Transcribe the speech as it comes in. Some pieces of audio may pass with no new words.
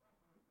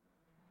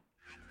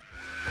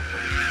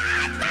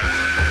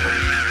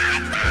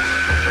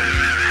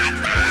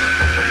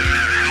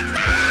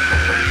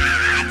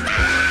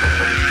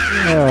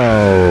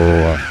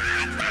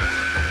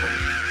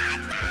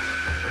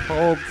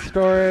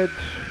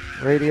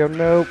Radio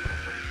Nope.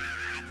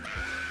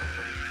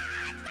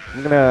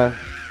 I'm gonna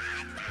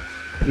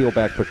peel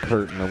back the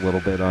curtain a little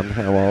bit on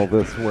how all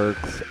this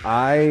works.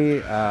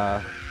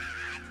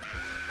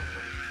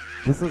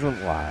 This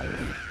isn't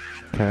live,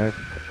 okay?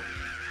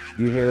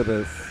 You hear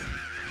this,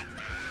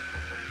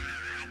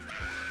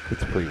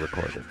 it's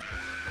pre-recorded.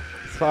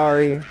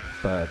 Sorry,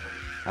 but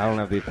I don't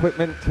have the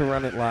equipment to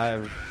run it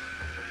live.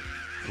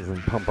 This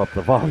doesn't pump up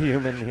the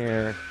volume in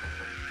here.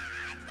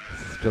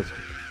 This is just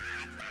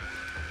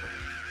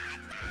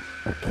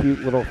a cute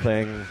little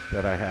thing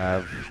that I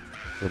have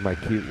with my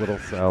cute little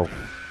self,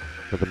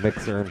 with a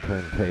mixer and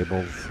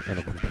turntables and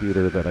a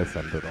computer that I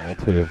send it all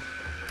to.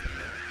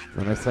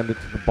 Then I send it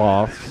to the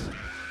boss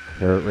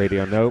here at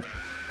Radio Nope.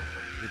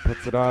 He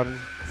puts it on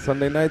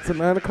Sunday nights at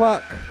 9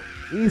 o'clock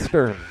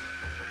Eastern.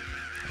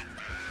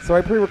 So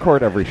I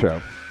pre-record every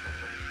show.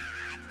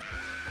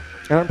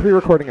 And I'm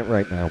pre-recording it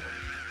right now.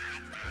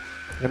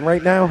 And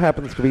right now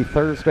happens to be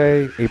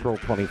Thursday, April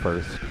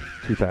 21st,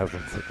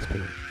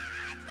 2016.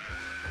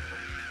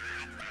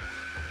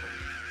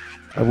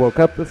 I woke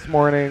up this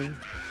morning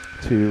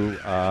to,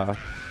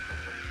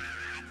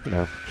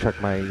 check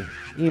my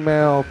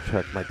email,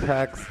 check my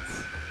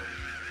texts,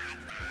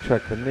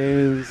 check the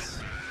news,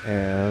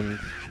 and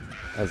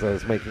as I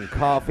was making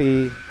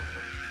coffee,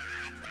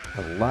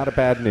 a lot of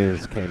bad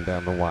news came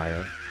down the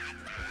wire.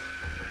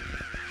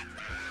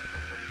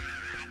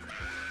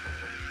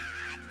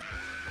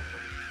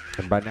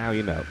 And by now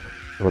you know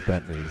what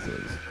that news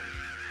is.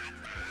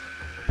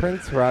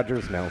 Prince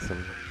Rogers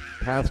Nelson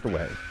passed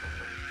away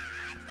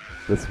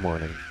this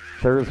morning,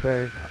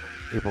 Thursday,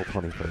 April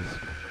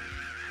 21st.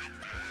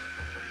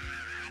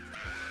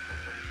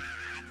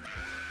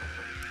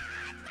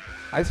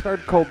 I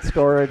started cold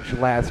storage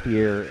last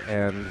year,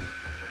 and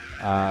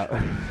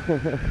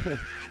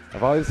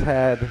I've always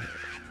had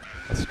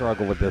a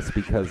struggle with this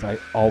because I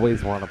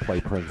always want to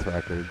play Prince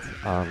records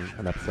on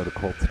an episode of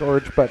Cold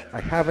Storage, but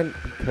I haven't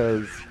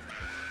because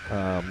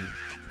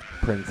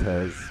Prince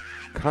has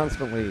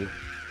constantly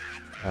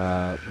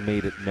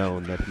made it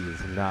known that he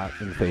is not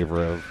in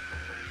favor of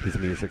his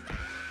music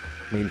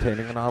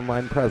maintaining an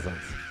online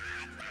presence.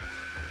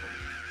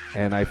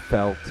 And I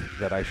felt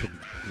that I should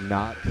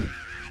not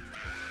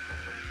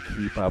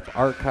keep up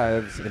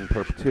archives in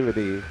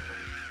perpetuity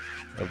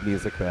of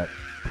music that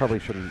probably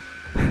shouldn't,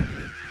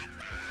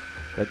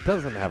 that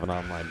doesn't have an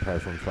online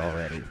presence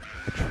already.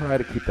 I try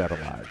to keep that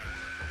alive.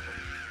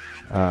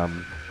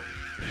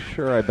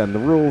 Sure, I bend the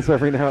rules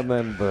every now and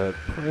then, but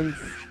Prince,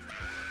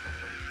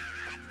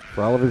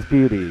 for all of his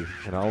beauty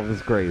and all of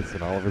his grace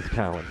and all of his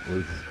talent,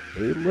 was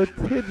a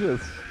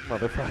litigious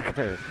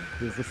motherfucker.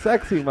 He was a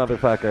sexy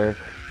motherfucker.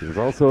 He was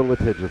also a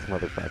litigious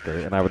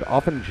motherfucker. And I would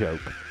often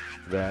joke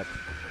that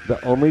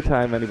the only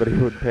time anybody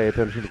would pay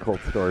attention to Cold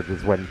Storage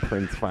is when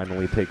Prince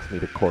finally takes me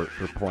to court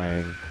for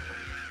playing,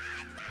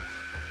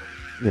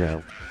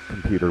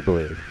 Computer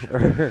Blue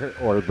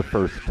or the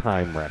First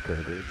Time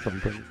record or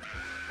something.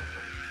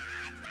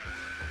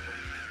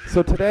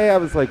 So today I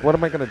was like, what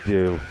am I going to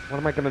do? What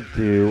am I going to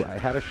do? I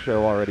had a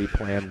show already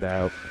planned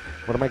out.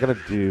 What am I going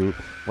to do?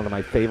 One of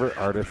my favorite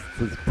artists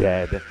is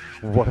dead.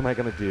 What am I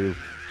going to do?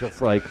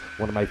 Just like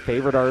one of my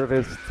favorite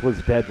artists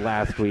was dead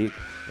last week.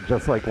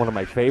 Just like one of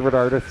my favorite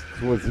artists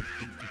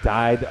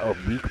died a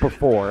week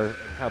before. And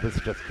how this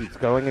just keeps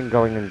going and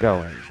going and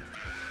going.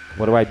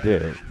 What do I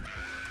do?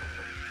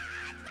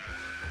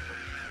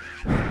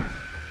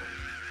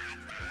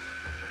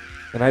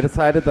 And I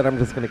decided that I'm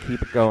just going to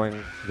keep it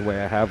going the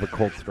way I have with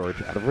Cold Storage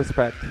out of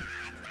respect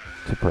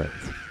to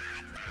Prince.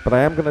 But I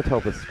am going to tell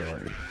this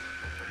story.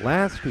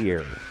 Last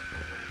year,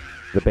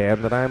 the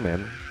band that I'm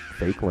in,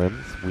 Fake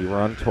Limbs, we were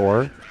on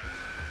tour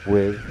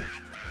with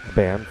a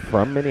band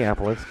from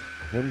Minneapolis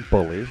named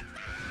Bully.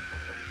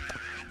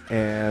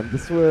 And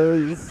this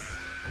was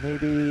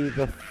maybe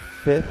the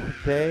fifth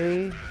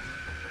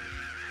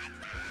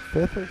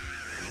or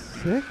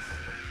sixth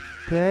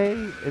day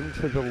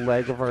into the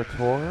leg of our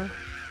tour.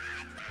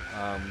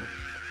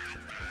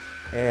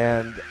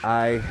 And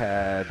I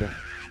had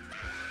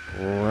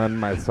run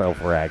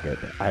myself ragged.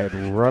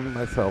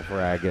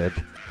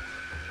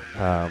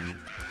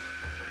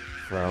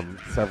 From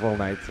several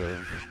nights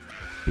of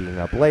being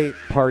up late,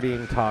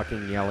 partying,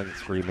 talking, yelling,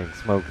 screaming,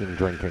 smoking,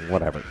 drinking,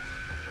 whatever.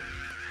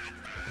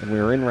 And we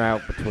were en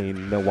route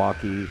between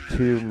Milwaukee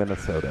to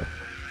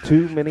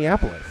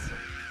Minneapolis.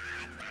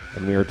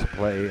 And we were to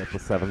play at the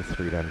 7th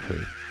Street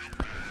entry.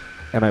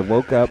 And I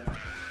woke up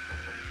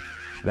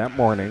that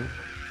morning,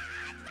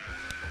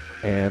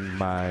 and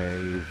my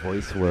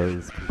voice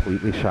was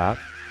completely shot.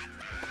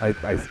 I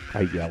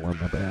yell in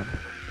the band.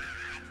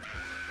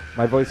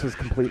 My voice was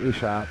completely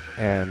shot,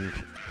 and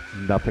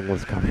nothing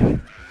was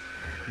coming.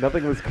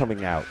 Nothing was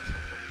coming out.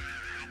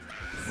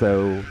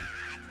 So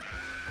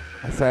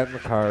I sat in the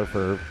car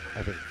for,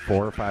 I think,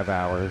 4 or 5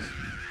 hours,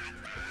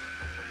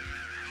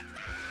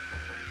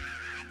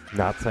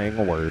 not saying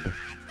a word,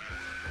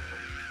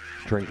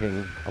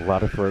 drinking a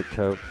lot of throat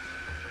coat,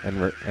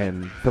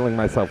 and filling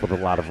myself with a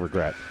lot of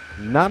regret.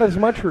 Not as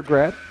much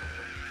regret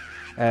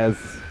as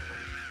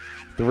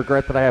the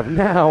regret that I have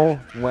now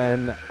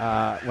when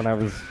I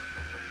was,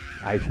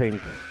 I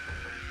think,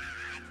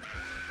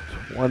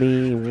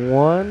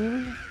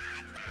 21,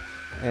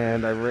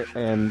 and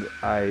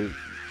I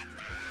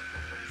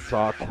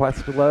saw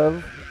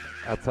Questlove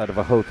outside of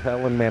a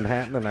hotel in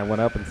Manhattan, and I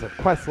went up and said,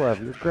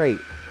 "Questlove, you're great.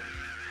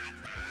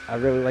 I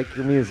really like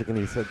your music." And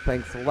he said,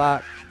 "Thanks a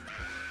lot.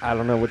 I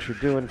don't know what you're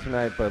doing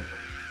tonight, but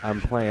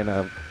I'm playing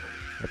at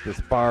this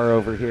bar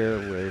over here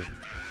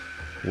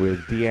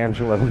with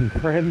D'Angelo and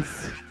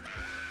Prince.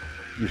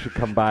 You should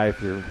come by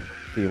if you're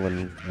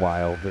feeling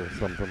wild," or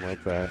something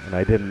like that. And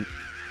I didn't.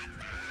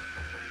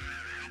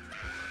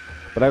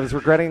 But I was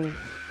regretting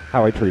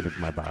how I treated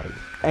my body.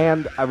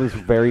 And I was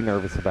very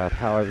nervous about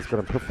how I was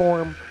going to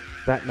perform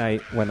that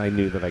night when I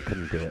knew that I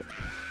couldn't do it.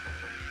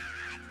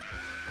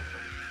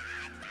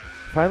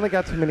 Finally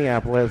got to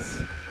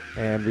Minneapolis,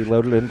 and we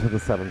loaded into the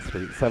 7th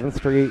Street. 7th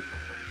Street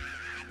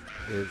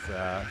is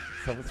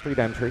 7th Street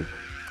entry.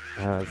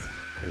 It's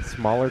a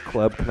smaller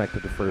club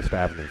connected to First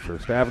Avenue.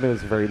 First Avenue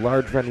is a very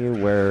large venue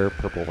where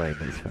Purple Rain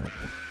was filmed.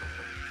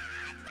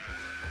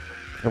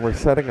 And we're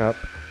setting up,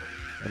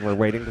 and we're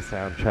waiting to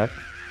sound check,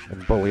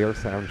 and Bully are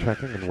sound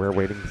checking, and we're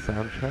waiting to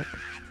sound check.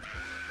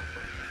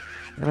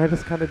 And I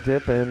just kind of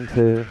dip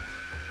into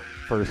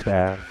First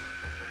Ave.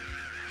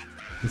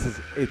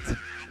 It's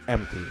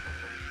empty.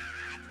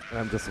 And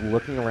I'm just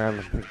looking around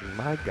and thinking,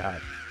 my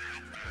God,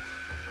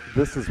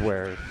 this is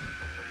where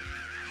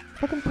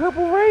fucking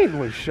Purple Rain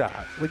was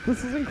shot. Like,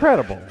 this is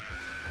incredible.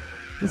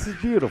 This is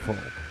beautiful.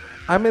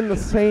 I'm in the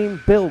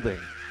same building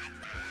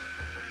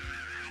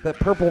that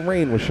Purple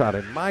Rain was shot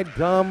in. My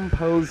dumb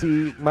pose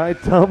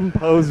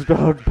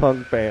dog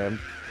punk band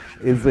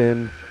is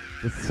in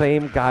the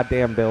same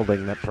goddamn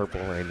building that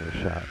Purple Rain was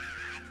shot.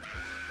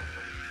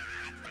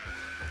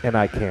 And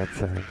I can't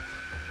sing.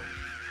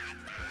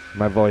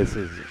 My voice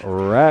is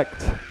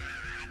wrecked.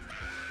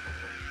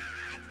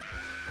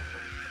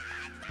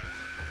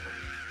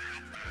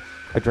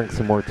 I drink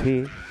some more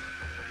tea.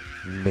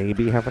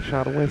 Maybe have a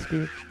shot of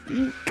whiskey.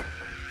 Eek.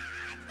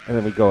 And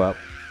then we go up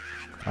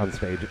on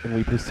stage, and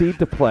we proceed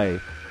to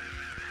play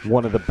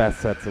one of the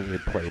best sets that we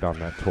had played on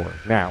that tour.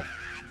 Now,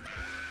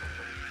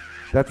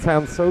 that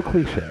sounds so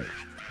cliche,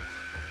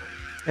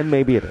 and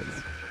maybe it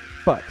is,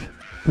 but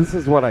this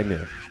is what I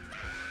knew.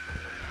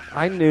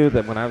 I knew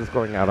that when I was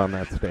going out on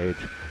that stage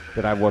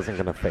that I wasn't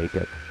going to fake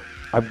it.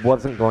 I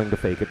wasn't going to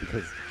fake it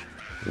because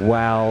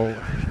while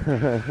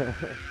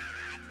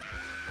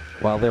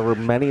there were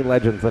many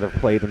legends that have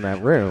played in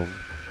that room,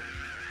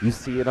 you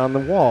see it on the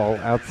wall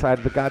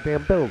outside the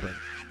goddamn building.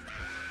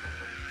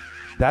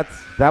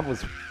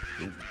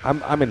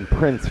 I'm in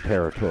Prince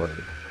territory.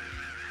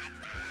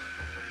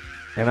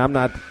 And I'm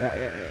not,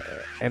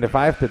 and if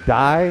I have to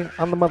die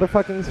on the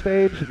motherfucking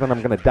stage, then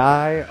I'm going to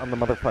die on the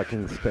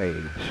motherfucking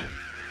stage.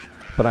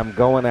 But I'm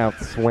going out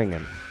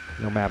swinging,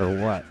 no matter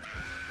what.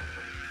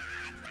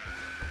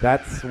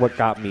 That's what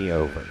got me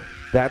over.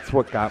 That's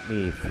what got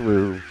me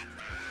through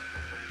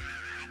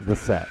the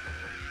set.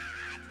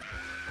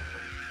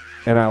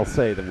 And I'll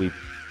say that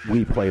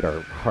we played our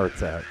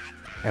hearts out.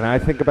 And I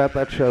think about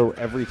that show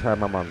every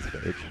time I'm on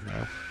stage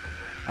now.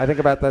 I think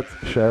about that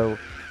show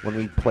when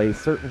we play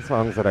certain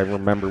songs that I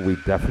remember we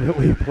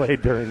definitely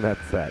played during that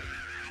set.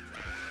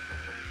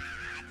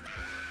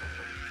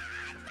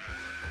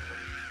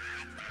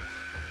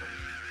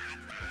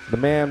 The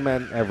man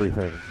meant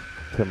everything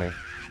to me.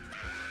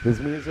 His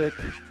music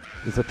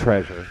is a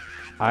treasure.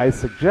 I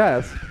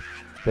suggest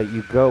that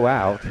you go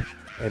out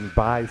and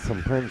buy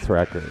some Prince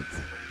records.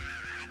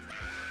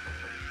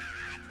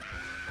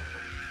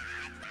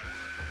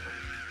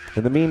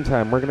 In the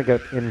meantime, we're going to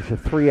get into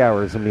 3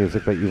 hours of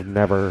music that you've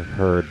never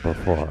heard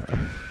before.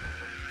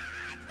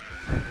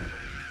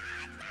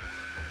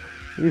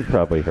 You've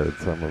probably heard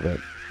some of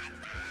it.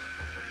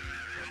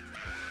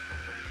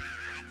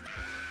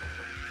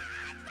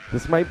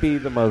 This might be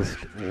the most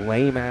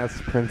lame-ass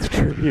Prince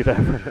tribute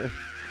ever,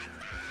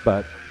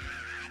 but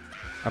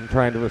I'm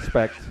trying to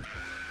respect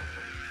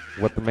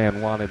what the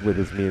man wanted with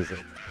his music.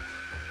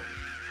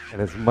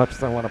 And as much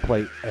as I want to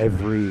play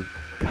every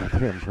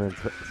goddamn Prince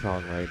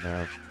song right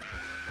now,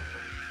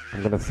 I'm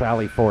going to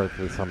sally forth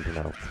with something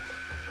else.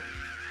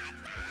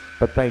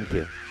 But thank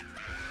you.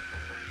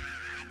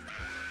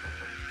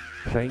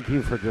 Thank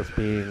you for just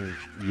being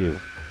you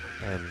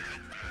and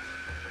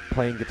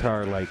playing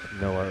guitar like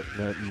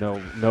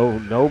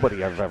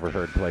nobody I've ever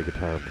heard play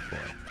guitar before.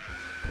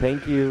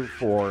 Thank you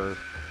for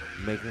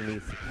making me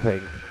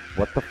think,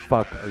 what the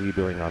fuck are you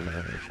doing on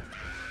earth?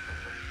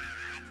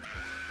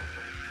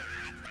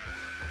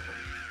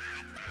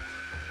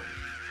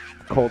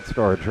 Cold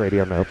Storage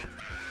Radio Nope.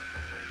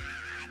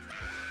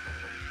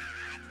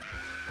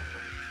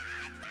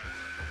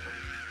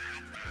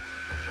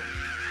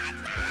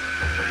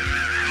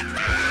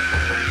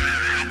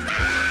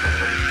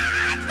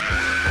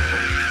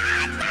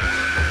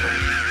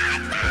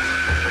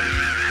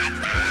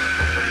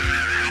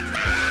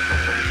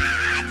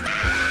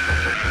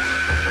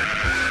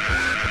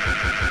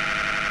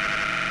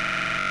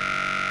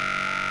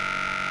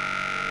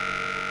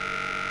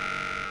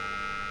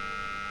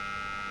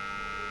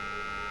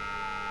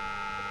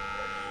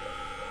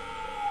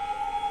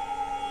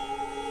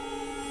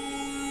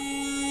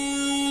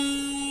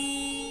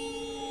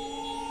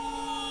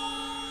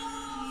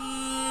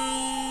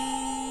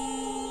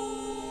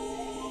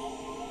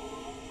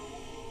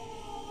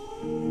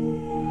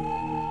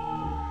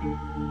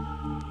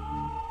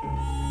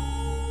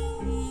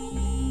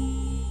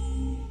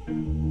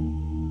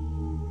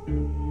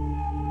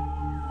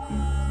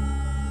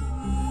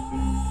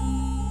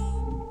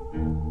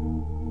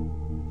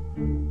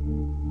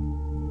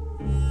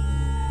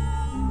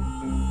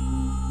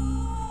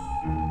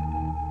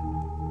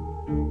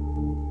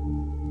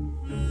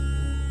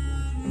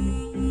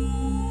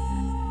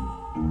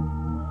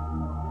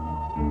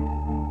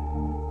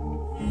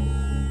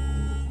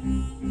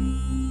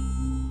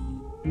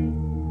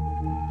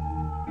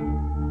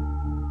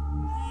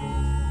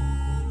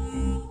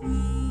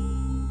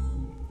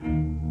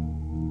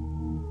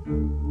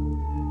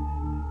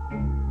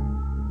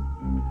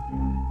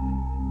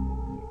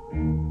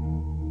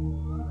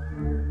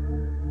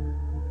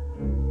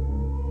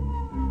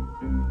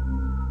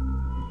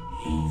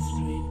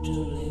 after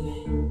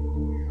living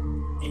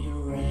in a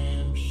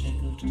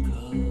ramshackle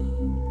cottage.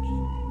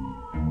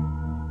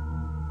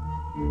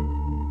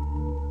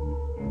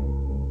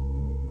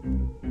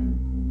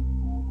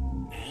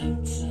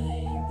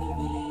 Outside the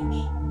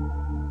village,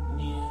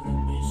 near the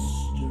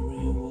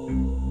mystery wood,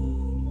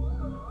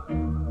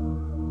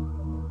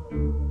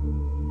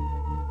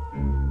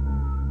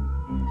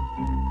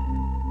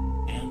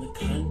 and the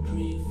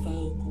country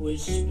folk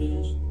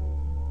whispers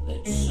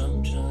that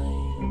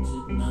sometimes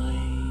at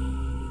night,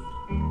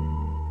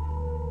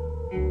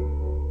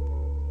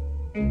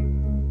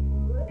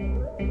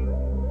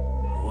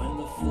 when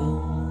the full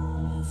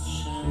moon is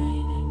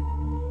shining,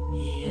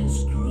 he is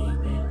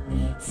creeping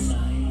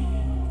outside.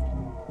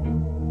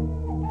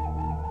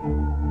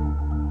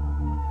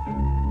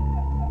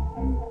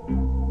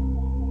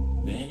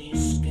 Then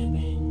he's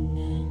skipping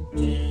and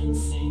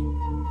dancing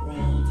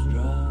round the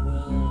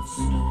drawwell of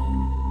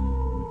stone.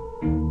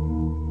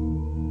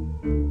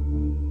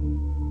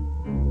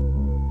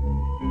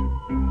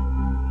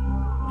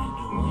 And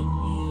when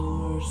you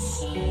are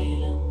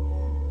silent,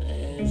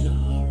 there's a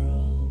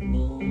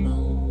horrible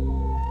moan.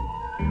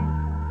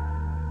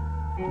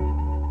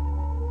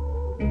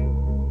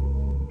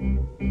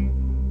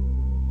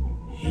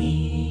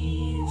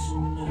 He's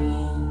no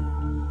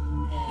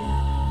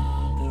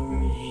longer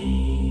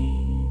here.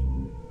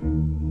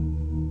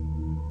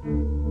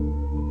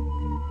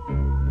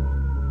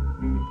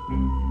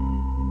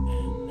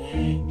 And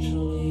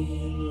actually,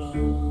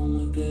 long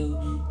ago,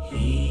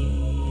 he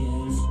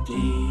is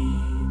dead.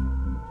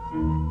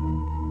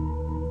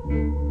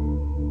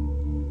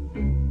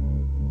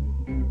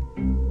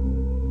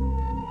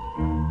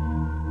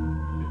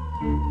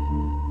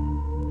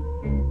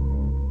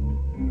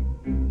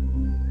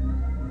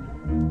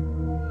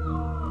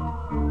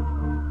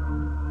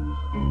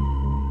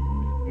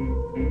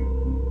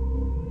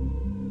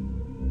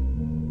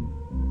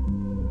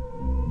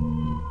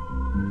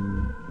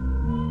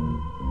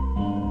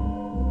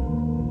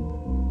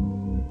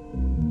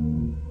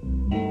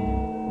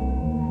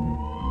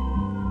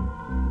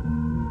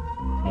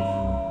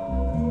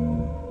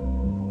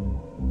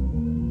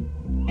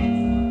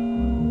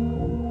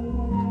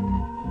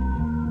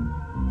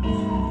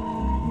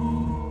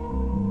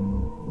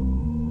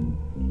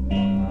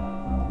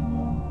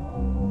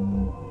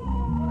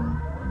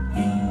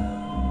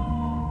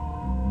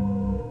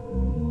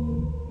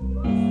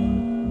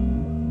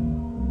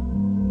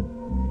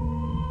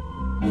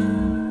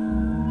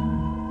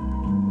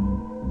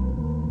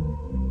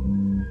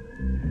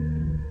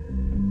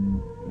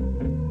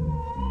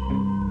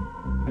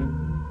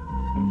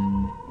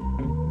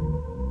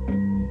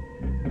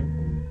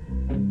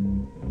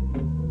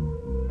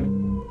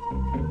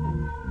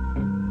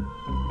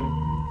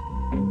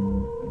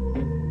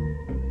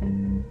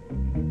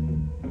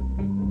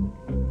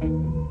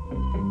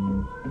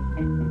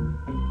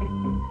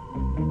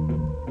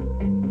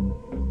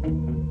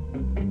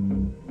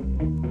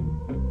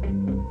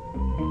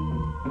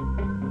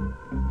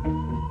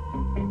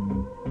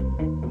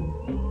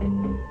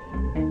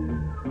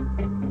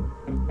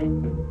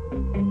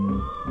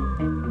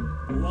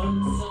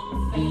 Once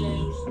some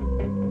fellows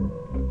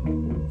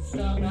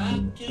stopped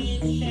up to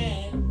his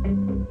shed.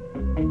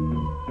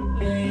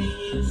 They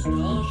used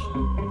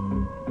caution,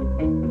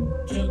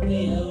 took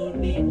the old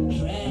beaten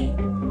track,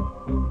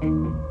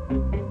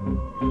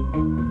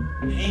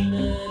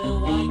 painted a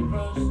white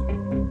cross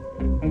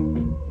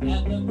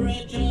at the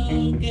bridge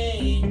old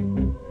gate,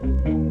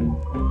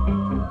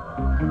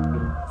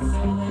 so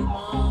they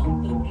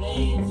marked the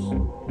place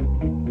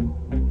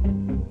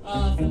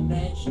of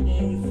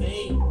imaginary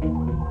fate.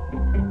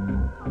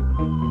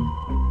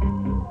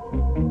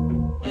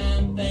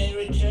 And they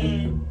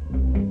return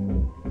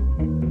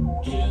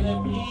to their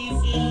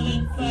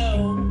peace-loving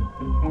foe,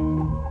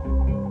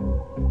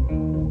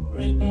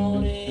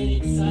 reported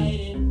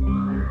excited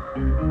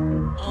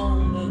on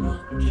the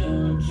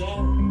nocturnal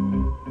joe.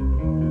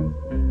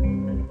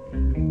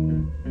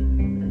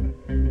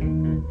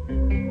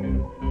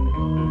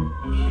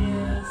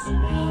 Here's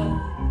no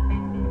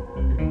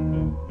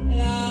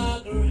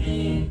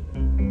loggerhead,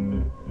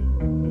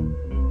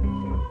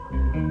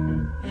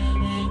 and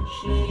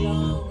actually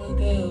long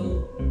ago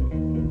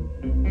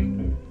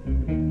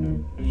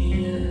he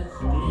is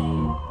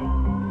dead.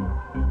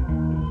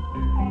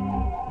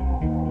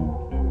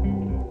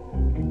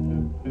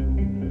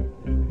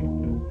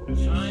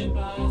 Time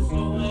passed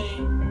away,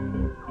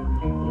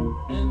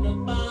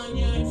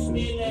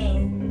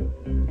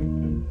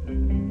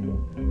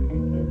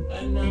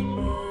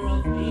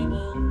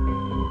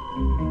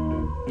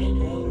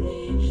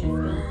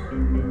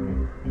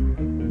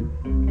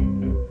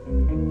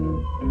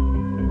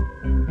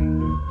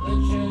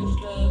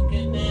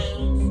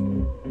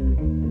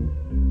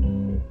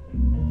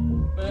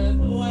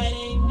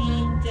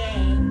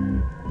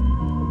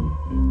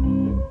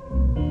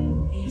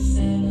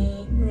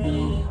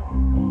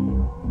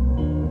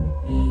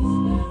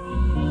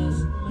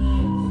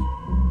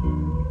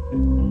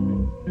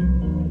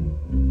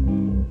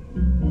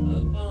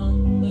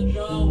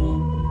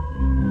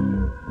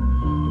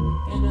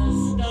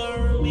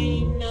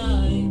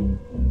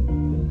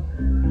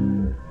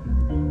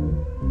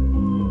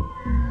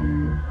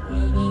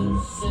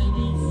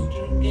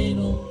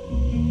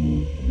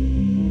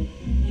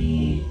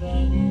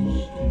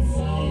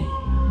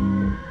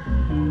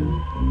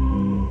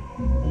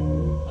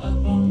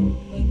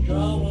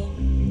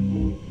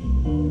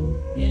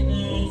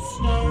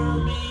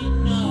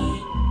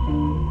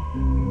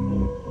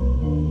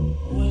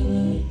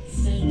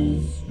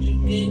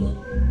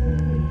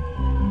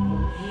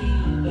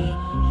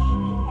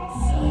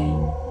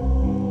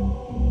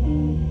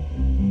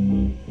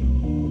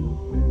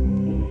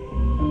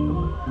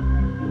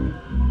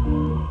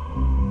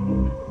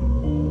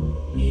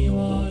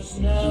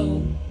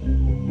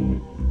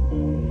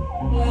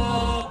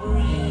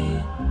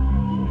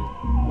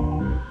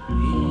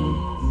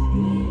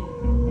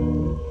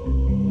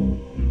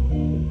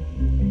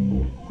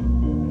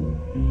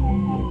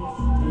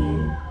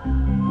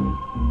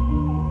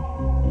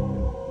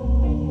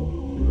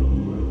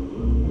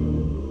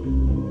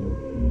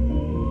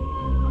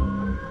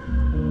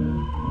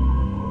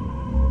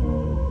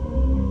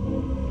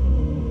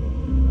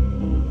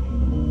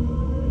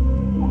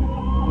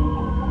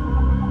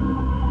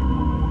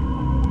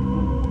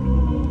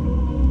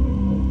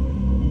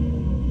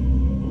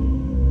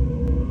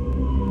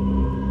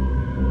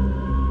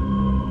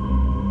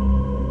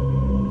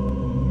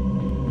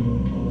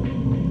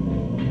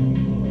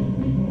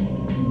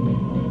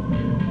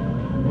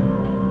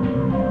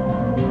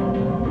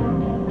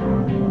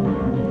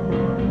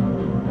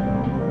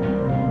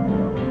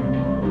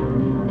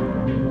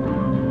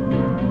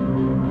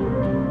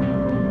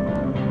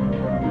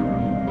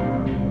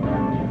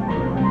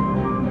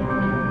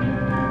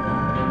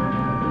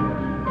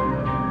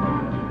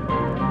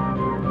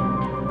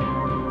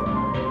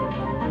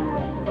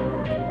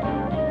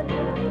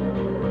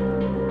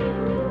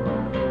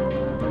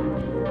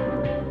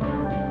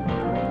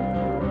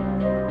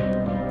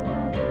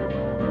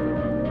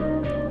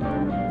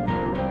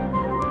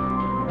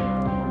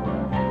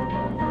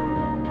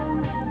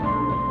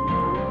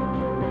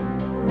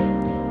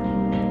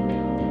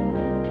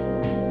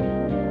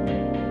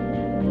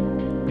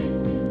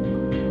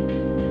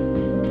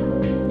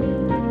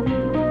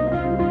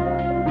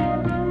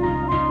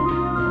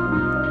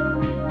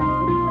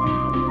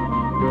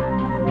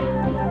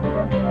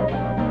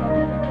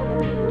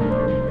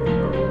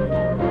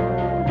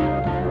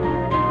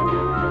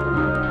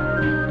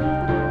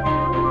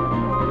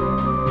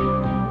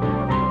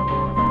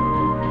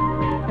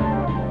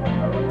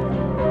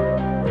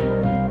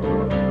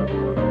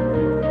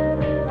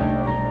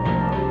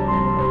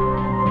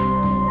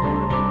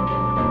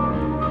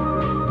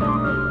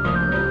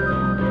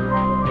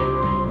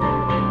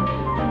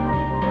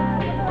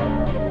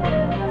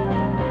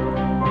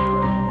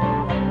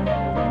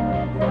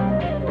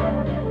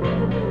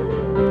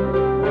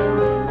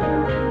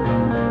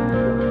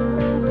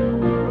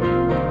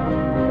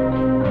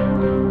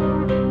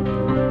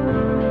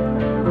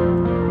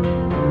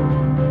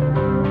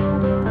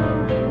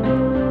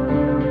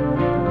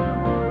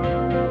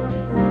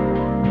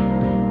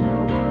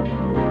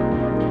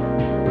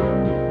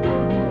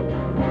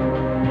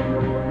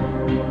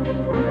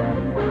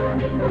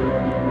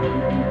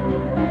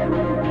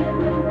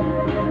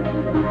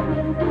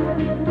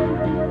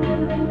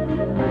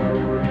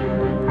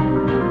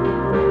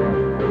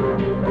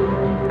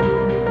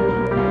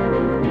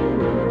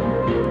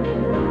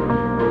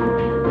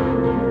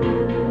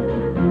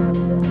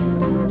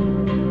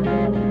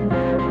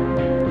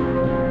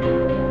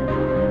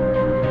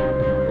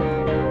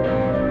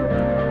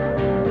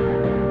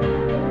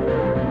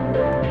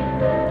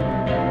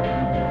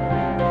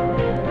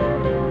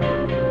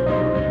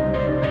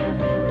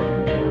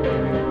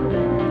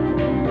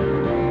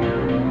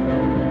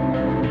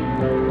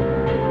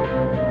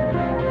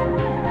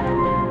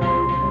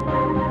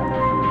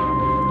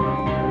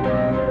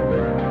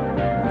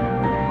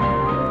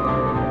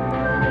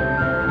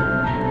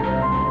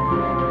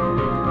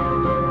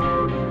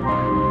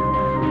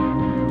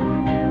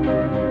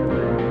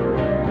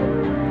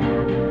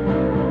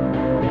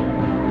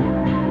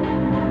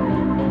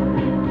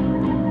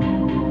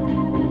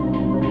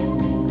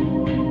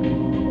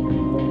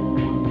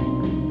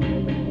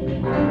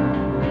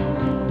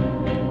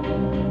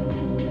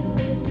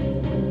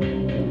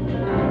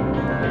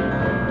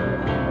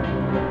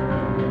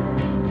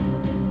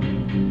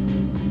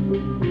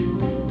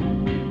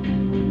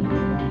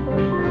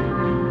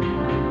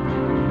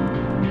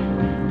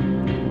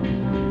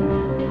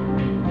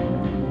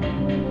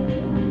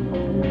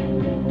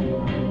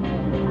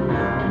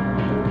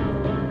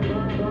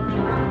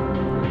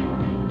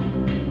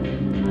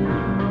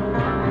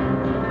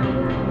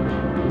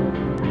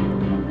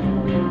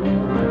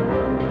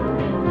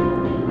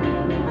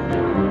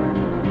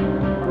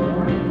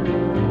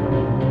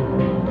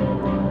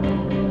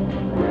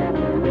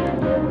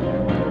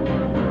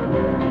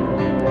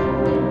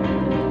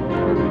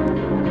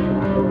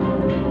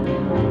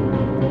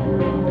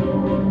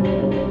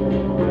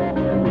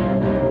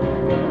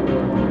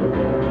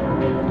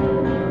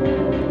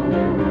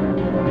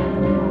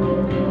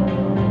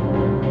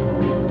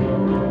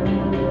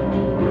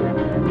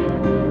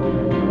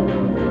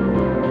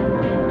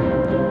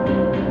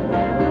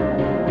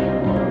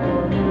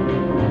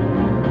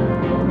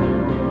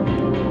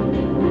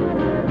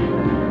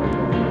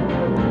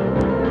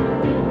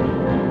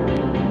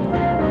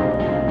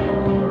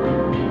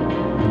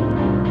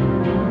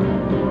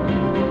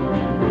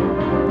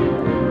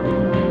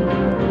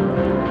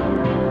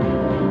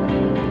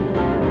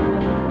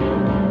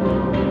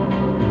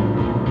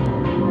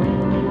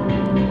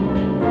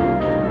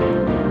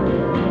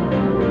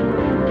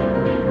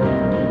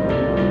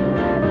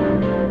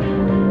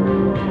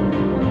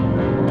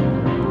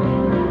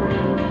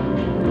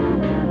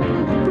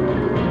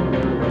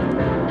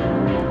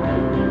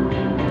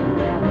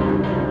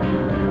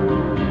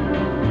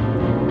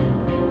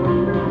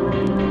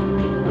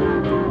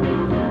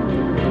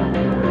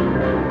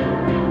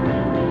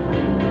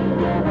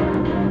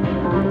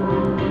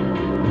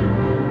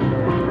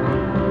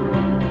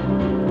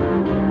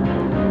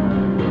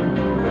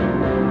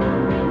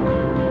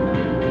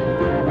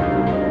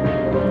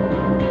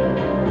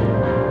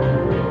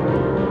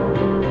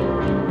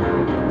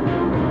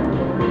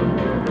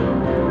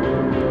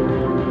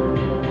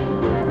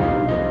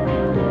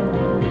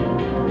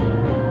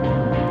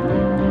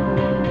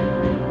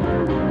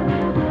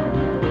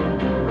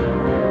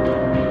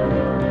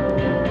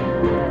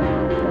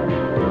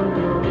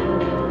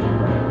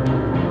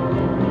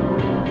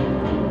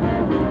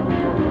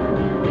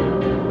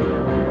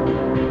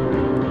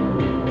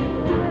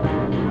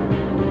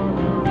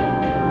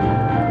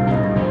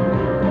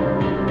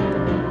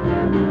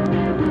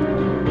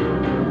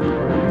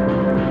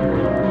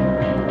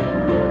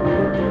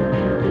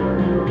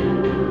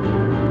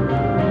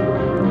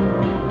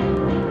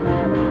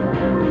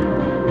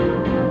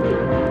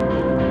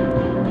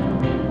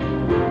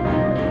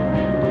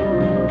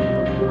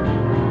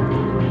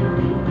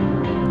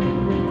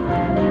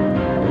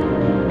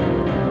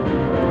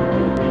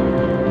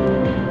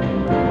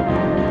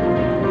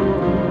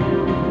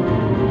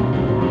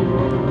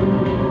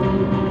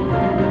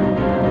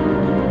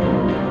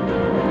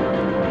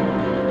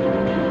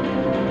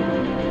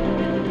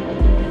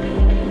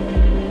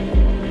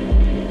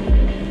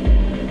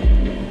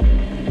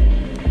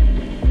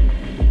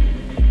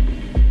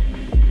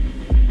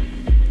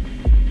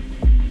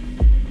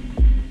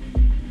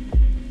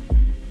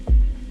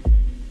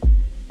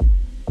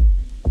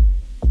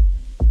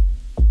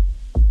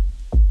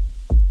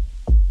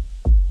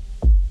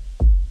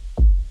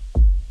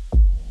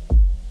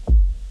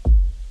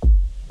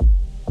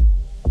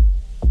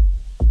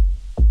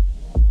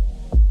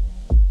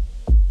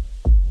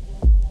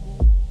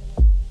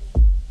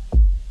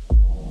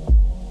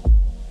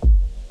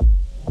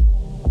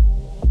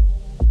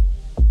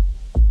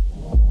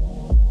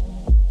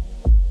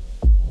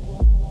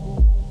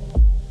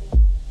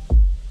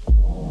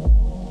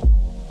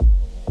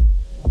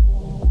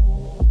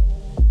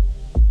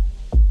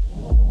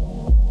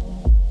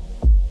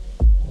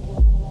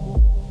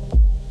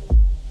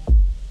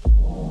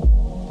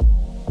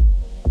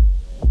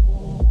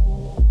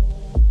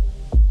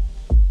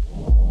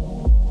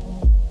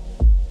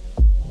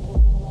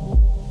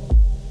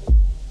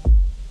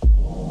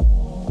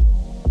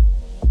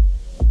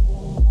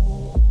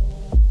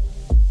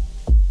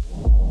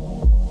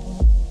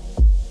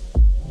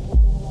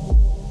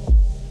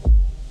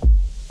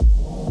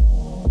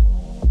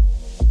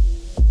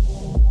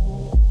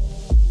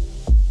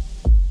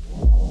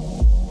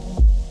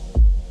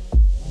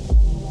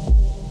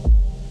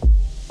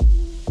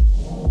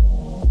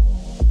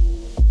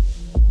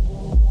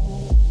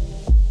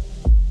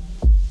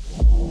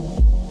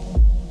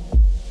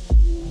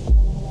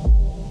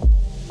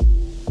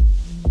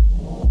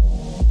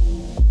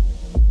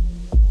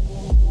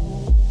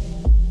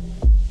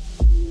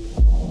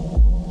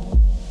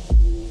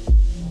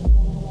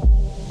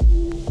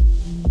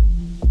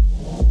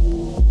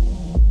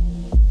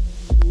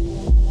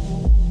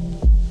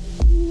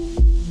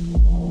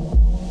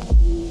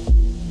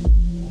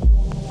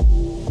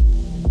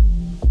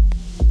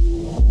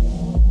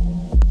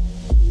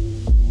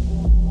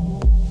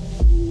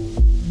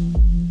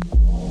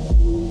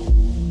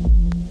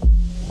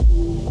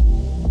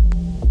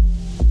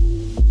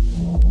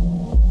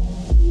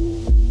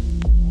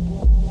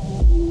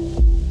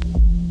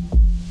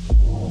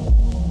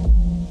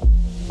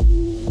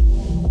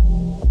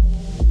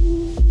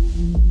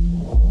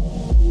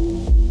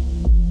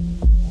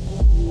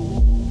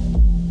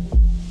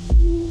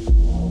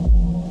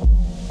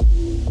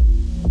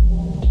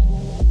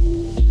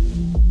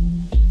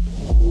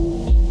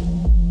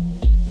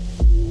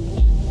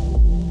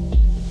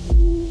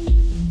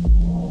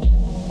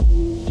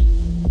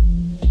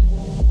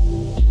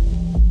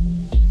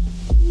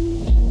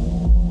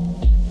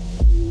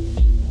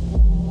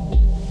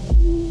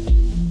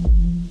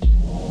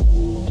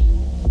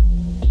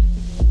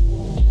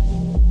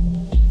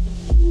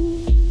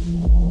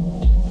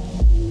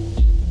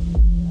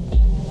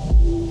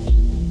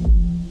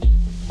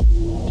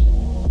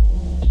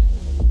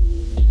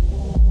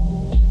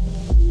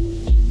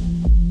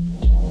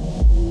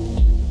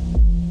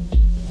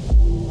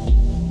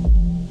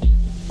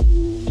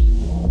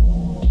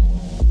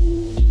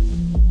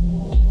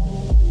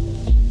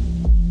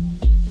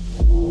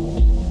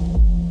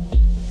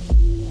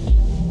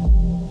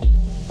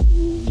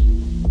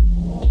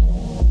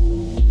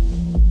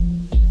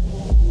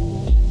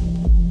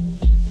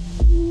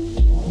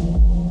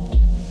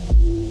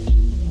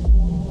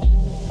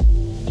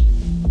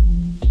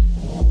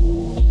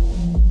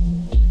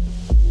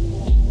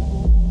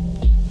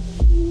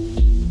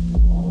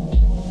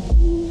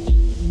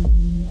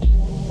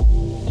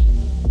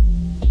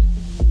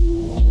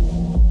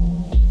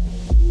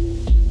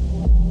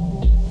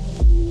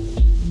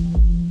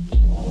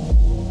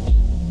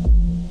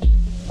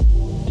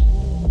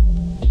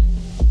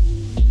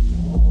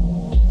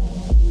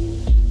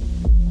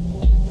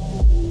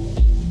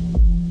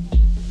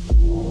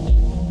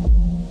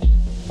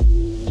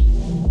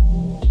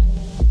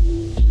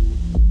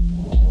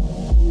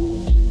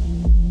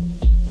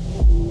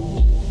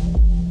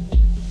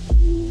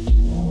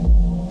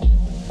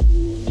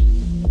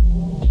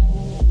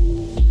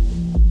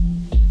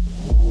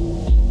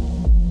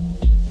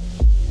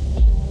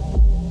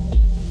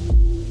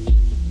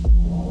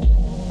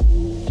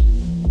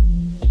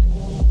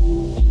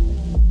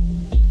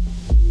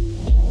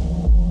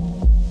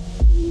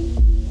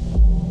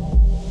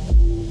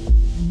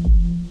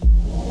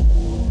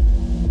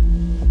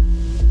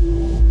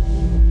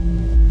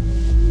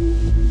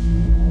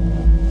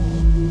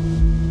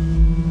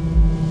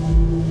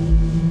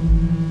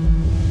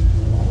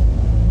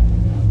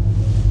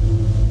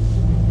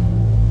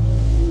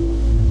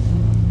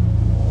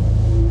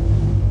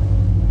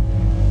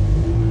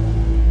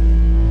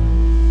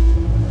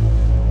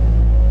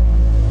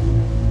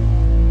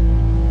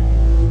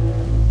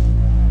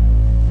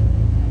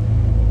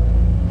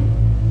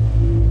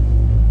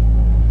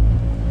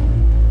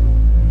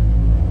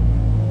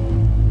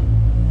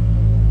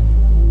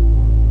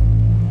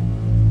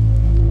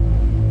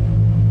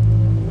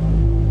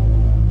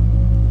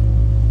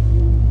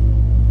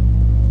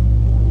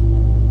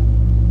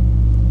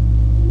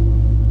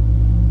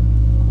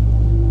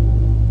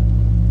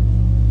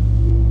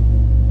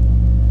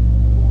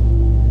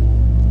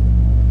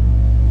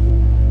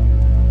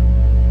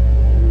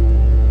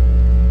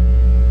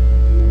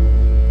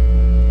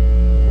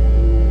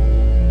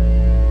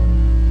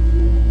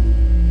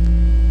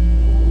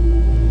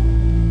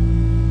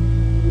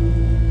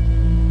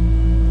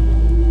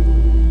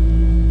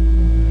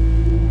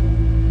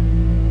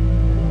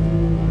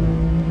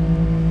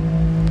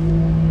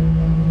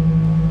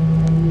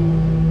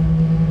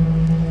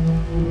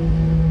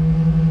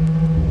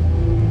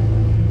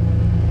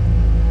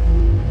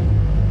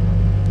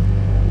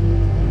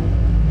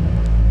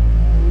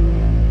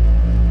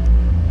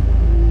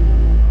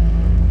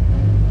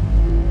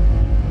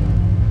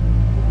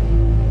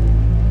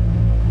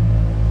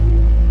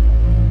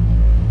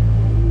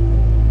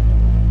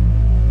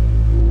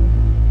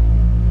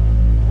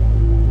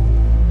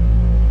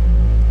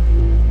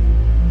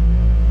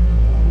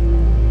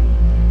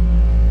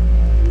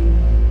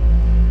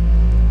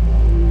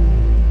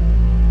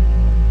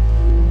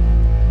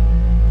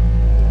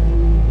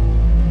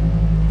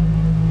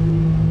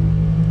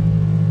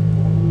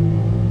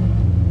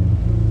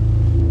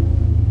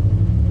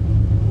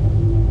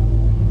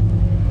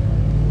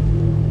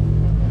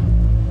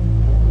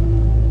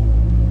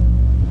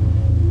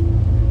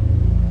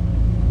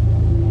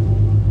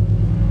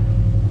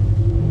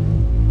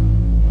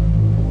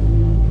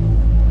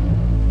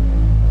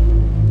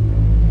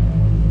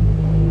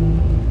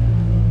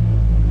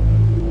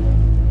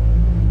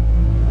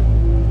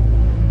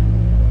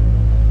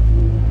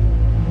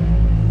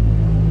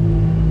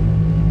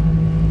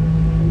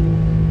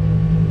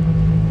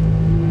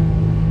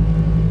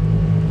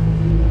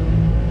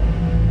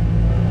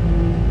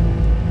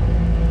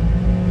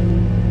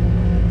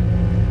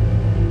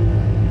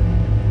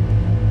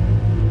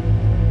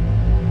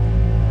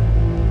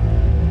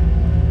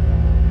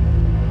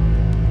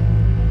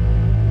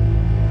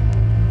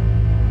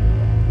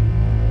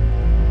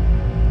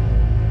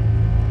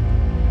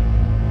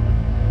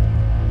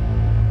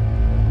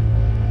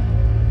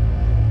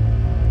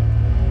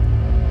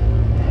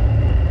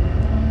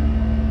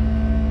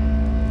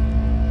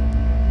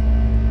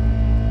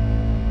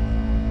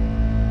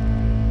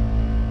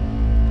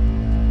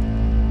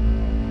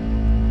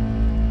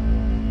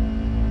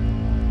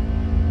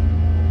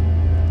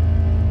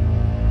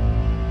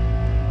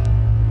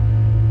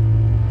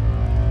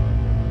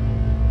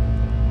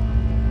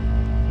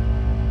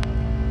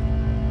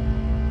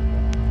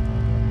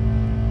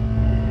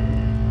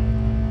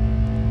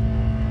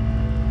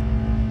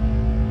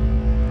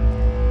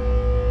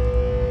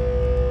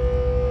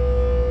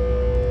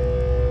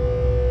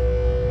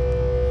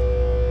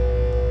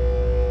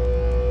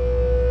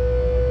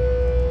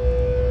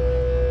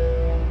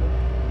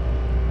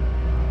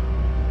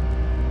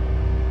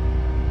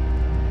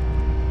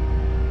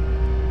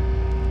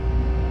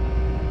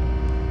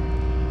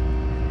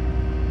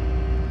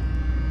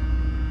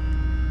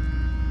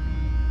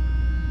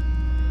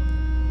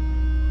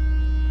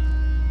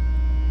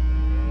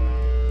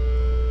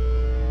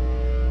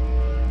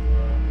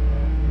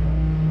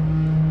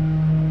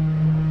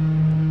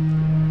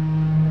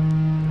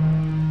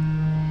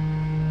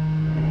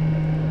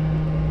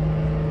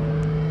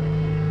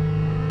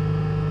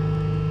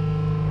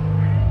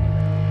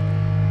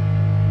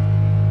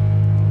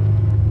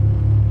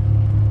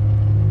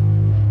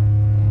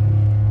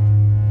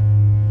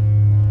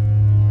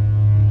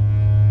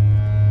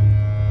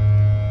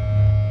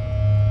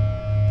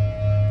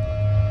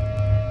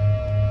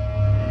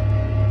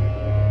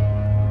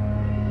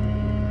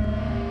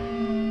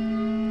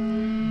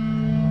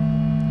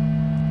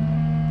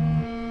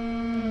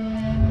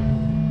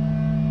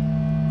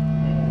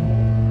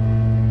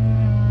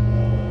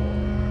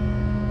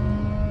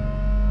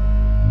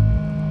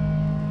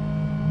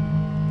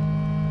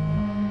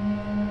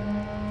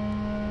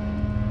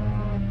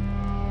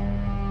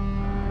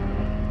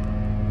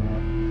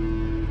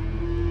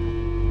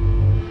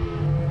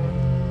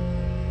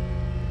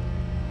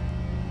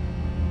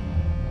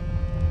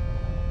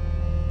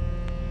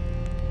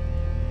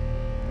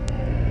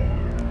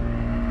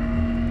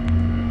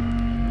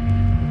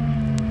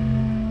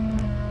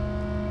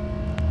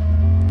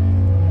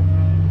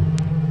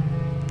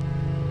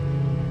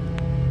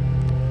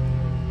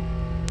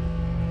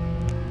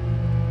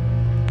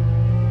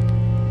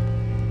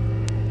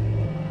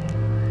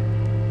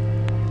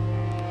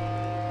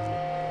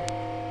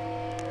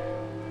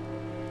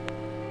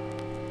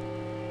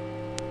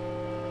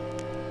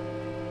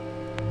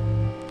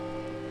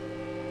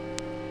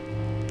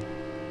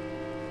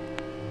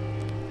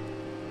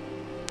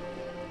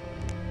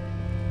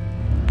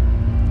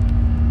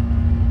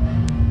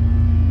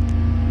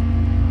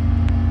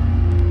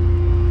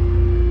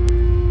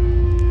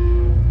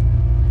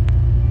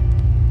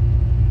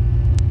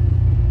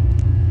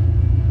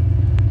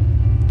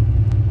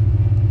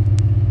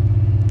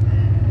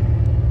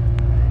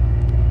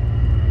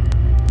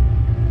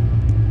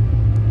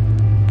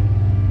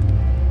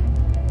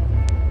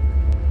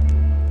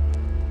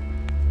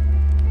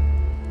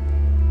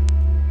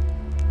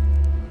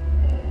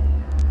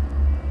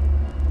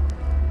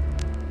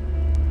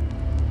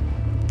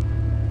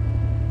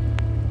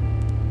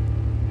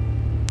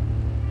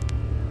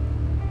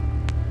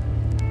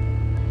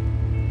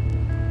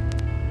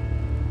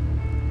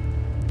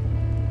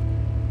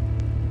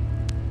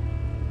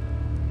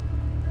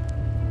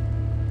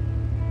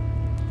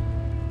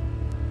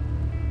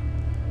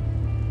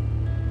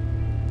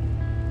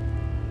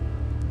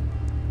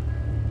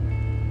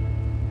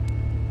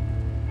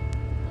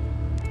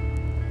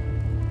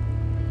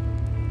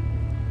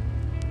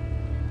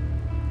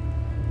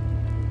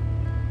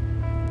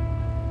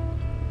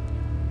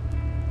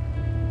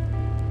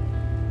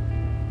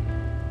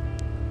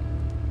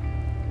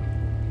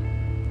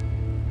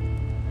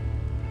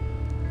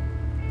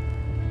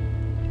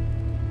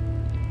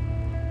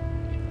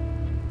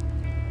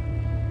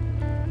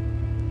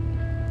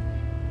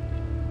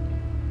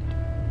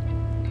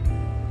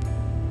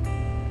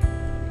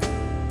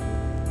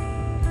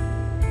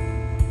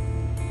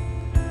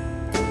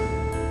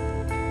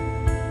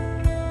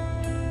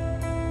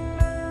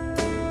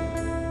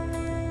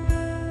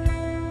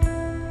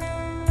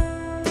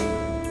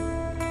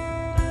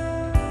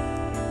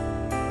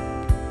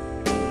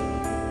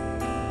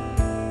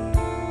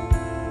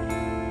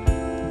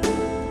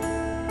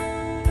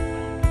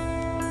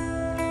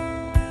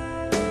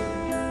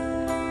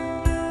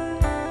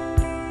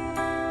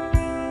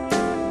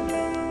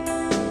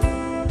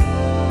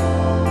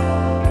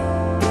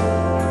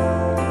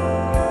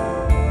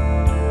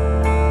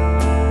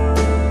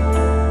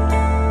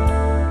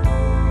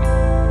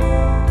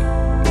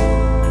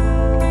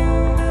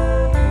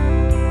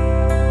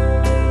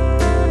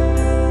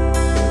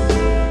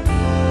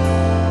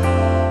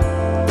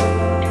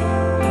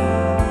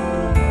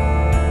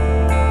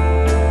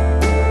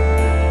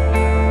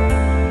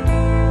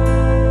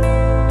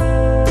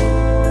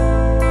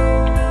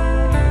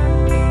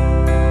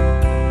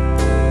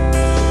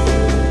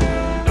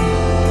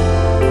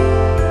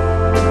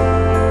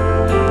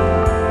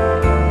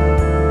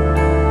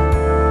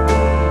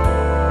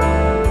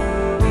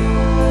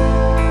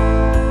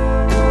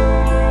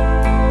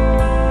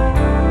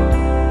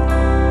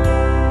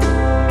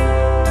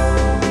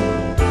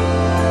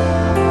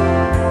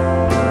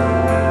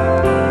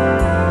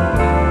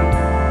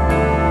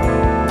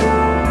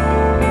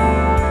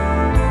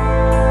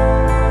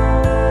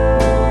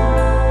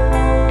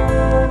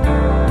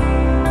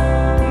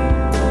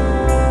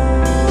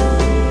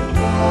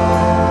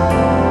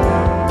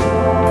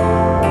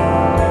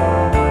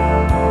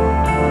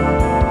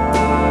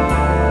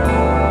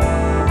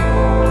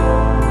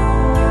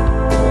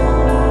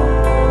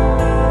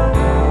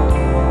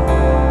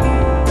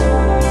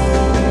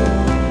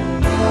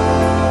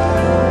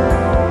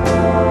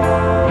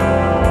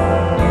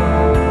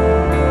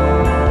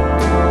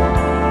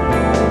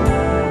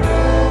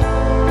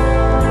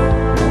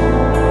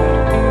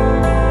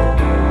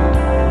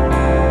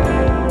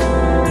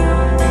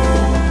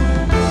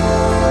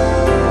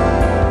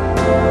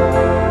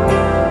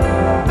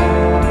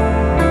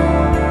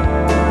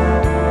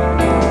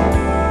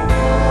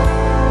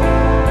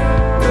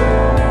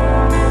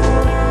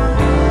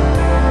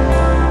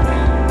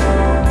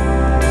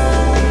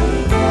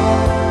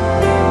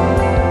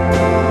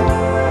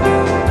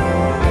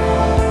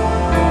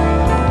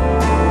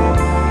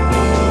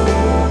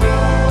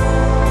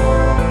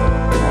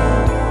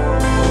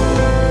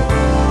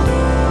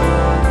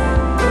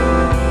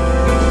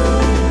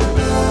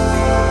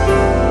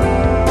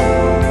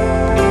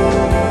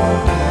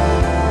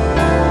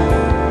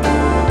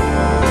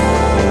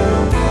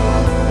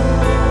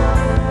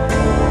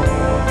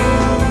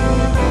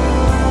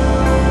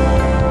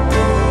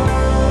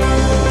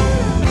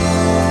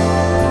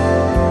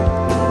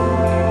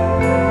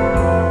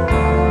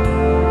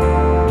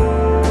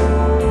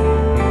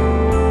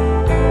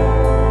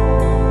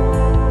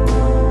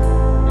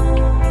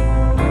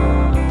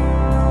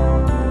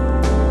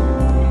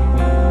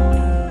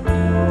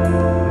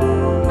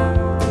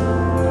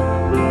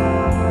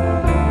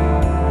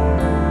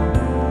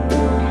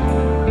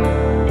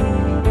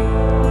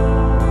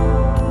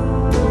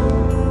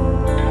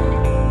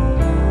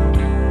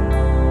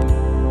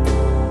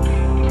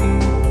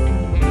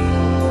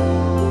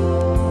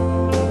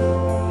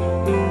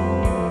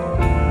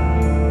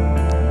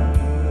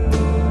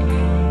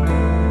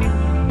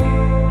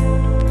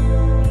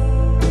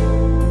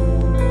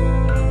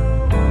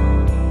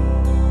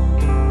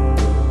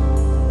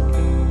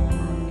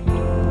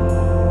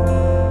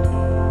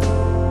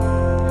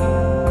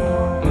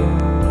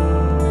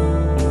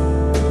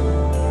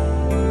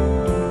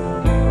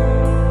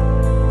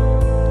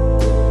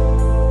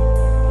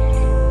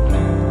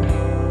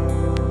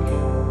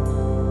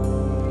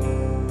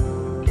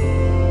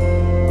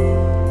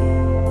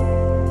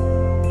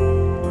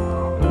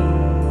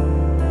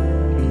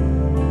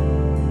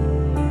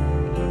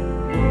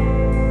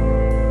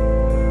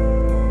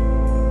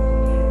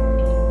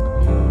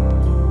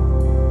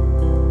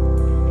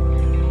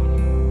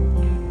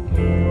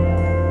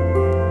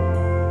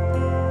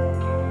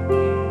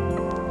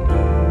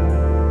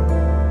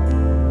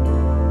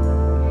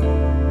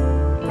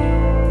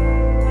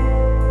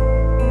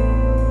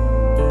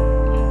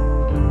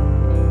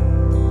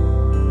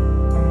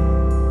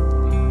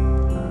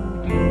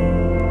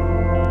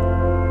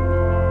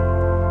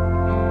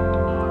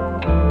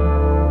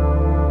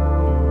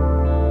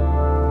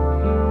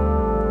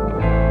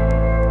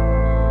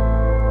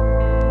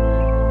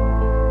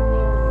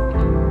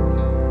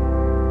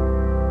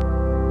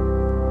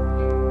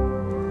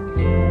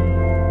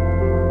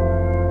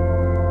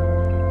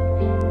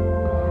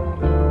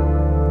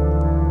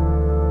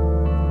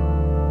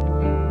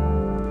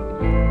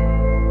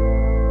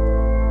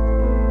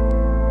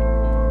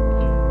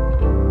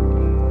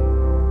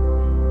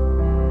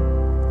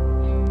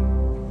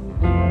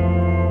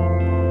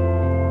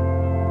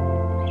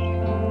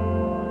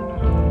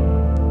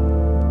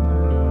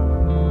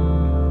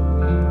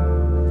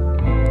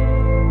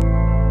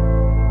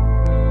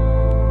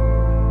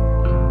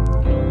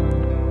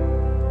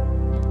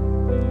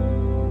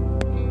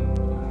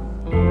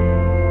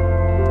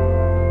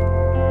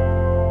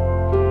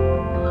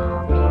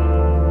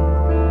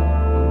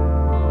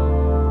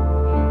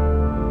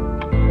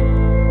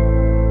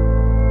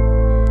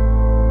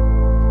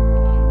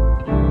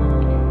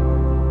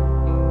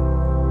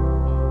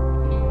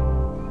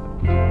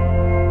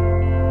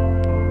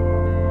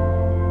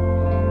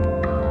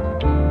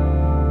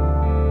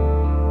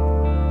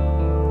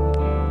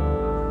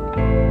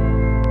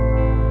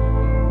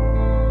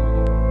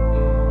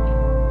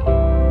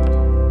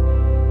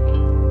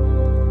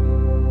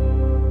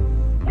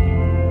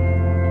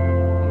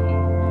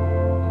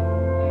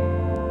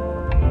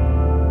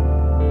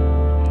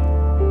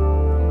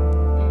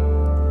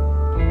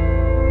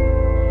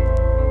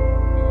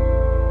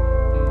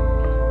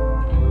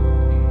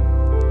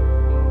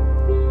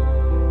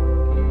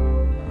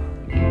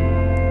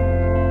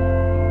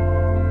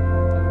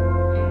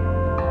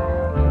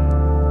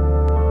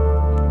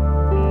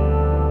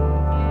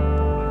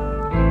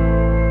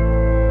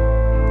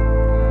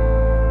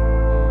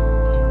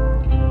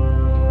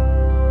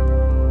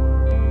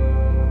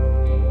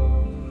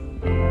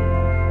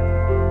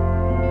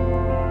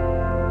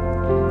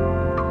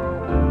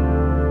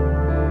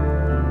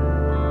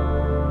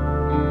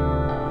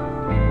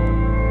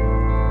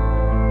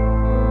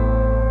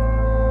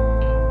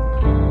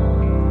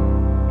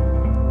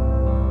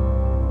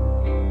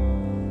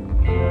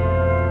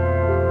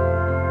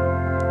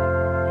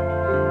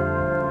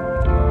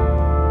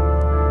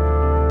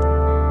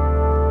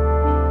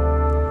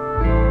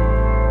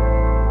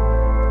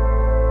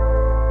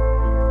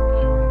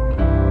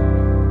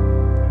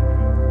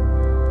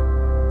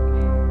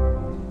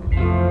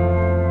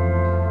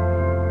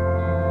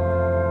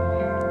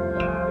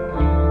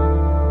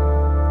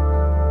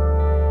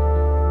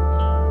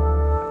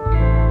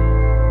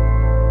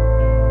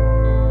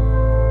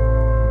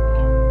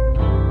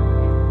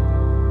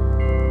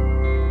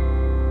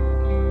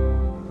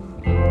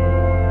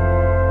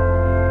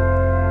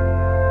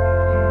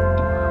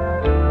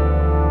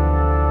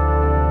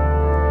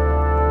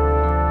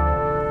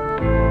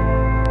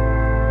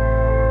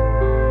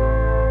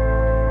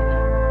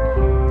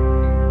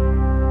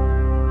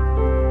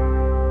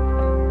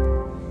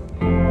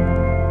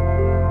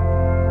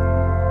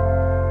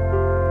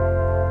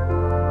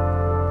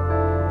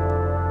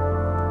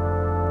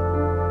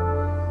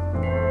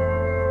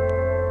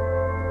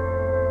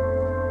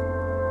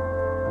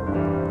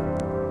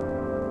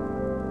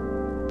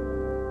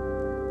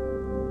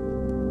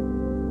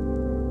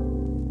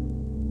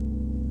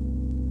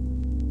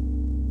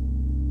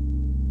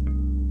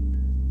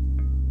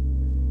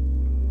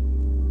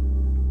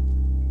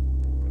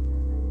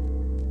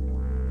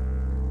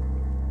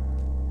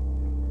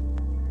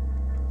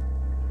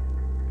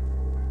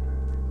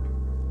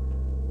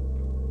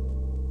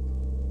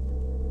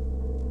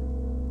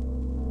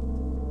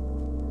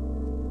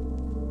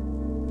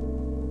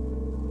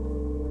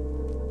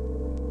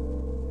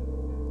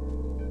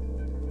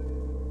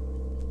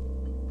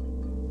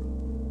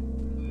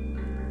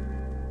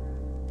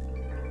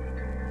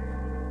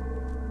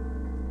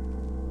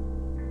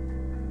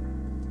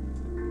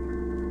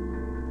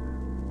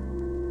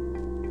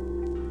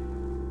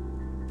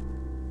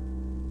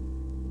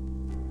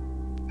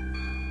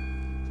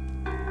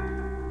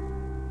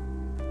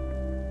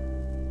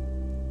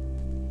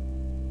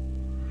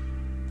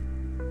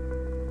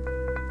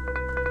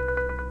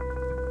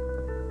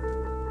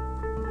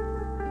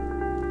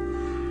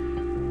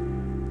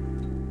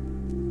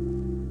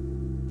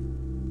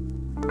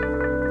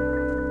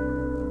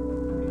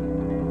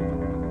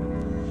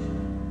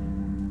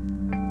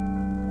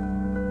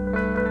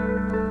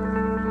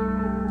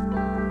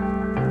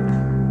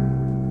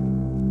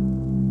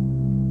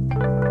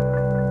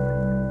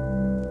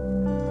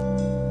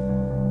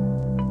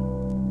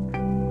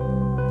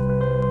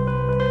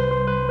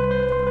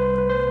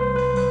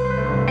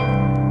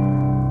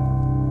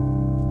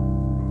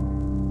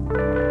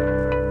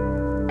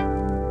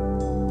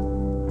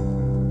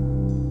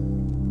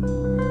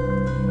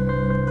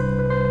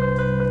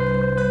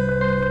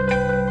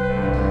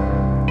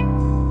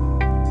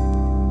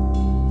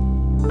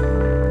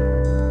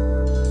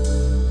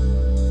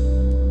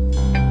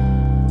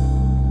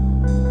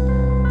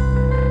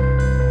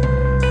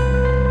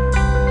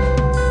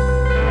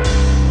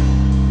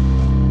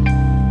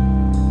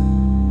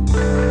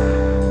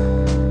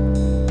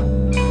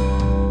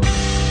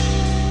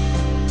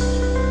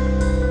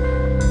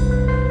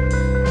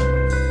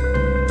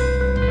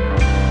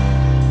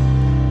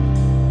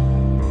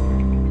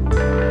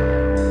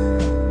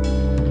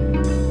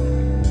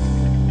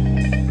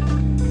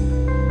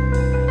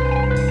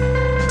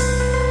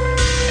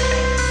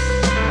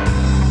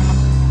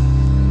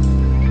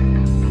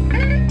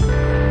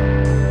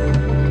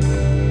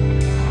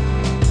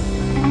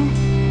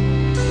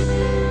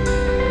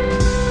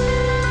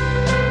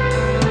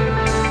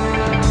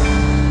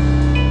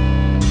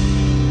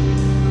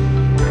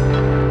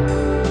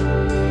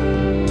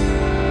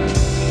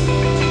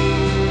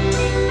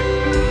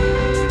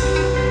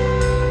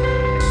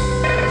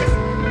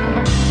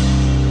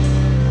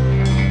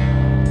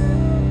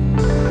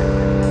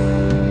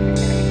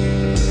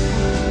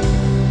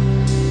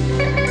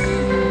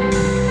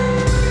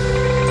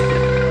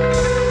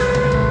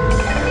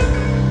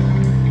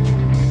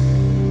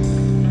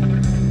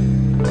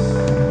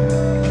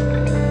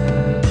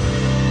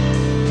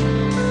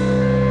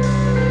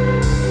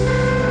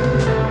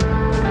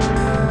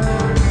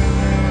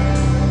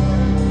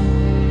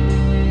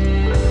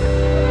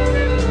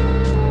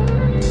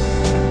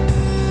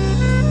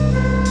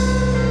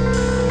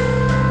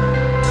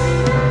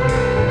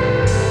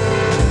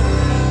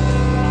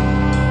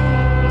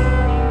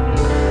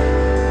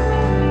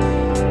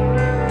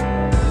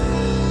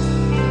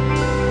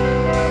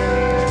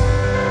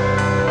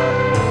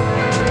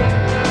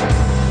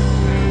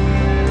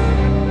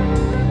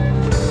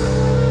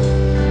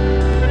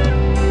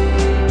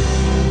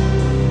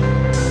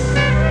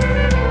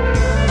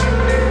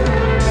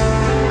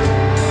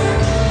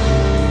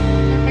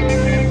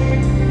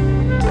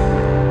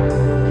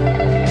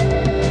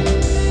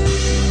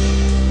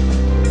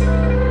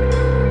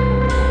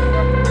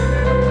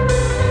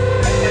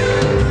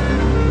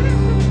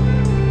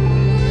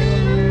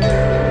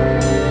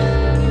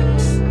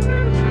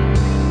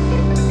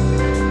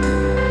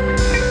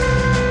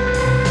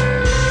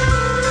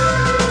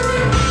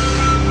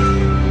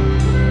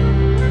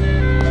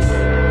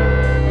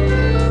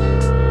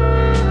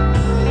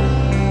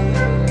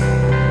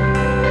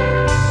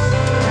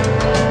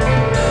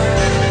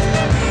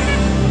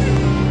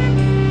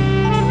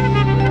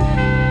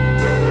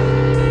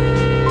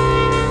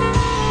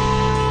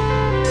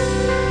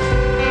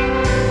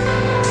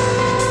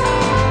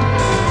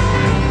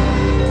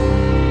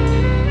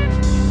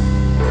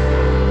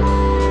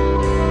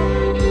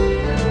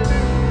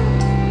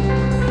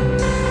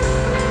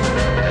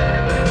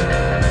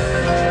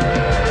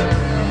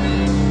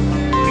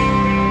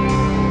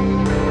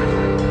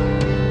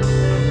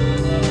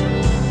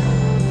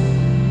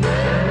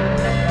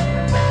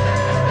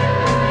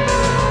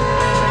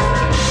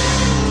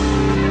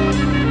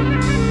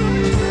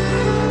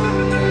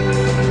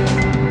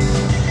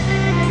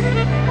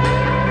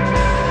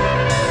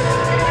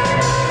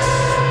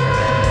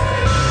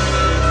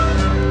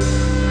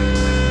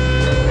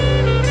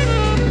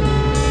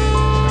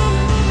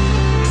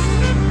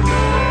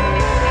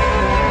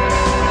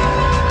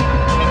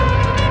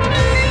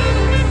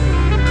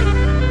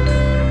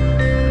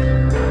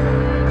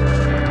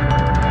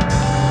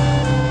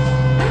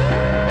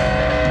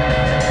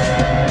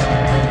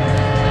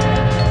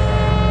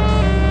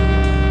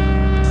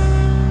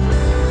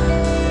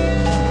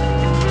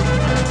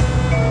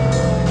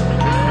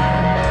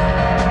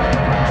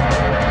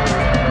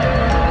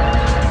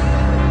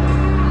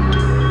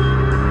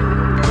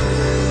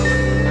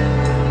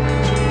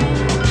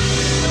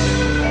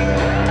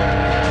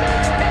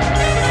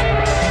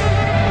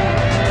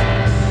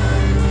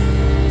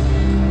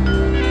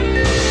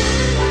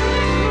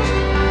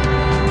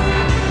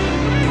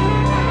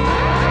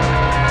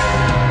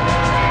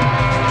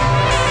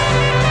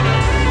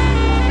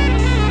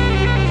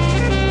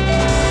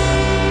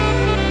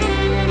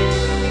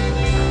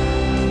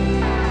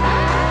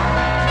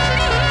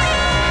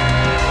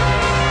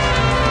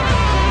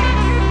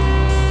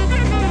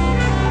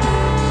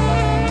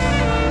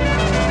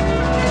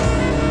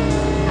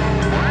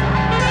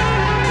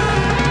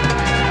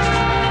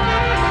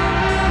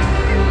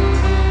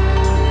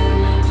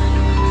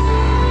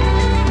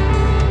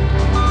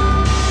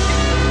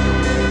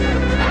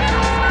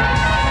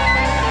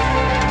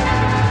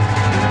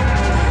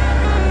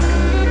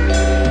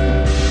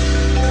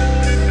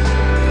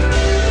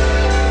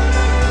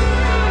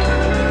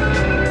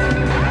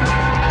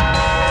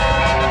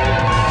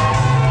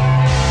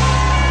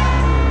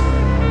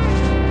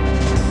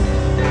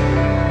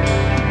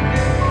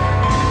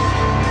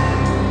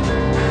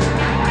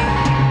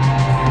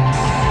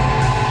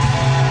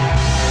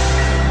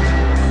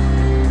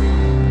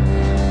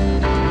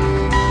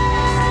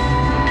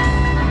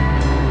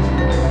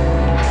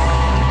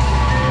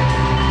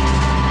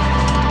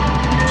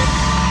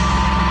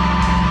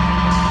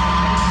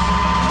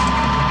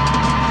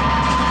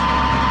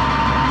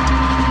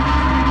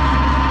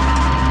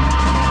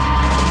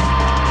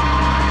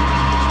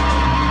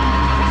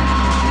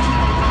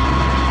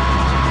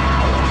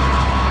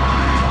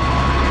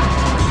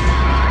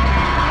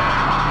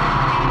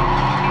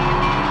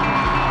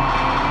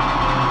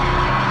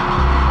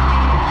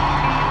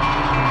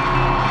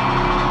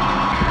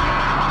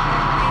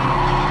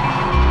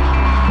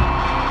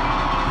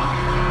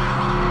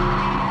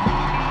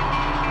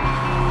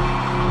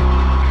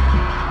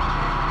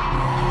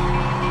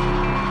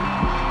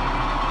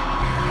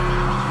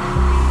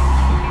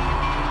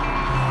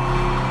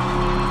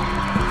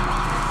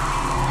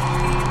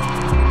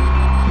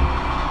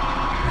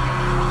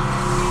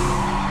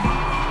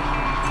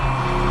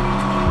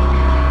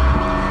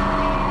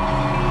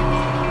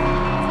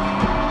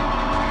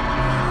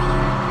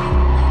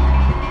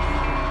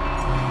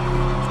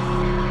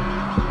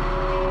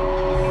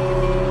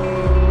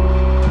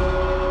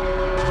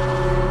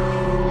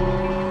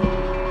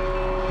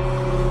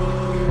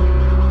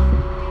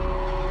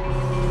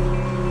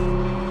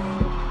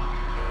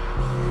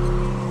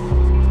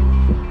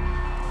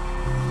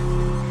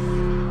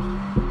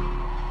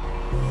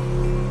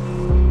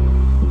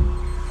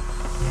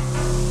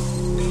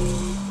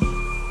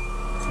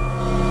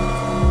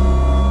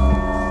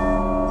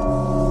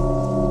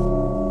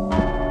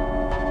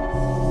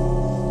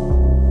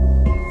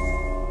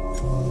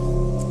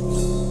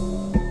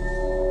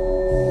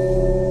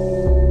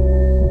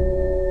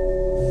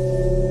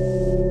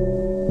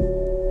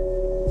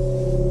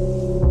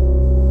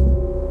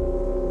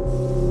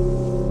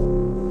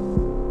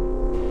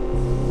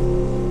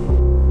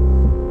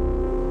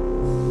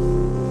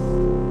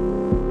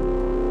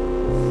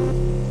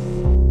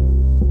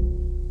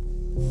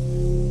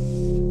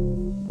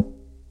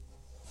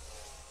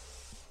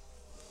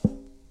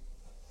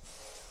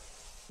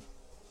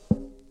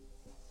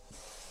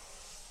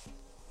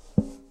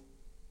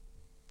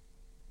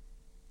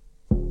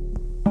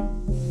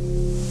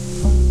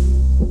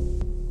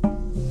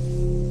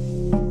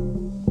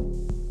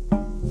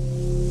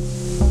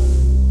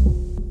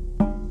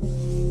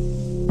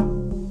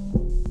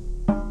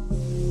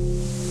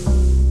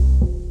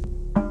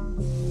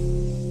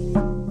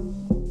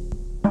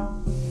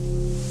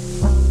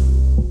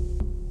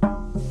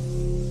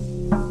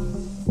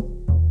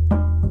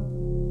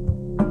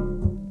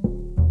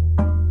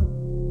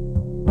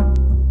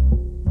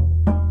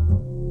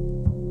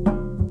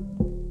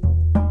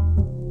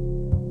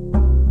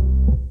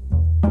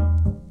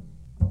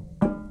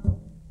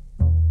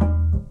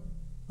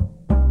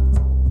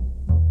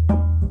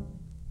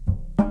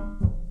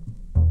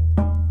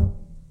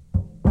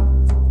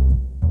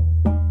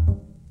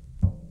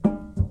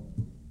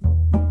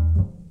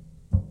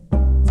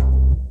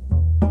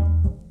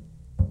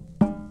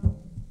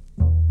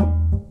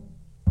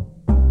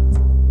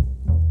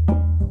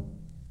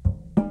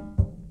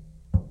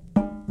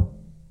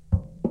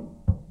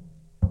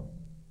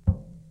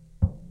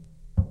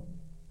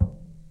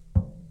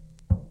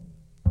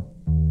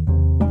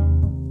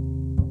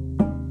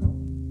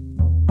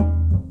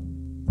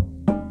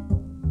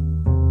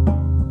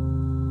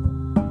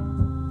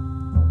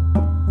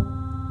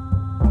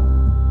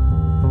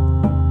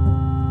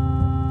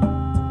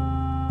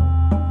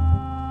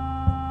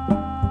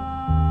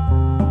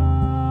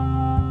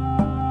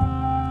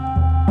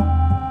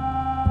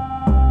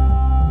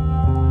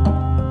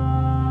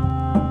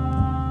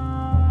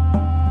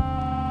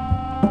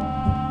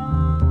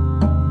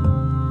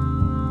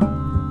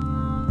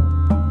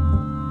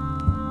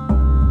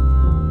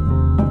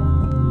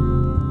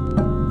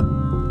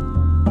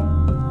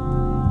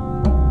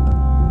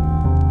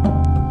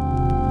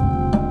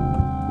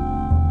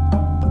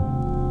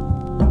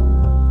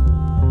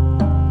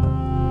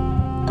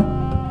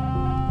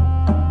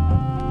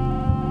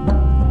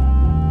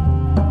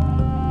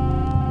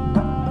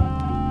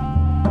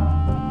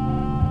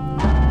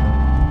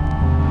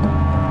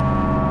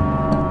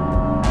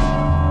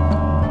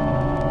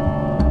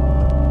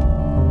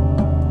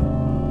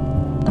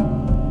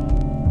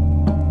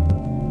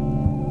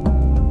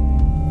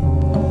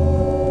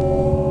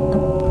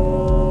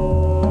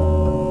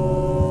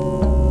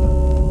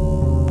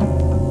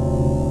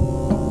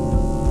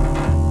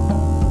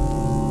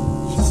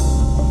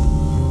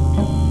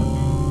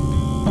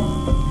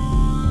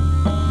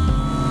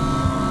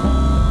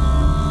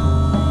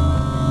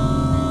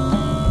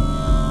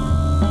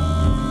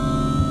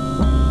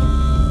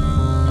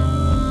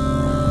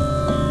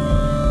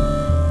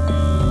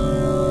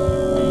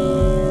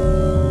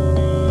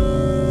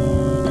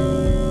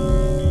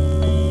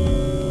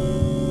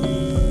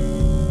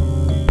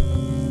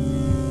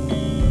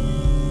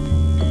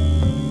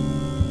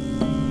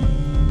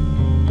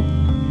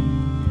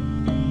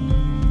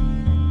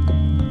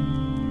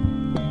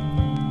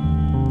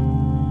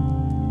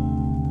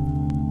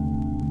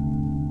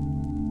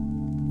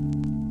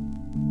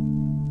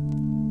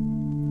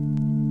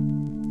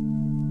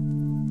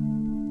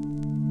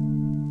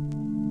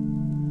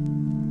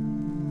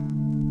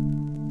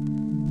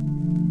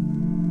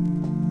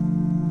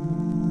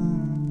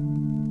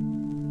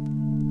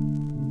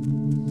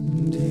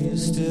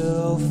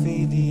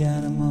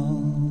 animal.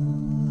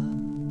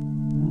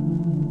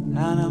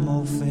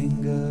 Animal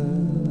finger,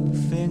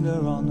 finger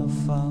on the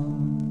phone.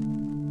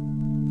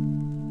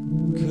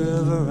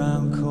 Curve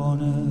around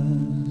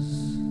corners.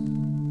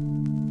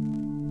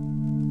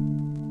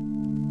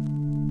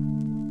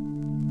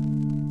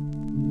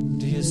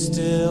 Do you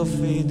still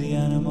feed the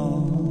animal?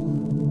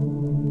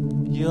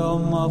 Your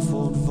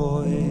muffled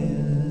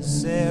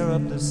voice, air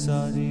up the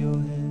side of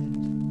your head,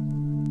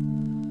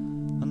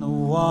 and the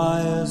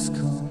wires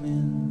come in.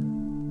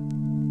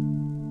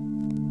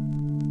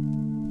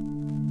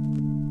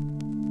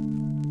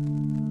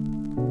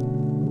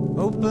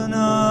 Open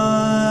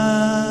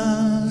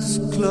us,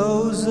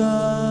 close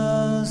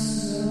us,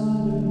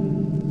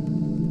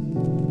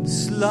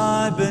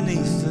 slide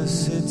beneath the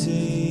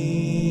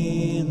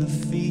city, and the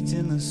feet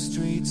in the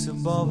streets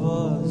above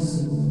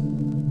us,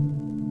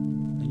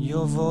 and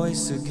your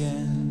voice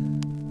again.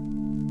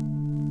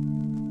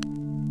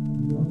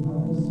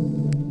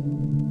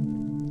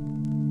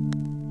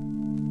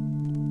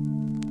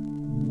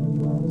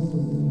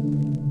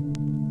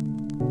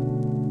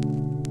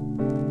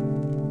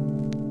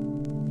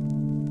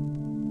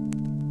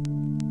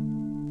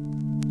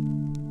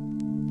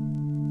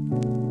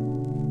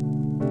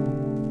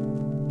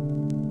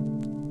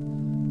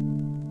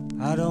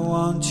 I don't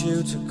want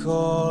you to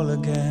call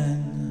again.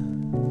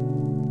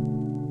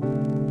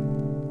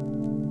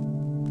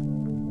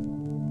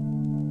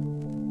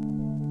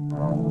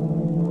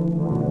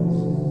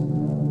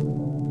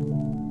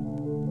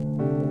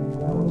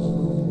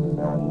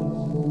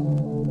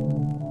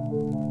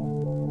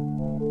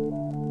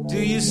 Do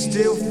you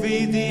still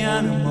feed the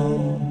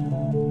animal?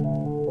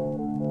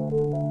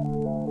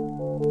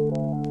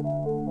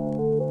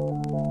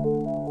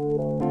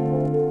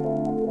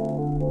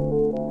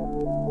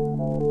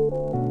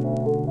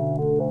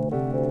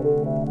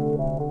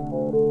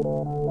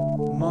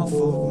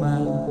 Muffled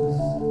mouth.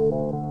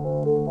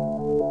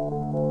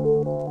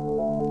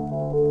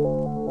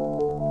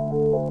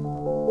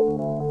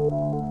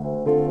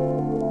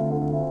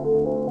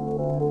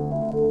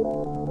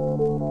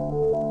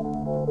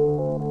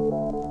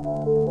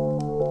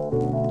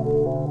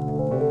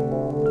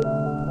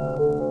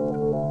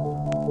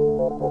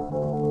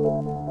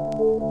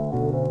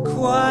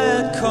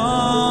 Quiet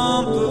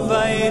calm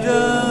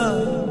pervader.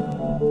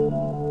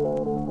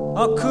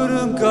 I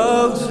couldn't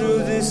go through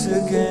this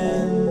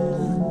again.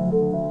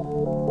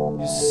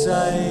 You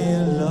say you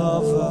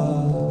love her,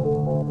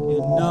 you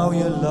know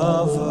you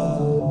love her,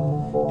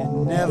 you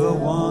never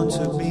want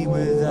to be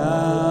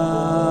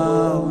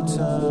without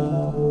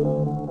her.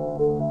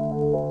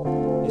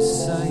 You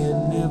say you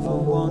never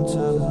want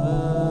to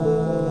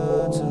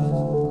hurt her.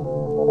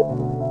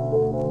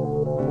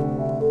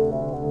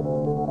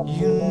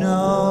 You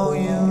know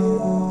you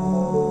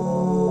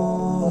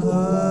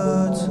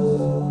hurt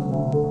her.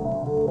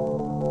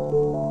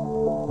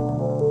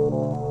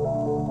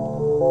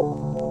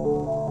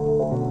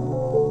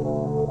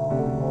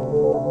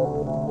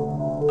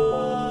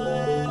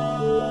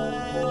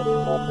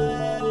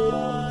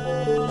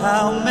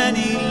 How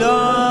many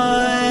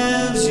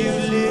lives you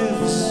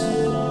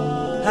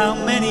lived, how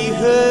many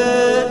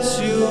hurts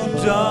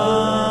you've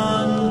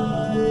done,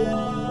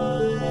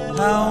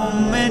 how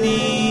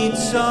many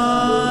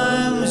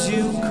times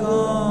you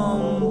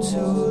come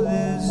to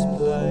this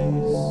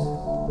place,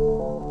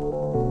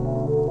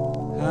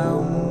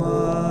 how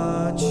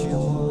much you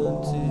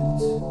want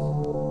it.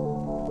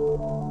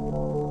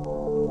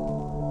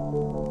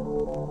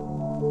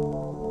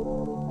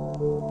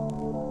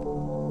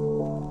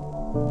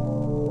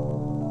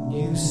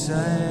 You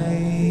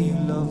say you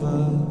love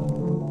her.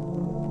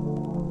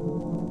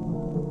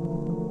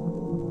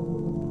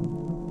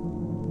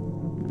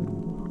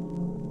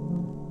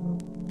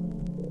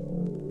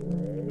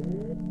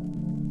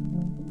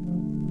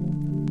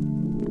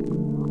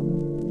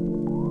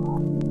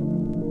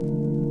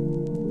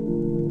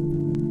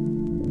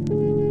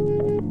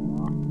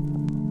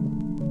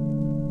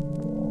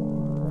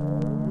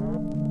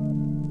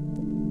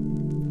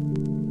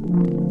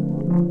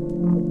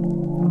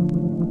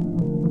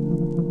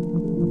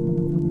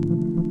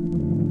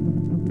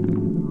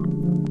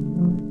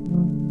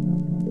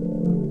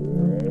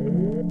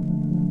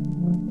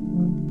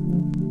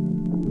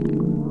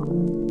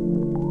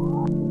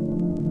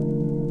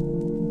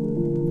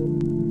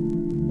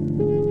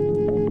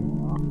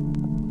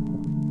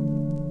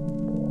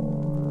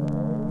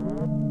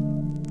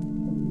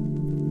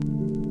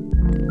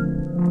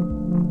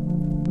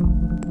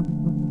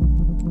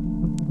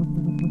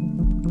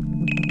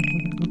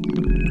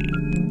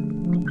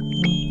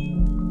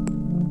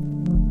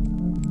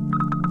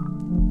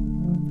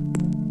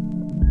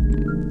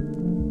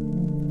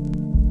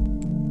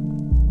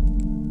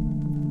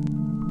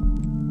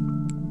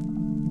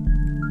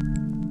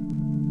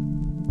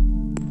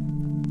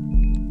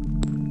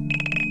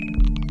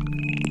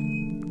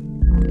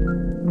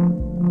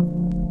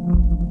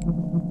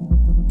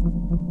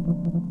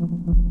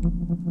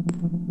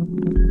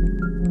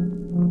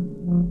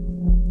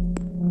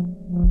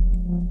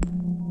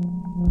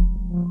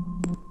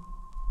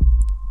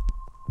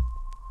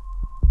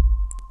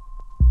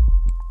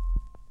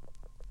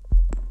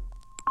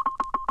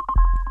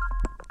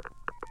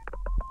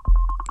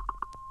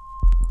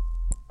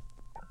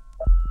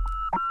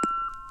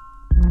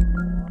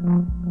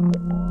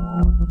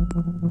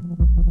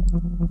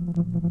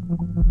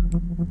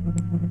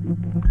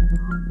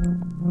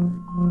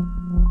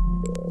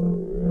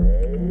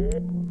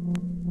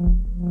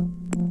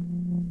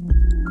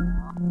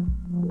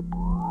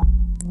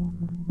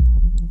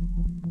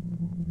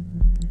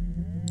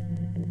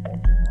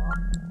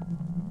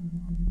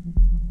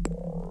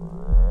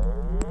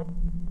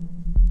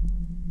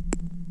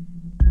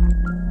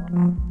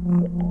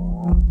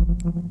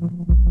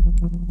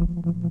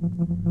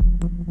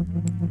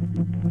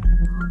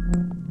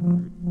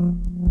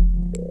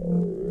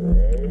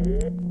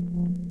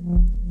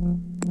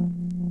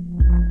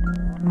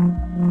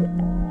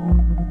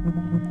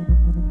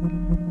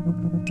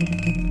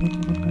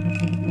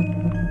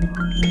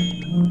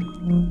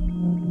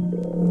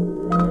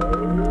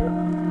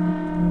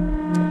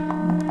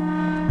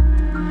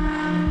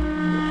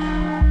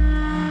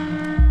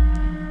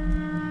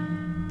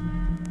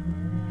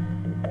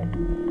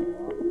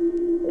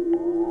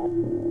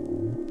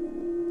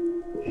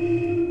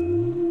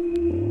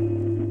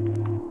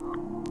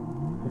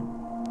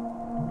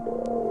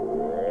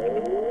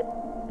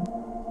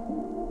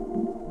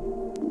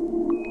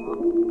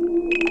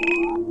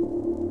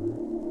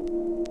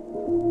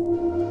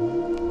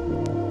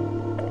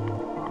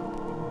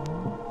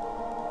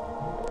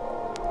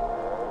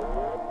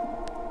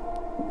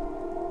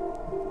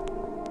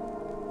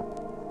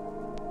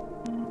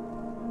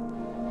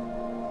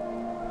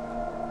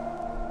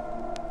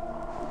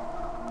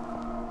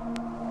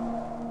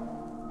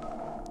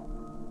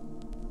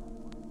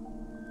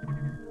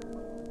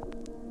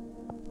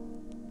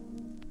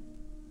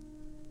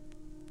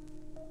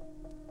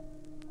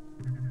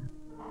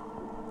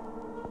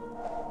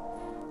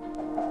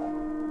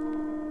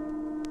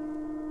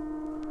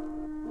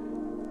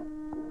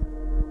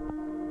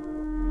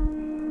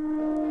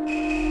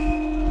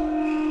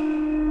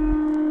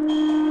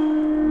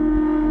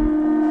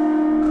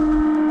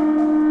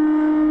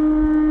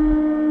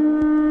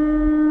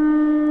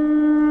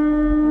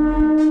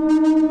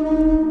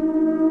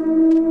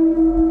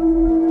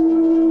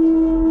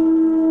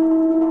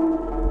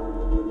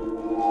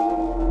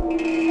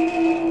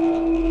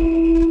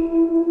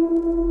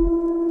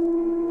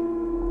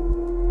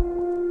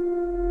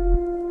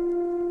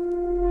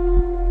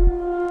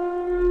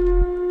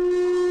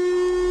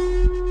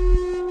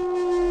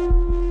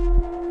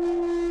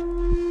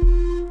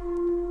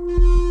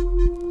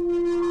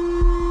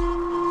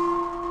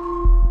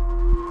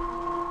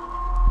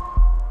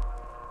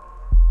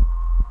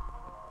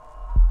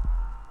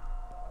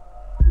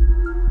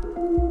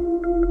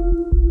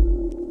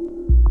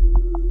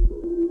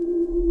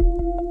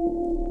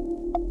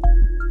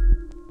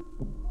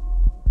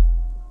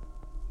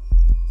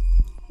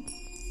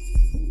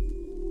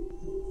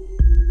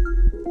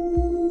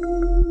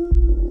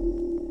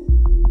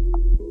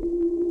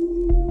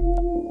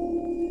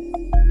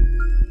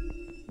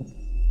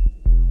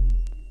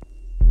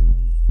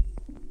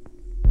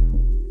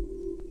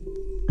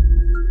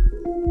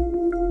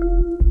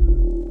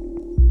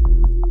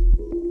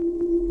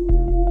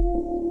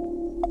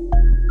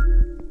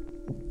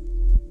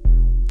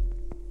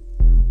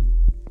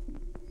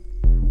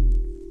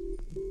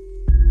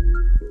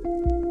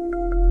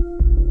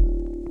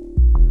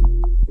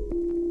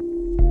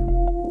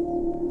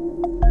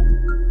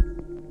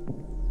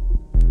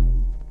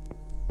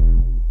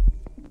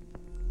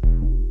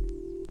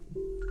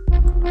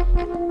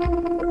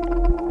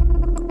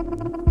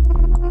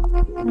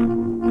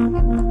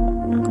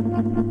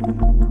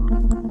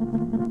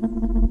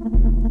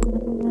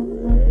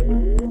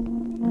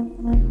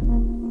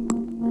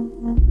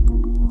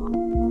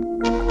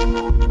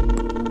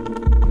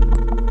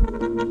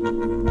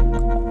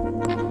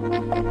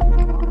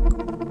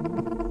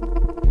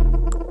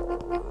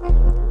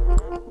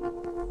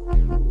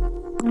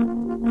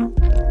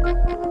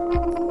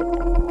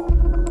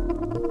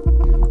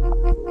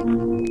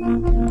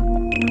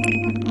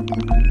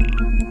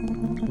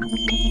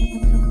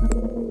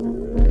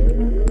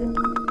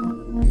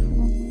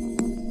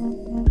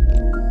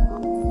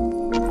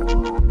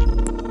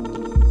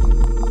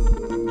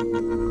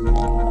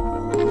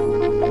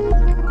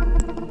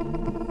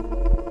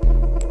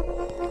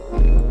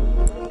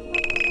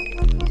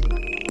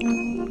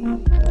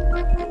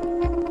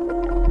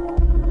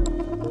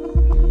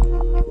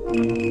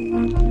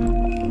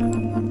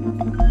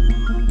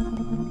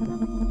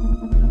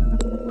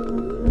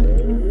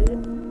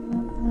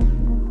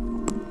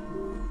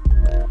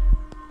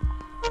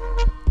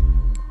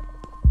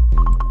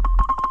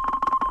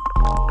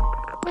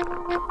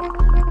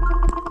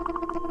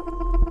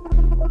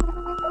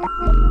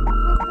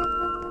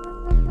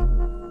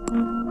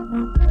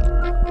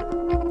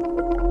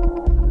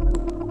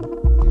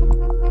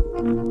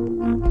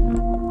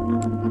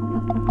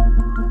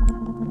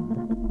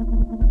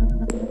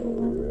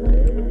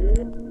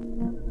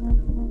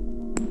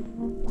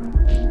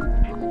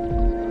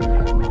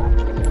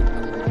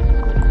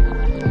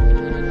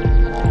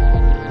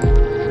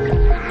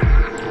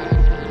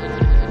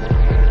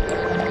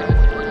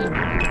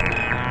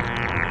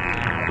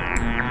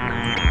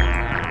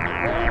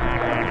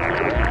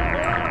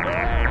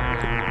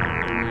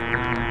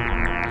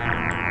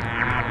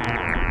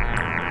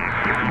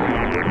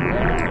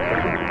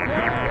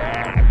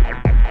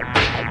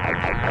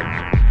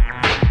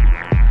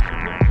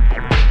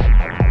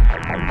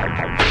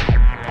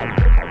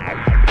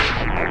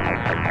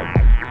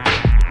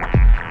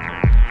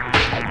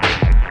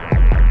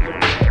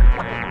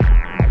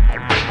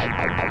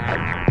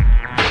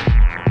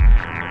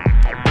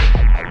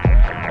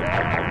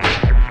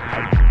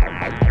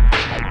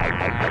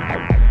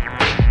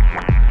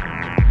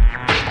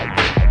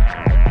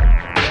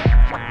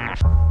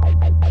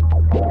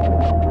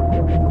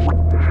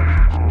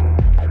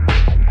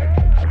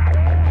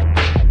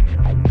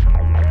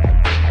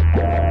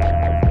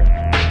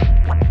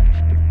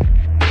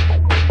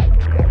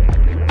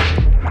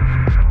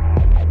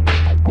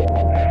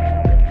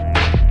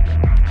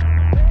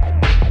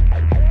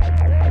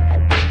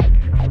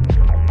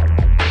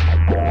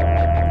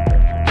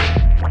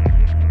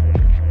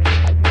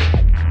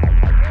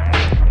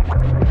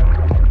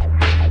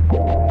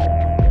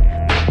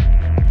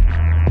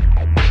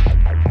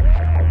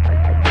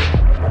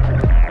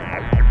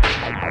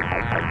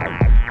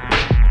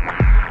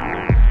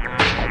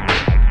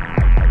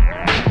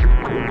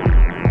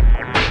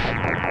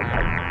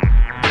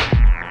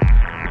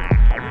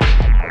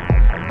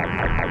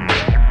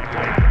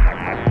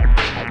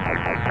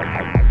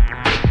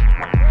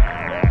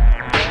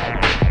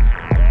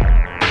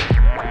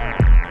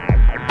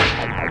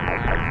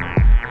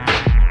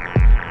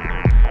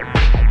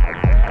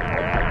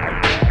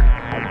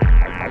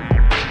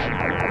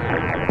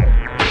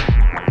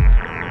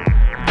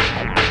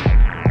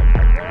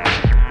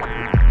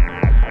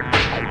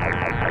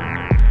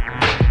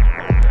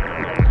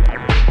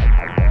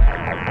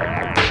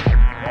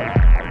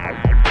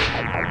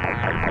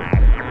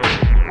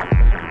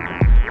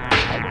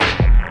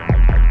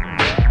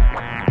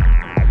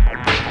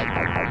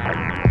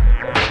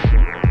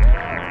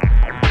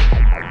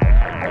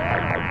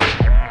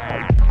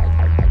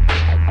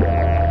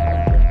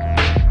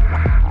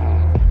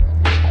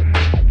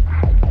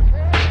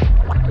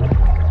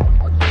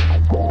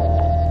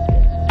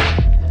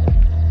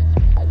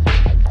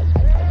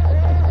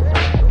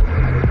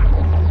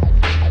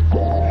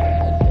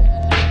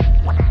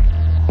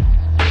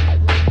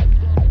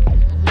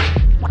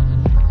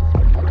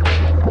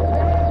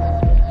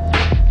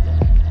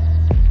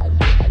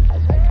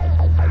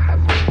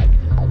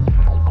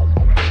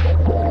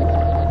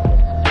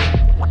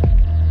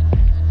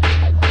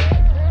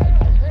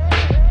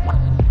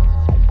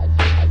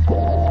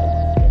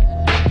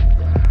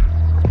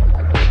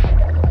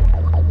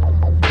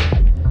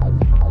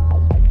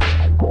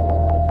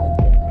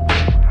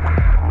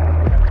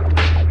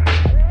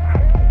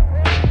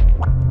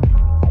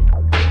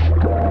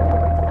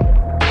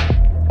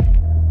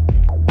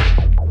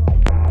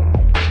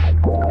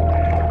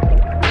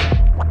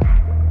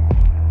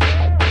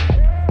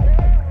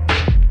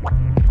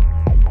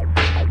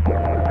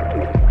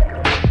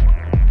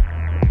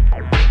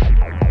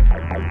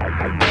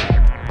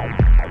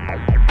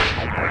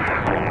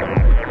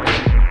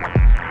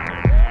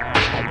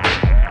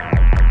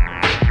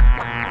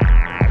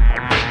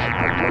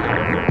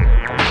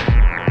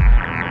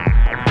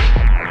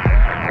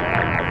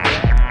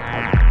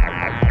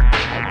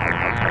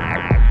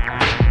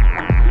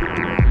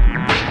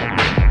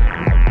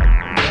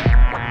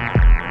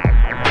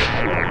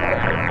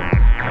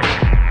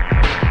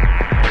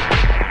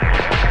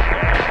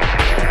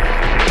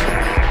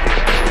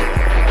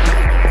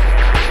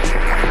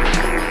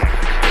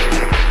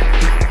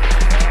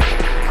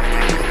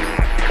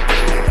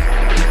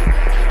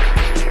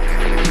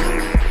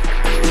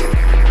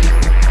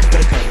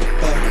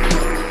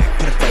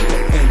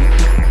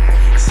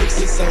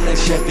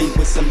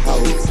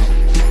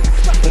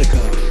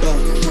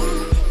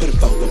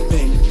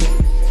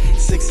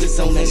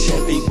 Sixes on that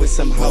Chevy with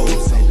some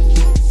hoes in it.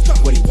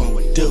 What he want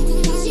to do?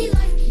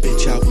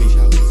 Bitch, I we.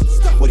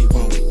 What he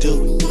want to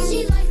do?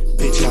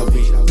 Bitch, I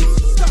we.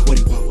 What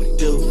he want to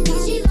do?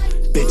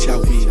 Bitch, I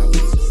we. What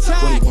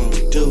he want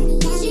to do?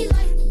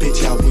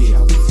 Bitch, I we.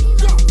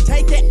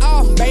 Take it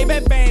off, baby,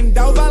 bend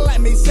over,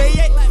 let me see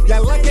it.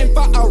 You're looking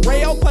for a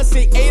real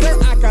pussy eater,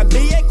 I could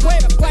be it.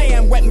 Quit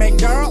playing with me,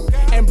 girl,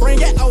 and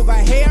bring it over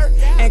here.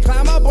 And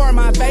climb aboard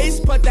my face,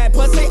 put that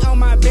pussy on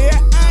my beer.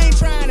 I ain't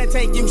trying to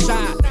take you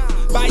shot,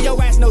 buy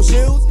your ass no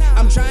shoes.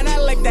 I'm trying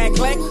to lick that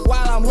click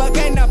while I'm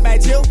looking up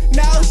at you.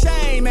 No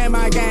shame in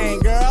my game,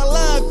 girl,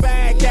 look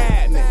back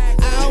at me.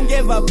 I don't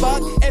give a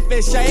fuck if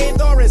it's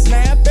shaved or it's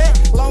snappy,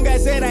 long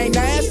as it ain't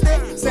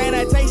nasty.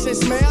 Sanitation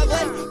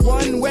smelling,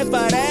 one whiff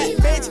of that,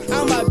 bitch,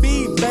 I'ma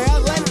be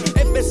bailing.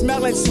 If it's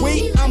smelling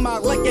sweet, I'ma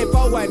lick it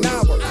for an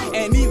hour.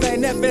 And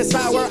even if it's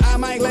sour, I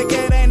might lick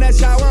it in the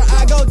shower.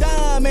 I go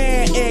dumb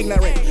and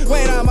ignorant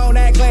when I'm on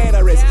that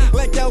clitoris.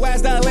 Lick your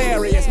ass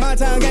delirious, my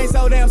tongue ain't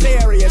so damn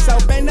serious. So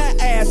bend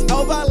the ass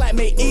over, let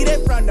me eat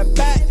it from the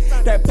back.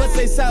 That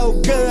pussy so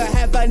good,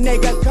 have a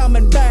nigga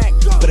coming back.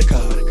 Put a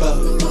car,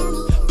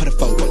 put a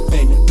forward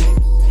in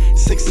it.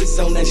 Sixes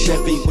on that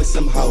Chevy with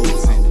some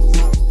hoes in it.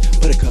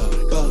 Put a car,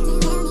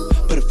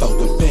 put a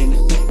forward in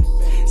it.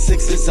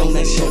 Sixes on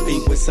that Chevy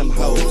with some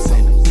hoes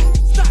in it.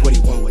 What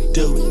he want to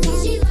do?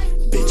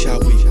 Bitch, I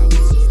we.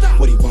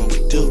 What he want to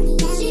do?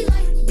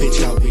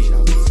 Bitch, I we.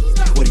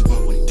 What he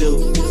want to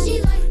do?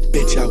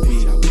 Bitch, I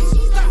we.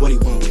 What he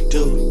want to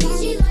do?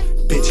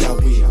 Bitch, I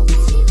we.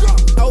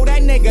 Oh,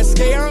 that nigga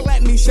scared,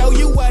 let me show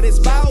you what it's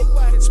about.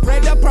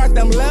 Spread apart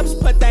them lips,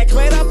 put that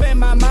clit up in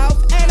my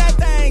mouth. And that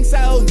thing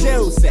so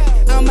juicy,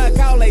 I'ma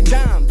call it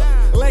jamba.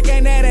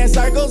 Licking it in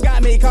circles,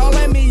 got me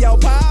calling me your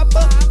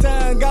papa.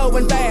 Tongue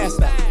going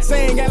faster,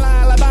 singing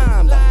la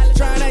bamba.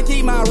 Trying to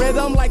keep my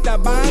rhythm like the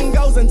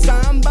bongos and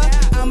samba.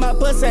 I'm a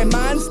pussy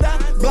monster,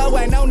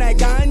 blowing on that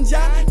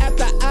ganja.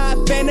 After I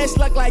finish,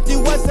 look like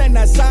you was in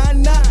the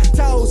sauna.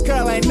 Toes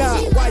curling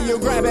up while you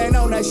grabbing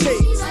on the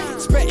sheets.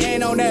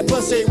 Spitting on that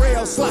pussy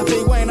real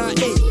sloppy when I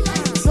eat.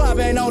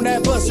 Slobbing on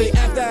that pussy,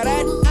 after that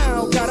I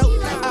don't cuddle.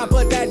 I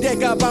put that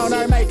dick up on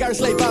her, make her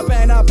sleep up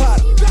in a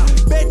puddle.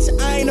 Bitch,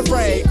 I ain't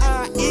afraid,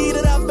 I eat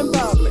it up in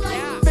public.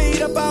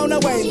 Feet up on the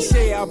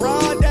windshield,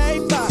 broad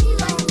day fuck.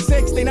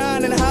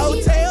 69 in the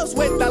hotels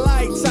with the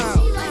lights on.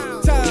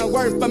 Tongue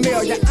worth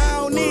familiar, I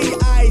don't need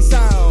ice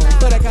on.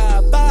 Put a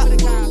cup up,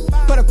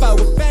 put a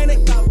forward in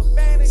it.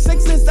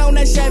 Sixes on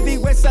that Chevy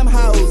with some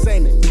hoes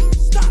in it.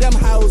 Them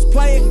hoes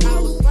playing,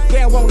 they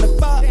don't wanna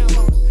fuck.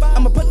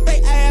 I'ma put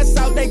they ass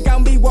out, they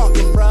gon' be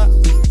walking, bruh.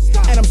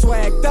 And I'm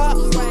swagged up,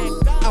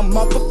 I'm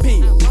off a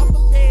pee.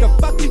 Can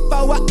fuck you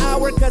for an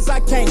hour, cause I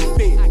can't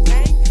feel.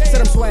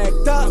 Said I'm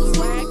swagged up,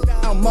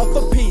 I'm off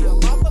a pee.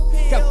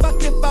 Can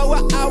fuck you for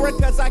an hour,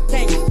 cause I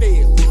can't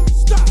feel.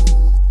 Stop.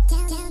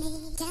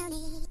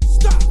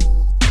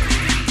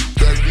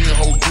 Back then,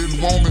 hoes didn't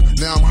want me,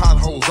 now I'm hot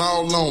hoes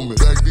all on me.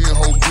 Back then,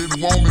 hoes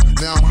didn't want me,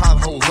 now I'm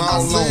hot hoes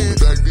all on me.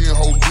 Back then,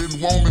 hoes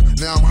didn't want me,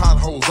 now I'm hot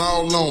hoes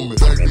all on me.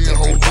 Back then,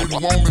 hoes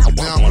didn't want me,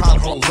 now I'm hot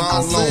hoes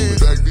all on me.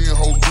 Back then,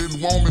 hoes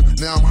didn't want me,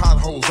 now I'm hot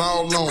hoes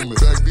all on me.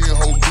 Back then,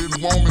 hoes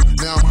didn't want me,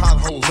 now I'm hot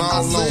hoes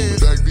all on me.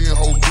 Back then,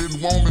 hoes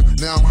didn't want me,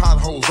 now I'm hot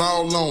hoes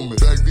all on me.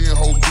 Back then,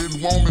 hoes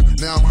didn't want me,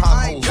 now I'm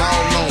hot hoes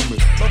all on me.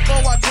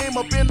 Before I came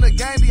up in the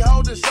game, these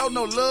hoes didn't show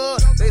no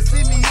love. They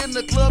see me in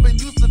the club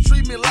and used to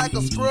treat me like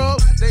a scrub.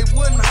 They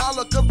wouldn't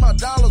holler cause my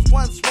dollars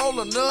wasn't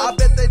swollen up. I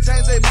bet they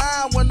changed their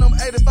mind when them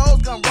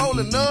 84s come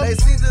rolling up. They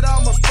see that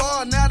I'm a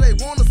star, now they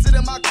wanna sit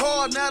in my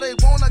car. Now they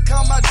wanna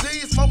call my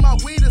G, smoke my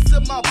weed and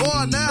sip my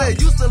bar. Now they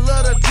used to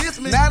love to diss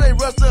me, now they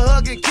rush to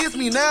hug and kiss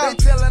me. Now they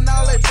telling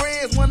all their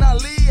friends when I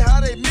leave how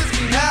they miss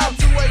me. Now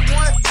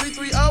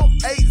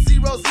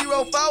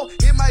 281-330-8004.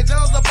 Hit Mike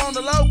Jones up on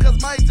the low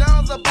cause Mike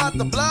Jones about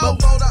to blow.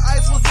 Before the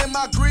ice was in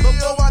my grill,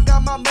 before I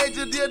got my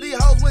major deal, these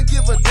hoes wouldn't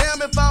give a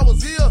damn if I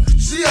was here.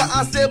 Shit,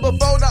 I said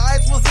before the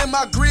ice was in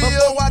my grill,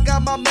 before I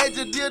got my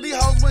major deal, these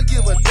hoes wouldn't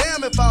give a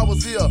damn if I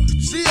was here.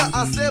 Shit,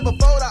 I said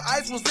before the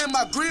ice was in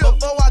my grill,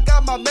 before I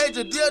got my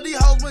major deal, these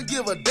hoes wouldn't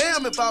give a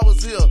damn if I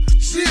was here.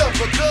 Shit,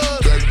 because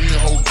back then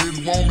hoes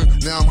didn't want me,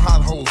 now I'm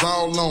hot hoes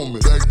all on me.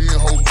 Back then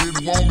hoes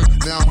didn't want me,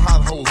 now I'm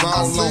hot hoes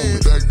all on me.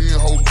 Back then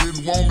hoes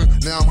didn't want me,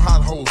 now I'm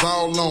hot hoes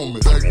all on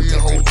me. Back then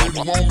hoes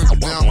didn't want me,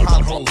 now I'm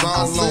hot hoes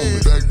all on me.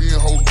 Back then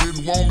hoes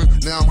didn't want me,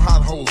 now I'm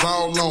hot hoes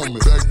all on me.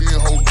 Back then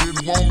hoes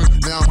didn't want me,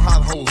 now I'm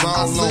hot hoes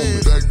all on me.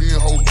 Back then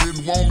hoes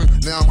didn't want me,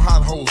 now I'm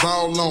hot hoes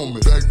all on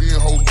me. Back then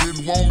hoes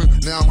didn't want me,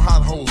 now I'm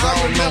hot hoes all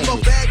on me. I remember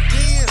back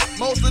then,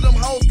 most of them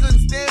hoes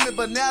couldn't stand me,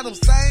 but now them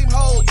same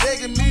hoes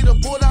begging me to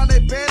pull down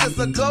their panties.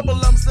 A couple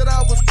of them said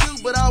I was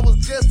cute, but I was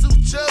just too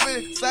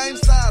chubby. Same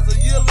size, a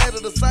year later,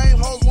 the same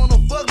hoes wanna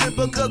fuck me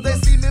because they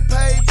see me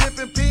paid,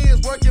 pimping pins,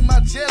 working my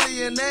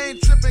jelly, and they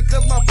ain't tripping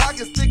cause my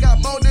pockets stick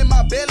out more than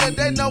my belly.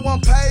 They know I'm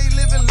paid,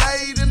 living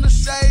laid in the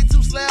shade,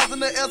 2 slabs in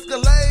the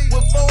Escalade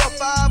with 4 or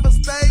 5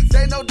 estates.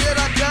 They know that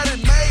I got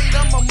it made.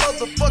 I'm a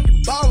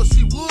motherfucking baller.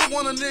 She would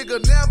want a nigga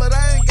now, but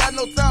I ain't got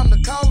no time to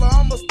call her.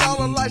 I'ma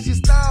stall her like she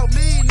styled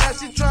me. Now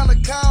she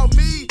tryna call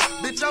me.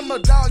 Bitch, I'm I'ma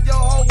dog your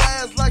whole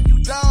ass like you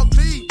dog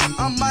me.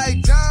 I'm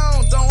Mike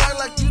Jones, don't act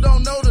like you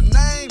don't know the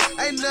name.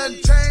 Ain't nothing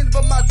changed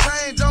but my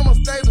change, I'ma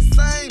stay the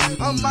same.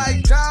 I'm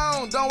Mike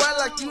Jones, don't act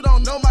like you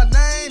don't know my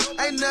name.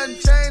 Ain't nothing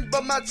changed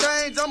but my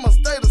change, I'ma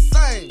stay the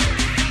same.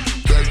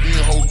 Back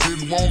then, hoes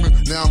didn't want me.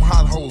 Now I'm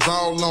hot hoes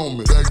all on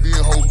me. Back then,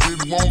 hoes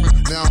didn't want me.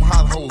 Now I'm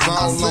hot hoes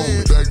all on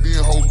me. Back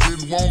then, hoes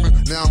didn't want me.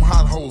 Now I'm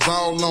hot hoes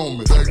all on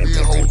me. Back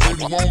then, hoes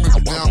didn't want me.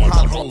 Now I'm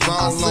hot hoes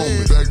all on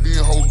me. Back then,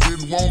 hoes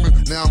didn't want me.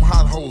 Now I'm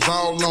hot hoes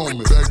all on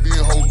me. Back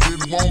then, hoes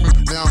didn't want me.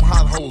 Now I'm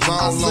hot hoes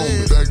all on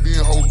me. Back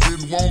then, hoes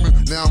didn't want me.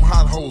 Now I'm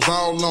hot hoes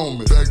all on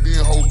me. Back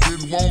then, hoes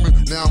didn't want me.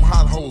 Now I'm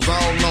hot hoes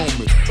all on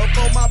me.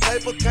 Before my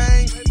paper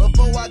came,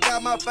 before I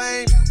got my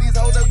fame, these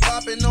hoes that's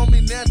popping on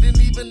me now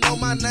didn't even know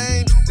my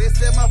name. They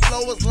said my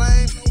flow was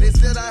lame, they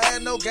said I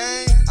had no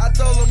game. I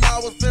told them I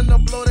was finna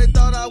blow, they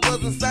thought I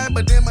was insane.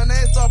 But then my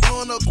name start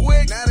blowing up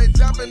quick. Now they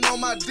jumping on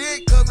my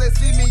dick, cause they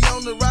see me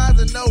on the rise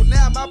and know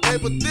now my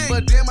paper thick.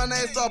 But then my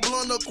name start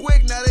blowing up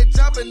quick, now they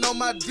jumping on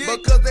my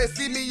dick, because they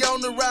see me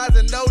on the rise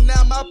and know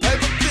now my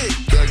paper thick.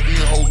 Back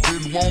then, hoes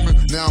didn't want me.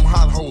 Now I'm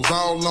hot hoes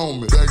all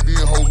on me. Back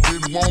then, hoes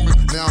didn't want me.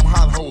 Now I'm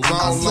hot hoes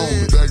all on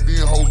me. Back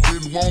then, hoes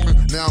didn't want me.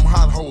 Now I'm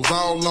hot hoes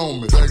all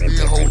on me. Back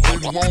then, hoes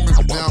didn't want me.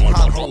 Now I'm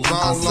hot hoes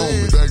all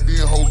on me. Back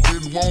then, hoes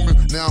didn't want me.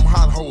 Now I'm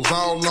hot hoes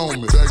all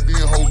on me. Back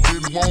then, hoes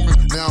didn't want me.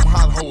 Now I'm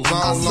hot hoes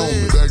all on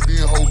me. Back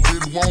then, hoes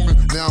didn't want me.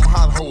 Now I'm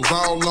hot hoes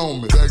all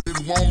on me. Back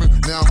didn't want me.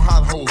 Now I'm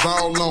hot hoes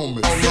all on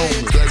me.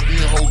 Back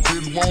then, hoes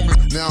didn't want me.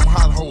 Now I'm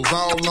hot hoes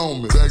all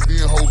on me. Back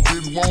then, hoes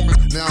didn't want me.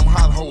 Now I'm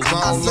hot hoes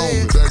all on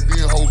me. Back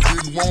then, hoes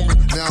didn't want me.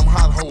 Now I'm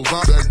hot hoes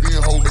all. Back then,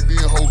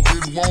 hoes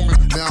didn't want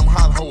me. Now I'm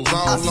hot hoes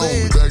all on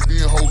me. Back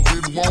then, hoes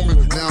didn't want me.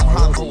 Now I'm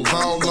hot hoes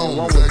all on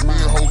me. Back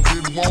then, hoes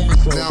didn't want me.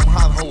 Now I'm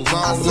hot hoes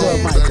all on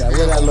me.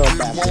 Where that little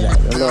bastard at?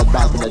 The little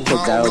bastard that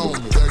took that over.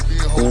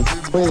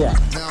 Where you at?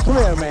 Come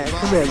here, man.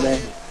 Come here, man.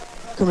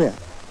 Come here.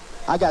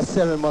 I got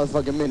 7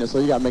 motherfucking minutes, so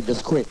you gotta make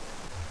this quick.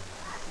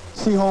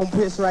 See home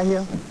piss right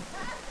here?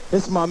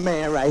 This is my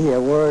man right here.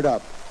 Word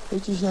up.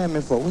 What you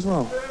shamming for? What's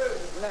wrong?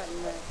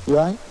 You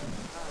all right?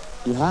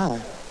 You high?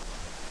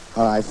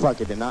 All right, fuck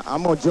it then.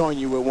 I'm gonna join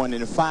you with one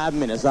in 5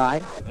 minutes, all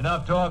right?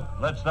 Enough talk.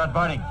 Let's start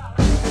burning.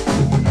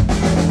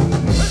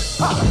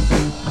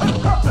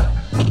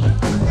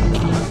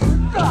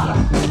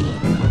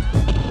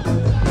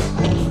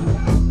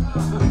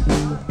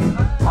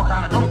 What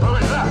kind of kung fu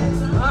is that?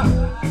 Huh?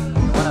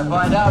 Wanna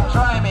find out?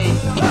 Try me.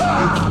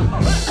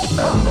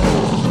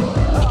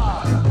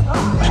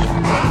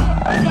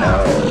 I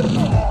know.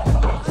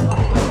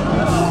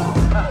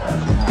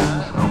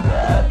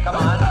 Come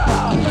on.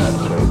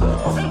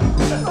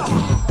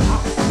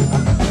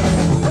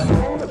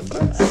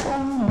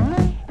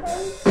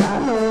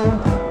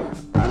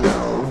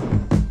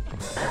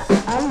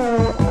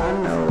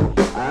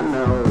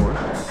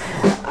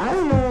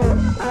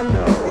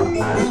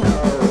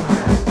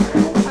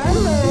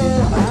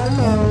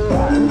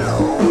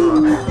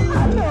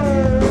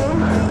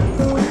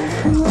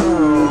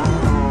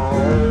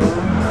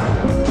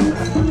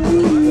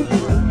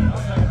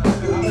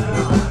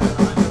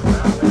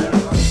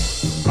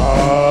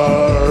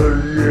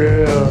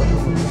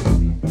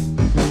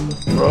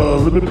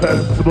 Let me pass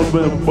it to my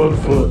man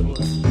Mudfoot.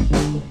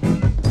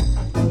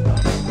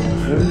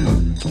 Hey,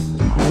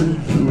 how you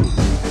doing?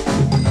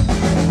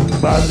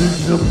 My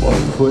name's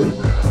Mudfoot.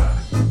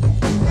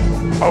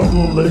 I'm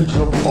gonna lay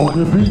some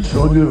funky beats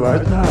on you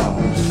right now.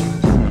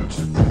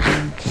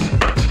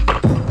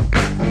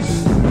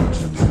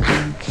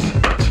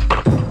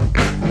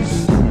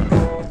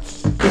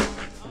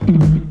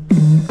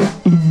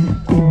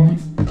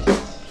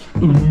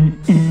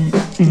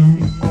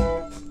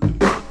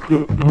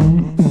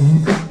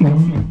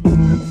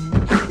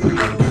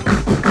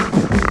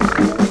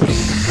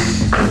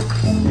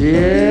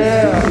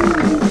 Yeah,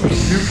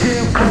 you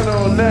can't put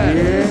on that.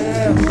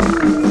 Yeah,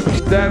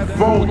 that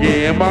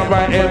funky, am I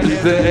right,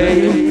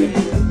 MC?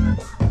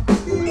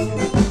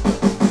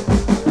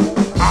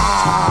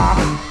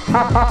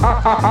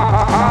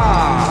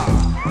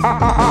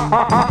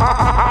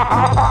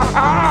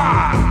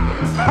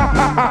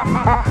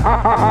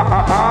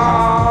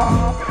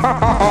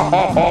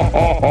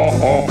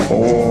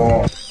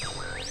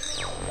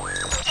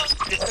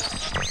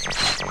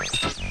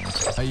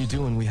 How you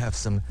doing? We have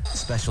some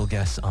special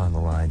guests on the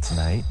line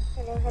tonight.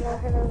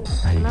 Hello.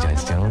 How you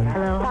guys doing?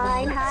 Hello.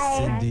 Fine, hi.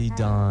 Cindy,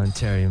 Dawn,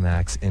 Terry,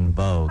 Max, in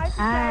Vogue.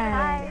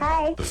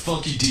 Hi. The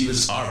Funky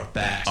Divas are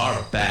back.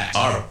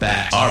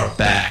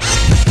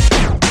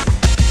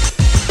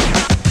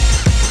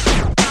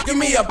 Give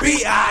me a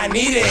beat, I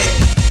need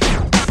it.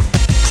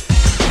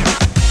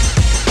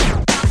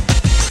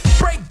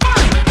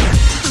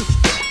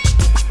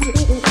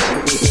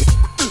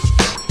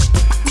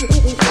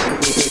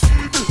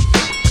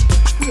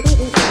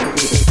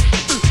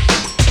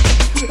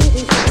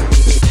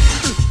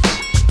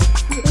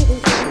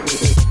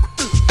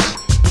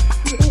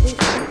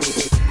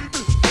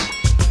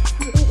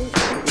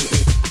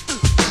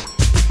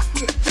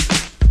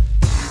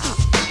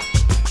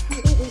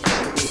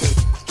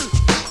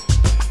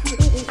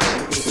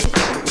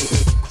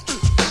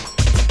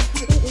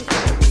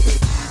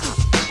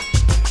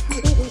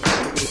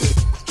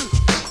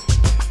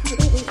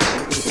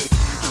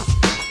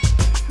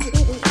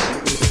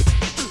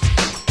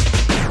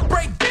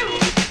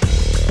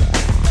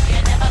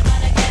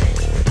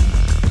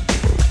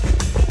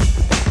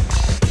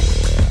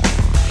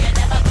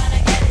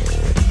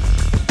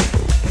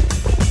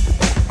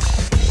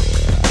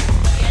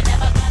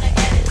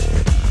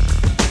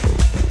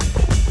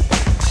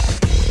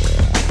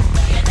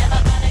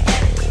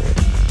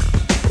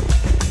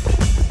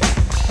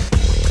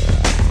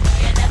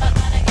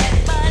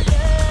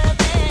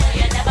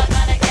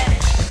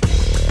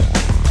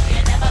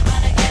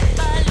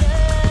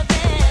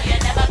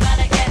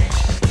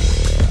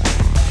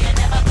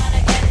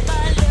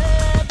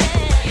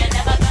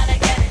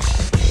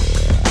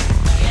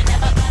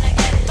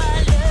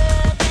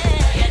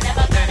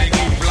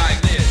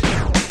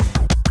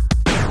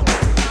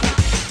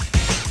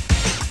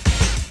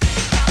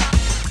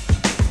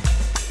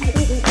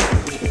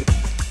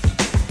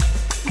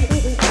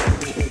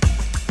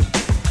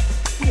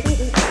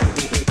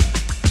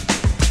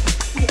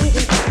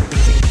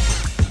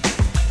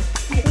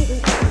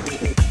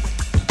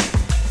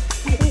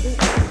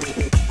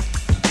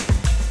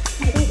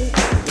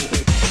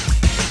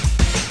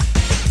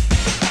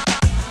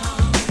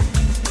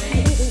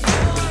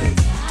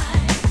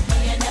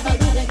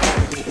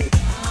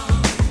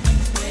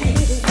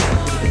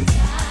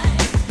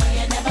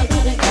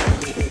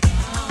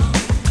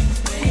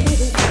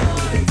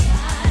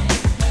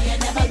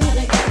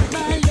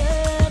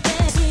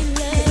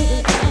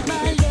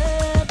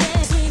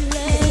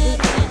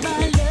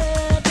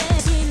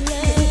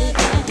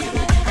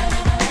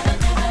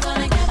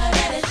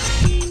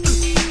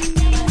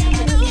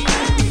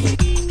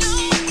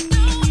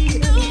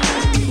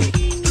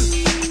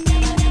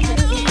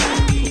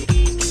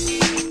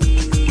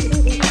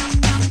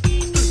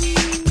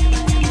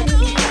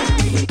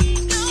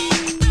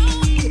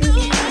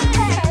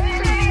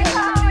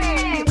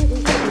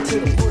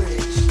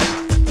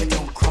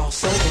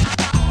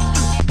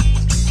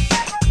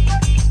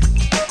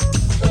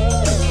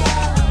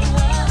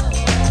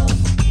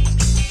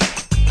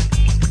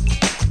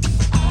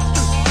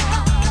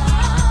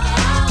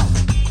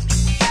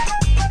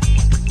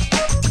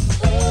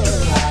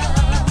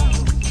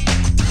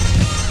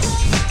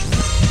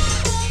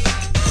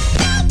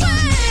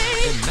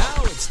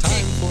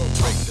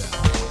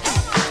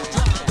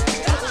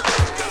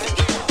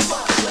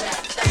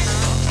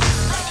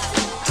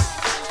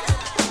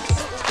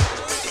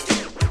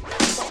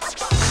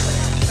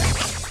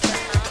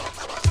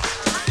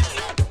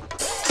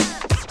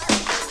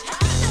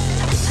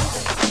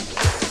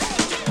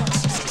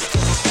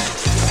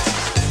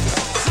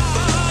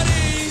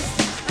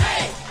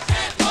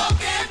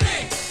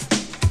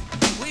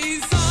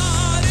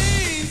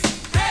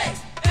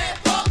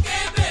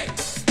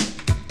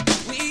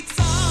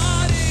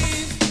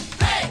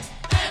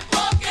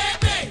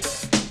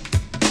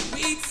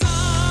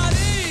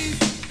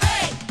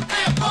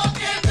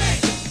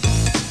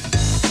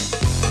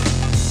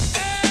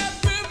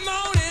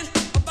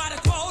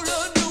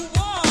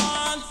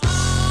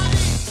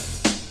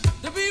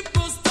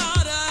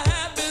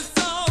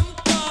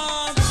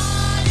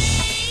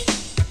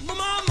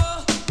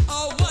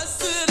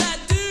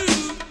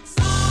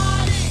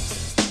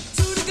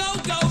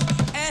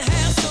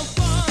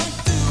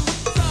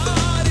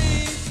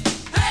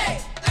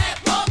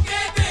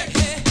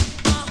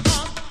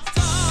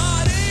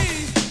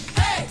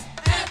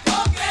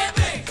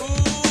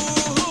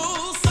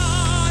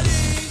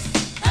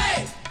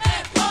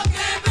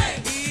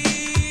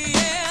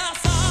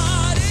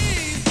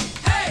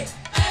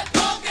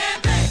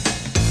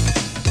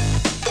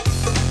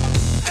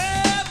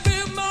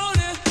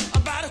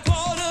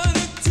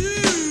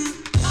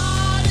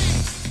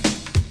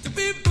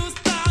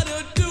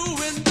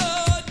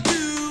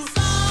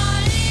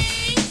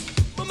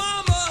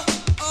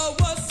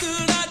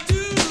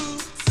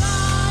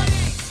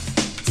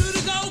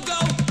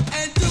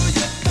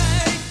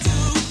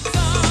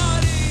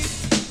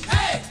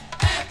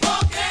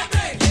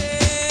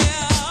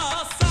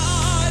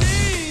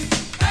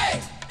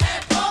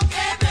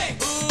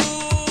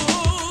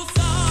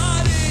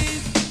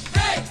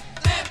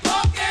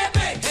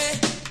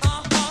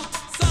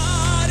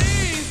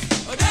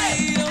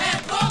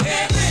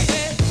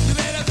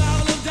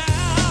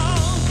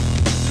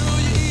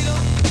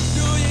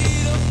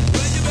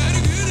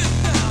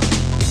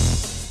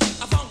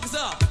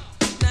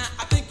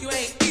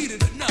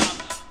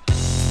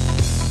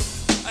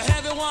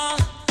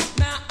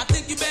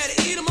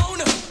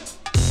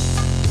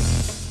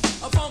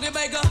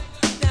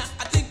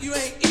 you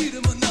ain't eat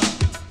 'em enough.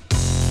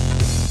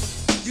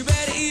 You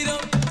better eat 'em,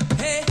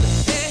 hey,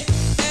 hey,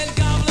 and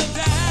gobble 'em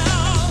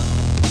down.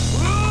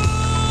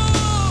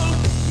 Ooh,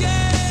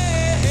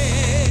 yeah.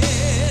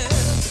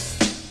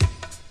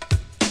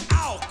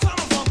 Ow,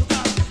 come on,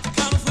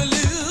 for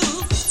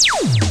loose.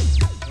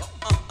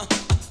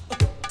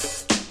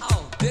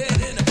 Oh, dead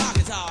in the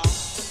pocket, y'all.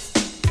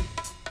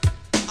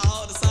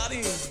 All the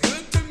sardines,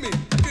 good to me.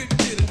 Good to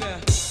get it now.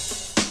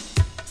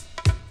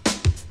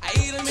 I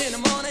eat 'em in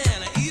the morning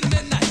and I eat 'em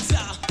at night,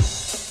 y'all.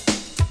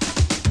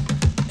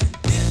 And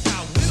then I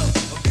will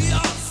be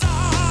all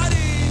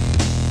sardine.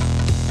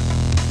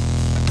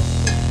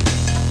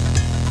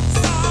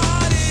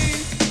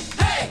 Sardine,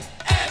 hey,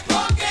 and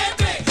pork and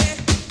bacon.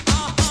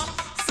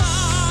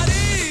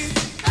 Sardine,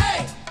 hey,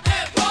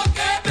 and pork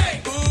and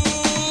bacon.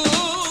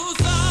 Ooh,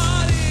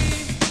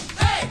 sardine,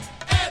 hey,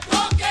 and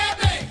pork and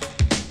bacon.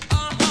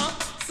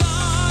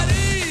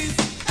 Sardines,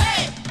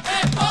 hey,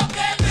 and pork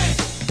and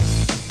bacon.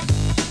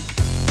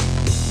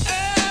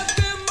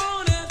 Every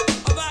morning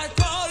about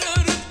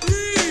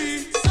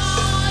 2:45,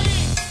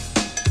 sardines.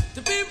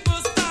 The people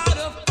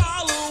started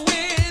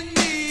following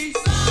me.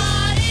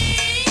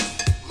 Sardines.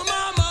 My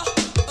mama,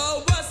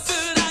 what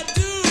should I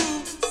do?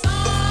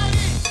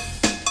 Sardines.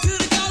 To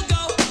the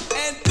go-go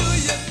and do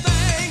your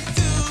thing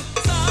too.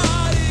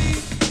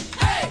 Sardines.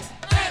 Hey,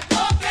 and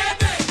pork and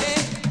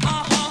bacon.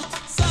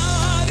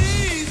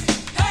 Sardines.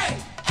 Hey,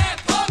 and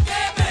pork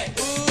and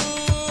bacon.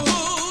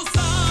 Ooh,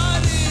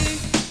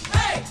 sardines.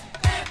 Hey,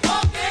 and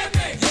pork and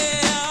bacon.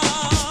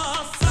 Yeah,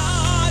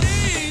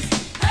 sardines.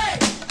 Hey,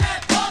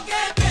 and pork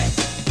and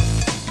bacon.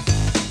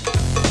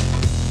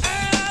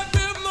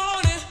 Every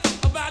morning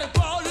about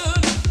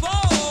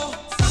 3:45,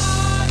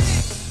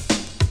 sardines.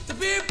 The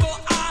people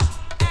are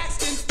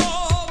asking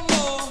for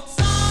more.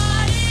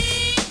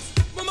 Sardines.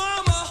 My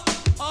mama,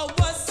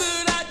 what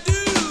should I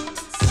do?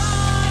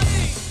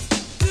 Sardines.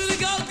 To the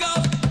go-go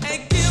and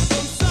give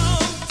them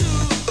some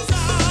too.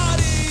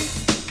 Sardines.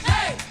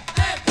 Hey,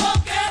 and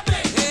pork and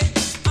bacon.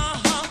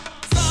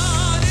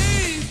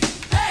 Sardines.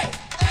 Hey,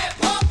 and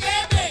pork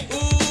and bacon.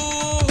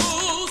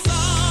 Ooh,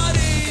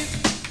 sardines.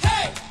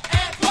 Hey,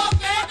 and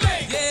pork and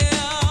bacon.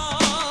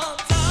 Yeah,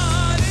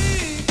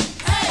 sardines.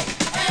 Hey,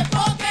 and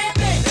pork and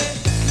bacon.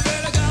 You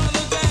better gobble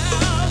 'em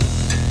down.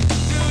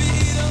 Do you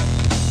eat 'em?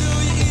 Do you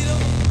eat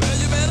 'em? Well,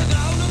 you better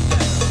gobble 'em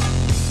down.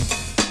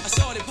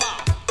 Shorty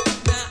Pop,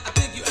 now I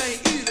think you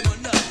ain't eat 'em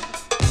enough.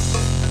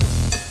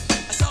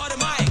 Shorty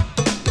Mike,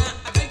 now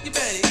I think you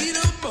better eat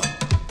 'em more.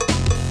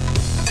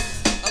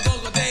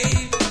 Go-Go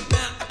Dave,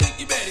 now I think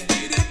you better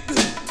get it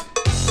good.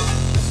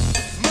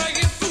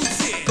 Maggie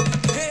Fuji,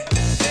 hey,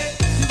 hey,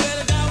 you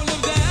better gobble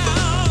 'em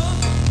down.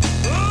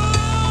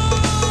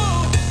 Oh,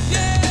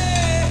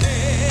 yeah.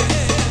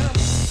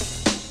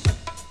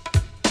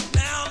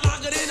 Now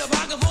lock it in the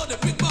pocket for the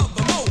big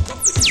bumper more.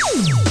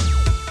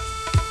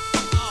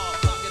 Oh,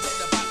 lock it in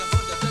the pocket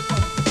for the big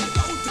bumper.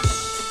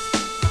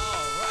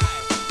 All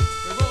right,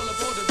 we're rolling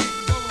for the big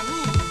bumper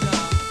room,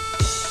 y'all.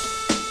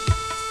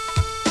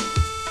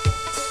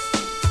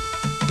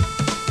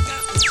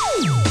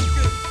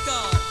 Good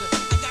God,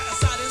 I got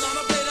sardines on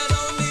my plate, I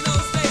don't need no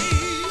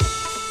stage.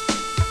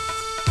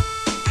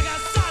 I got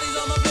sardines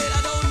on my plate,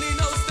 I don't need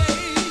no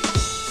stage.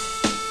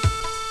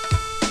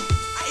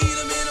 I eat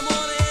 'em in the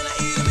morning and I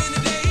eat 'em in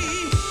the day.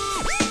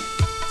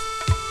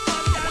 I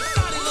got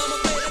sardines on my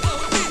plate, I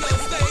don't need no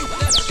stage.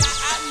 That's the guy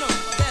I know,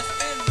 that's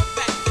in the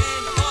back,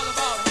 and all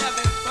about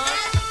having fun.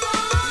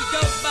 We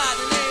go by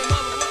the name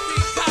of what we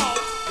call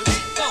the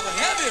big bumper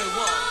heavy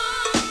one.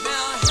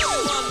 Now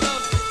everyone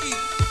loves to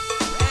eat,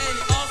 and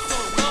he also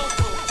knows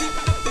for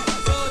keeping the beat.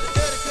 So the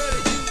dirty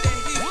curdy you that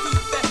he's too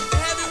fat. The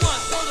heavy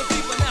one, so the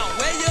people now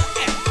where you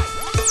at?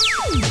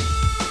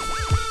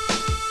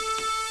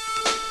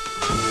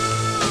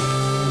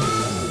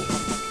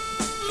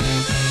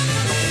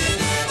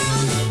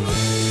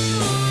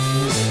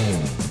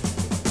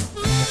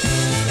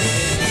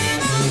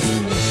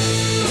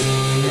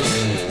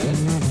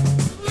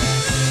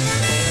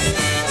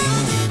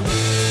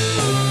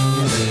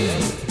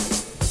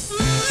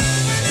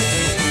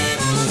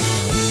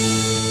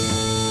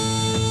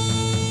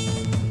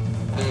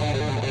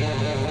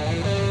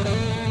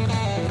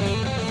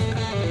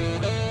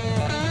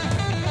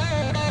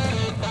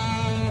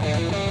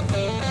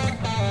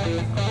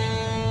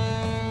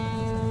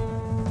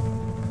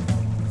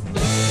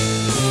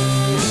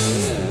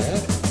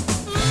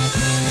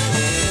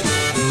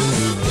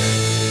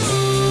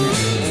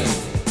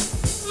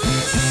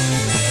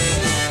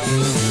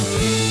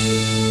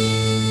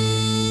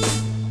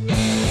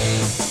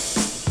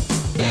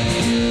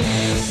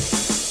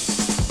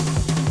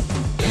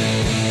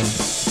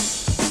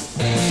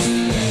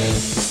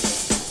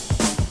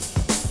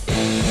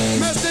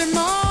 Misty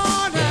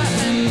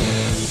morning,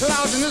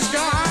 clouds in the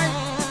sky.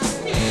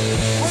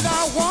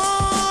 Without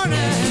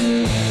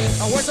warning,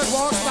 a wizard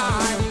walks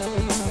by.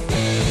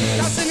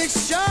 Casting its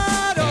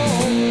shadow,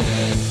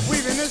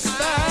 weaving his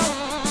spell.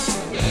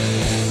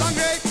 Long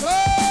gray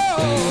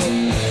cloak,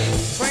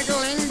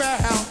 twinkling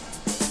bell.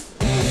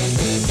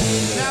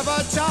 Never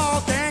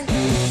talking,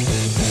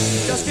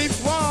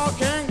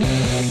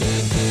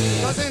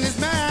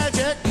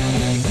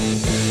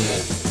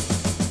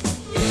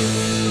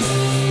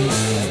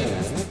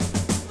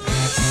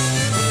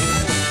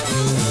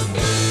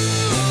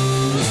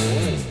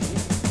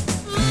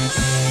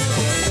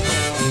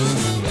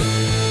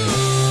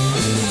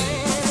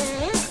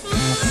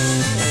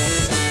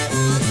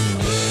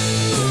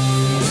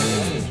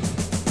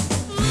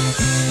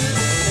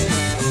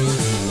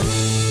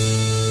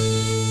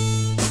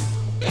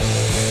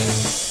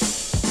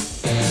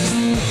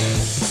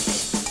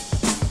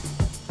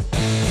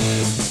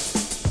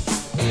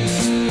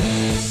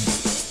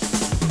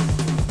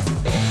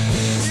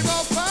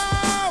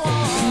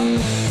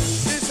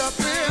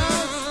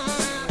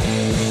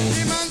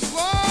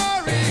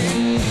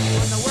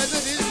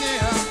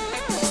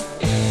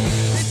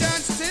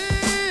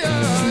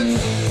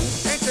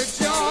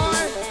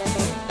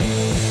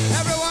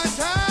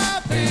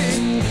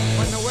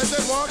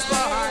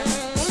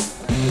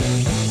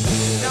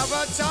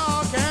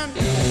 talking,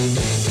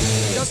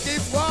 just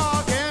keep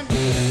walking,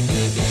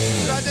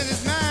 spreading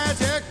his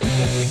magic.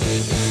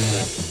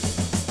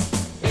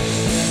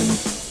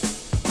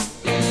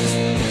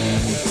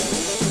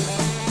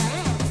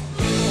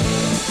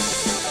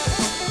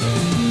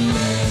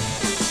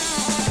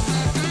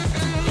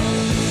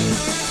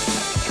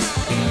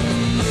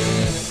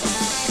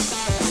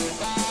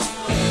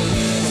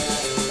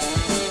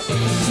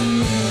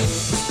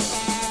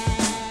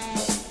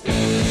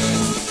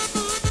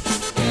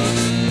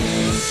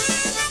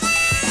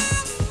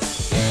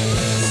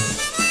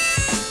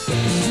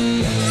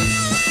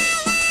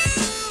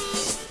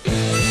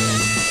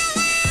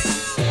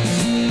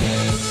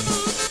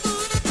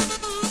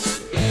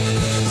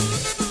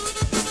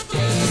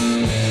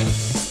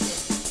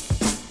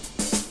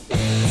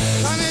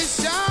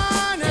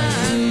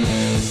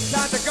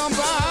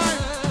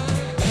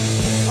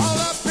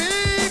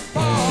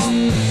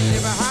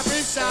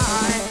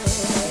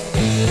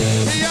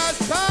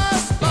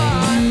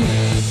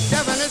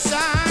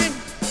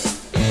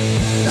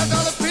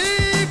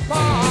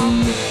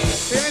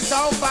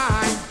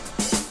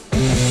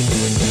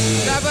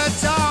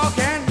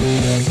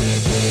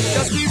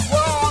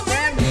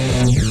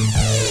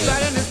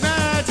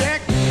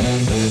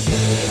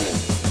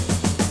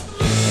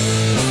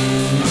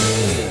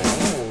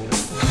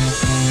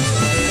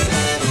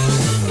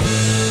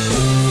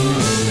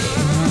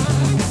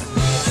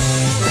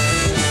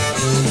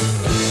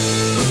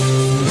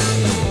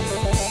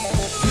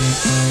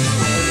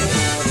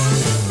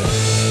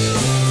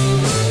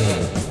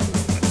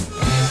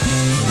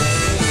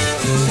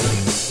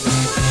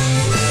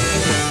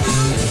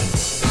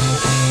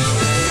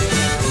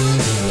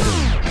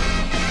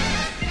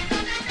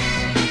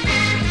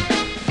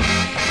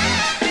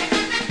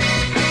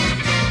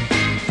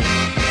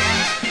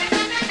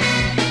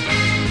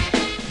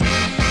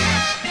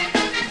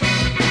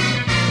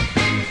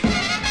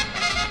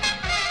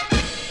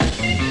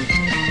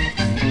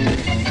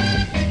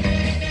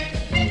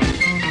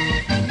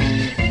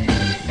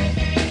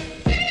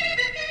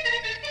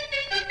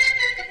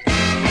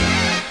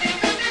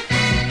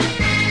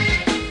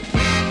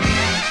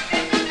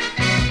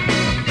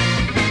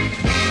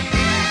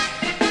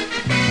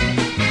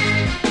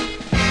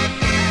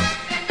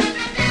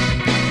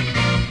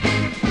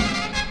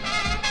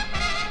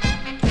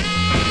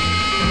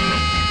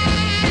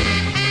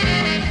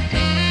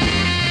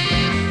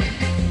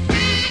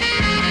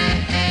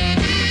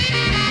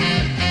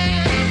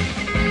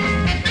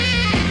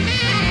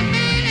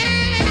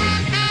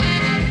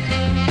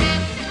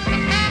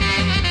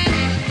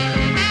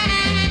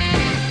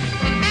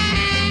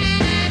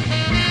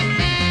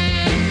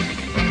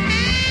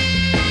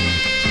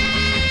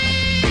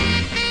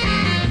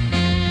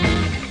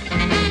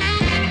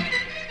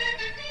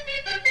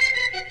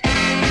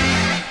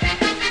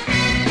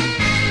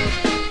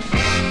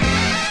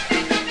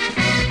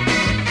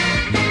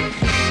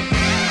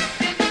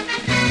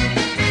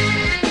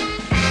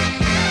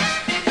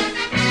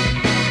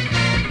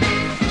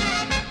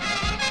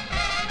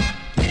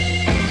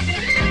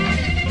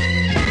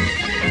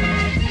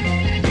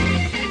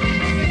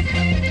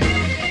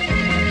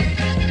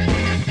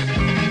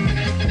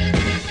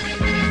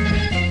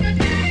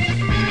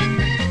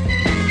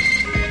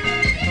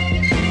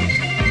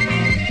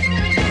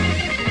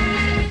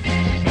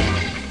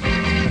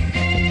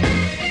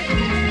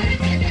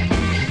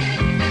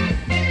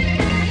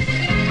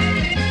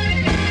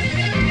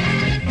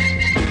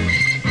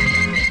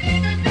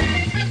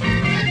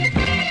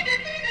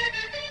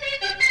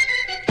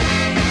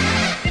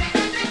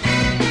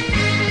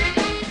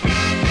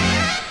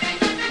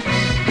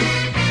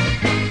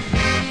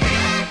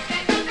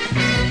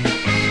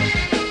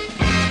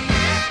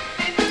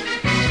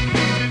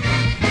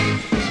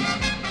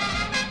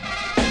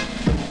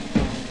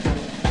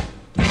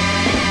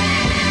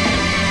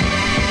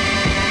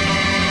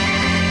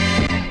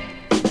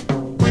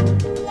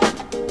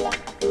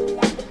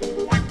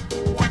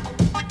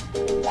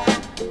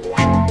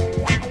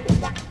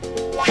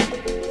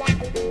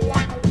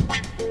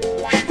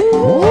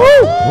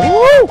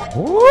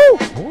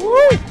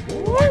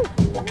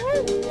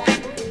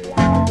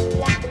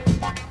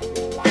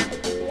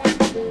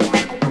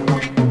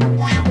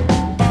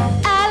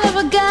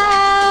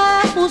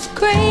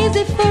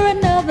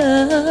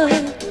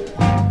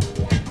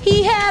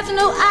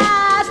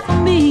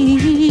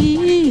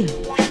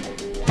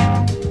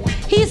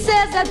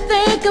 I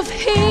think of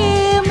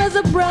him as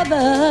a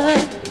brother.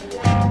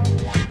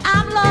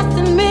 I'm lost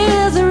in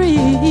misery.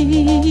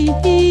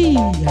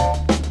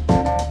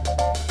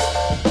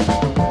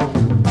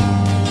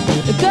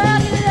 The girl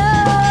he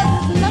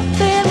loves is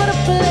nothing but a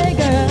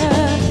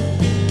playgirl.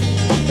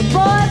 The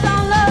boy's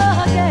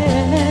unlucky.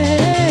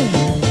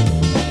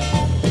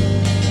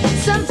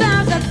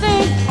 Sometimes I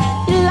think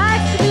he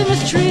likes to be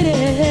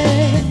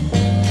mistreated,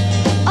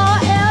 or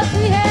else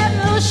he has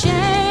no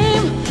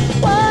shame.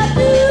 What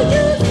do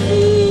you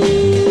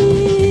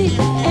see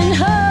in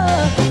her?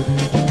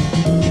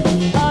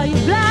 Are you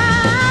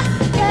blind?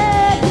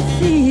 Can't you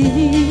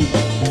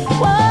see?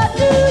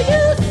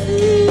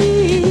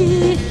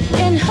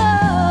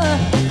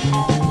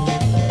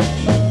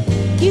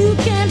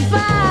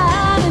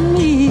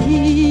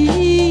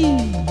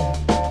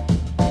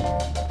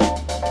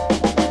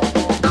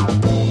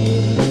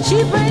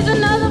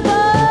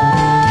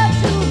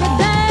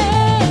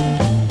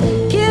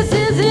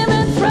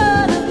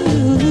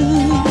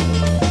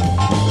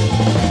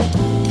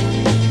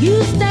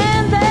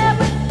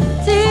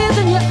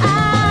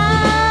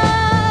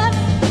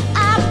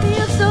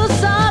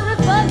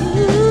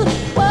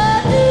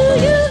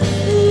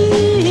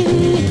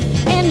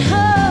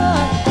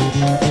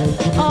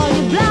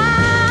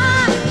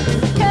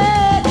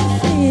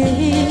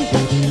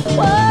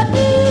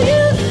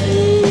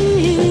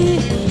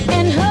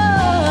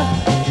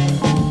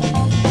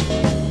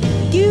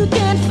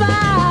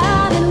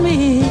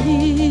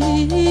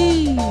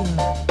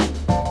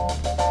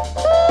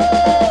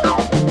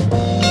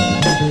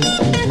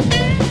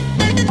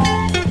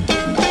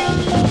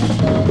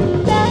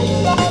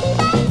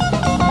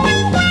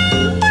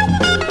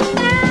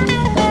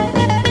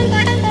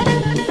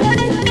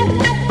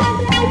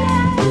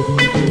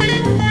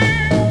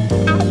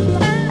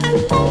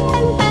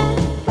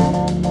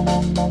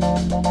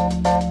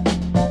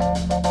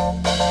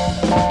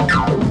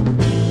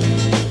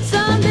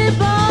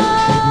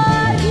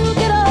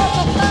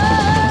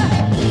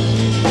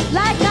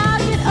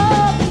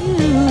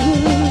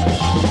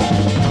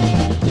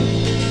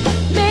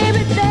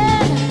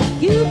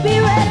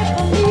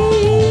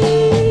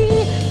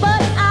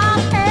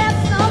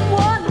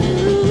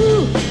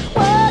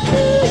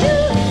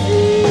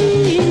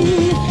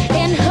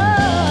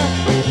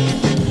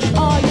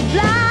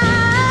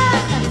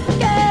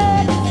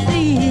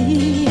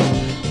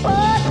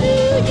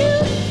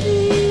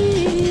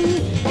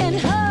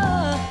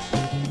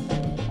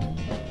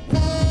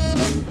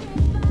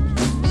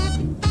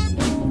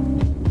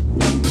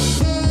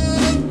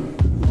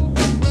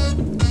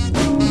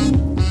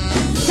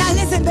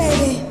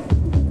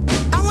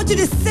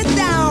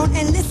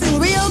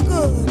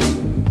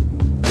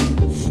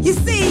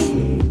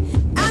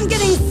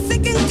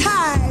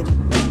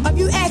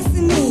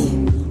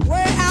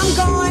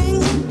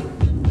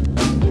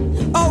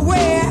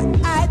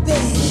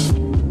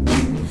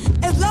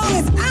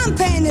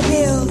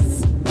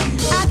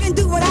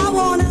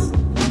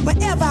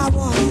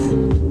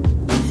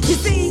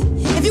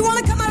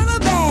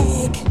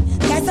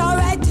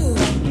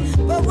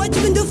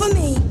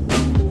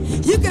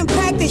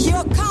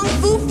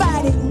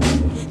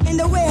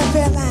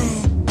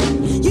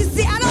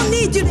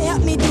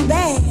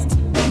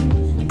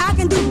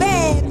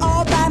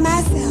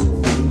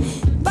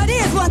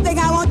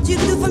 you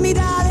to do for me,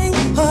 darling?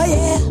 Oh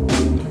yeah.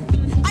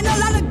 I know a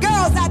lot of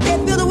girls out there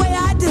feel the way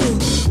I do.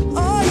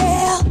 Oh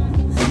yeah.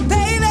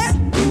 Baby,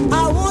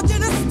 I want you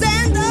to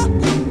stand up.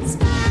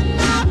 Stand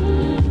up.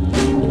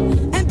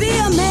 And be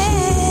a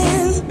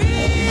man.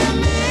 Be a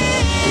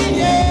man,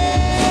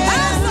 yeah.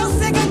 I'm so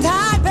sick and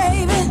tired,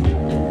 baby,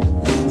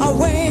 of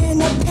wearing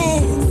the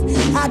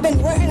pants. I've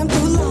been wearing them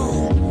too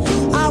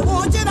long. I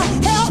want you to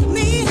help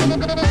me.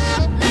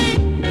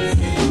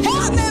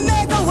 Help me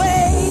make a way.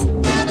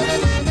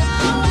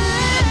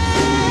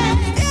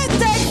 It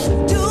takes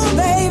two,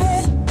 baby,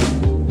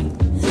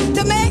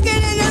 to make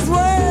it in this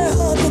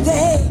world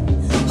today.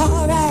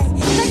 All right,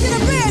 take to the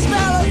bridge,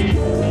 fellas.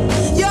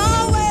 You're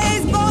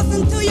always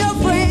boasting to your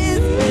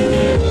friends.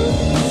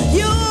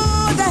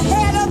 You're the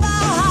head of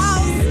our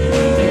house.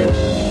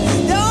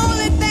 The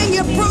only thing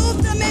you prove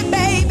to me,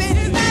 baby,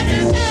 is that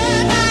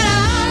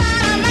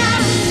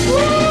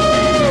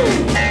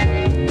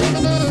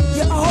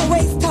you're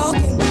always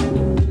talking,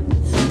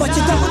 but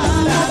you don't do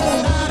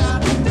nothing.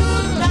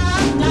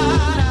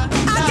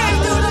 I can't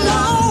do it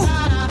alone.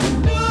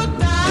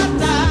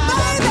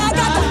 Baby, I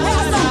got to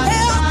have some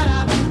help.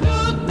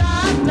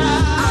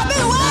 I've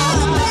been waiting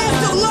to play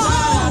too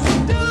long.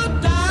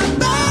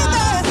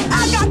 Baby,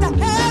 I got to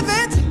have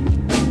it.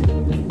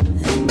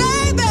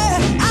 Baby,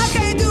 I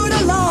can't do it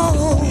alone.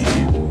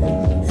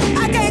 I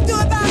can't do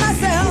it by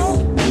myself.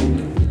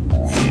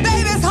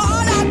 Baby, it's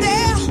hard out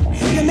there.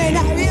 You may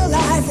not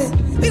realize it.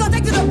 We gonna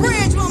take to the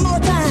bridge one more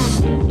time.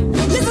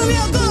 Listen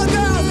real good,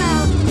 girls,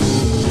 now.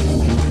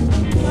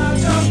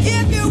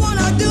 If you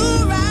wanna do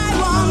right,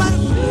 woman,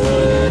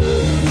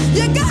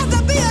 you got to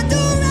be a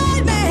do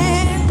right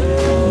man.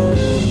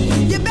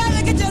 You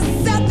better get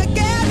yourself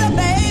together,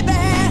 baby.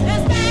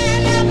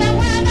 Stand up and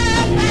wear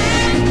that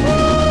man.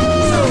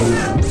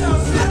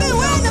 I've been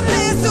waiting to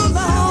play too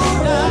long.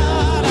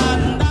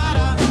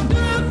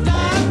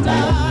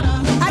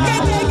 I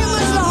can't take it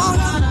much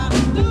longer.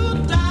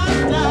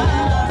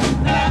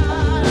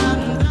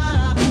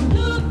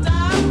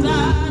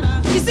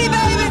 You see,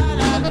 baby,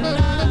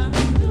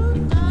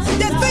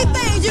 there's three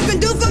things you can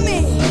do for me.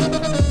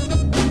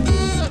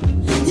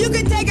 You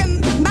can take it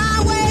my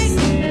way,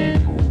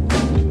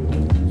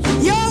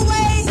 your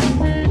way,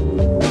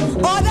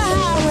 or the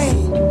highway.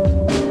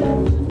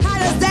 How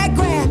does that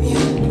grab you?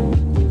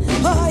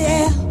 Oh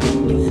yeah.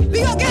 We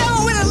gonna get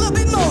on with it a little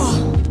bit more.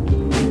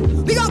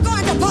 We gonna go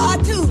into part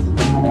two,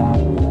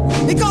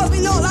 because we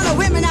know a lot of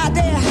women out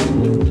there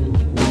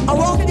are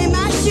walking in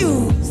my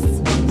shoes.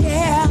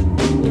 Yeah.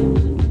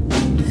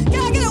 Can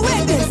I get a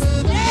witness?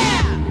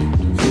 Yeah.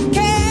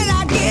 Can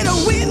I get a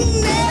witness?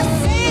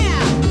 Yeah.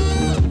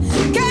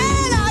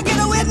 Can I get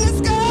a witness,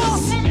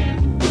 girls?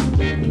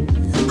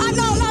 I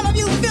know a lot of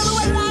you feel the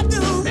way that I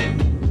do.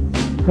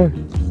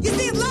 You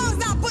see, as long as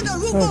I put the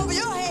roof over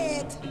your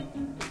head.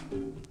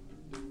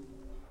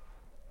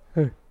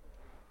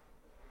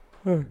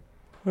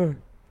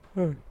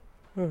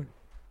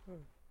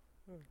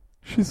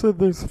 She said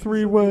there's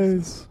three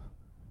ways.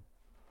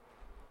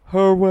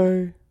 Her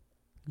way,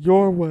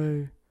 your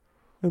way,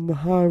 and the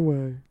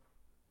highway.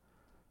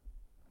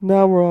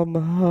 Now we're on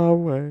the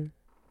highway.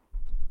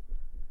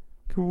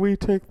 Can we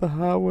take the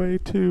highway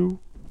too?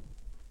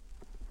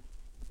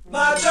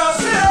 Macho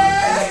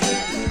City!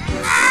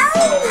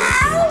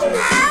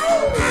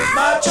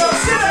 Macho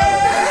City!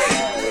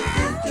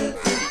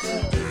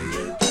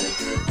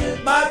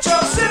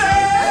 Macho City!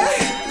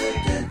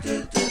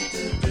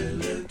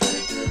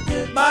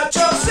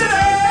 Macho City!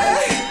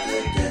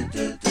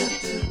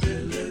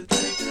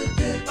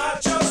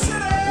 Macho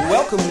City!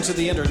 Welcome to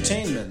the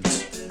entertainment.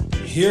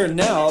 Here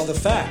now the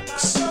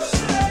facts.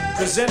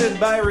 Presented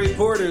by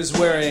reporters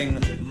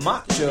wearing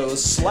macho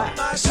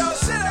slacks.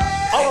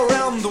 All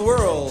around the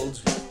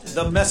world,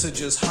 the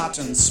message is hot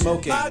and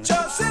smoking.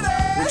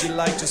 Would you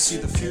like to see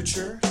the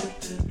future?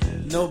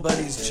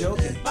 Nobody's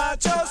joking.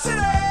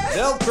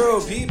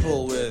 Velcro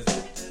people with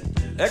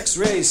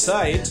X-ray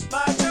sight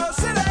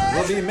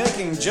will be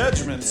making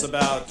judgments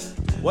about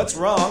what's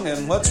wrong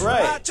and what's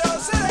right.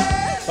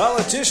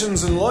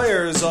 Politicians and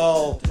lawyers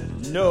all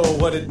know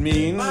what it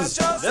means.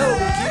 They'll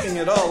be keeping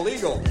it all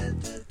legal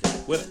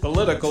with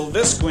political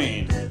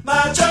visqueen.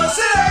 Macho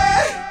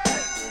City!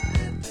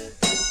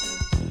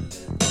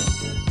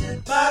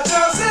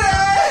 Macho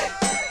City!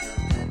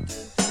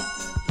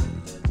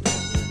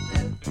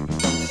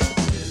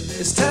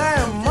 As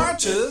time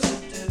marches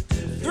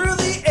through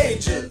the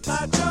ages,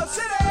 Macho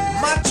City!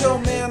 Macho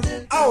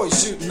man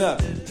always shooting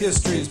up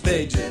history's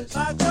pages.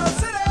 Macho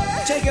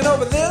City! Taking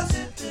over this,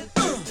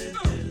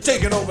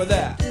 taking over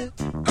that.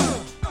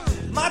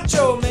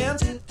 Macho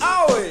man's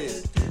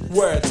always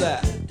where it's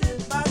at.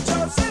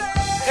 Macho City!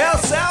 El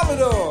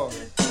Salvador,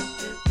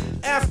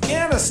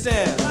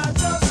 Afghanistan.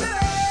 Macho City!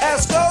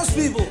 Ask those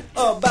people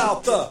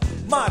about the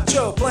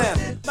Macho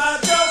plan.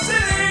 Macho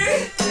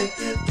City!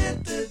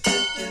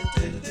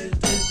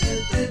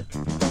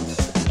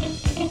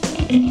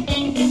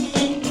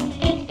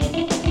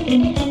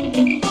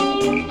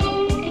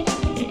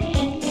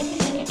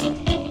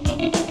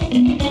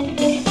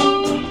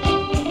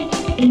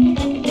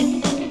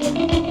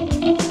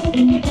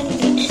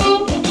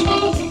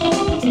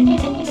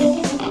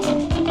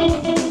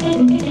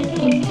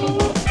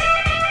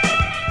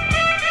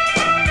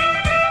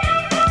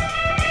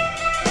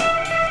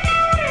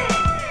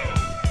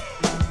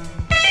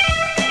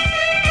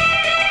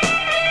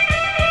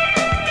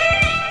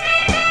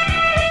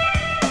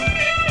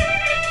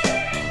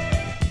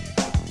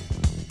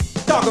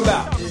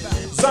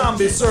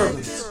 zombie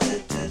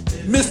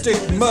servants, mystic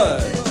mud,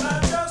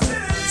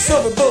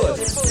 silver bullet,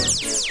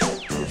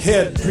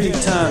 head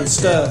pre-time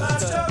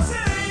studs,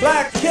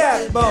 black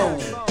cat bone,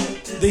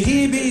 the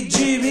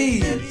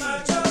heebie-jeebies,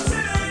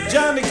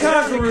 Johnny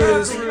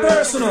Conqueror's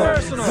personal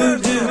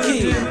voodoo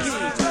key,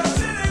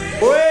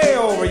 way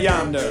over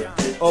yonder,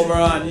 over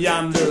on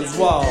yonder's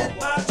wall.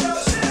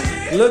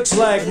 Looks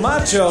like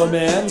Macho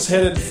Man's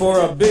headed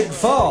for a big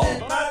fall.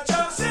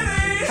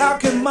 How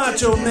can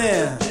Macho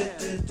Man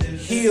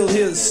heal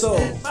his soul?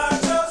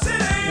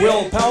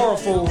 Will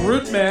powerful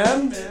Root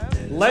Man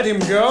let him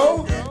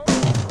go?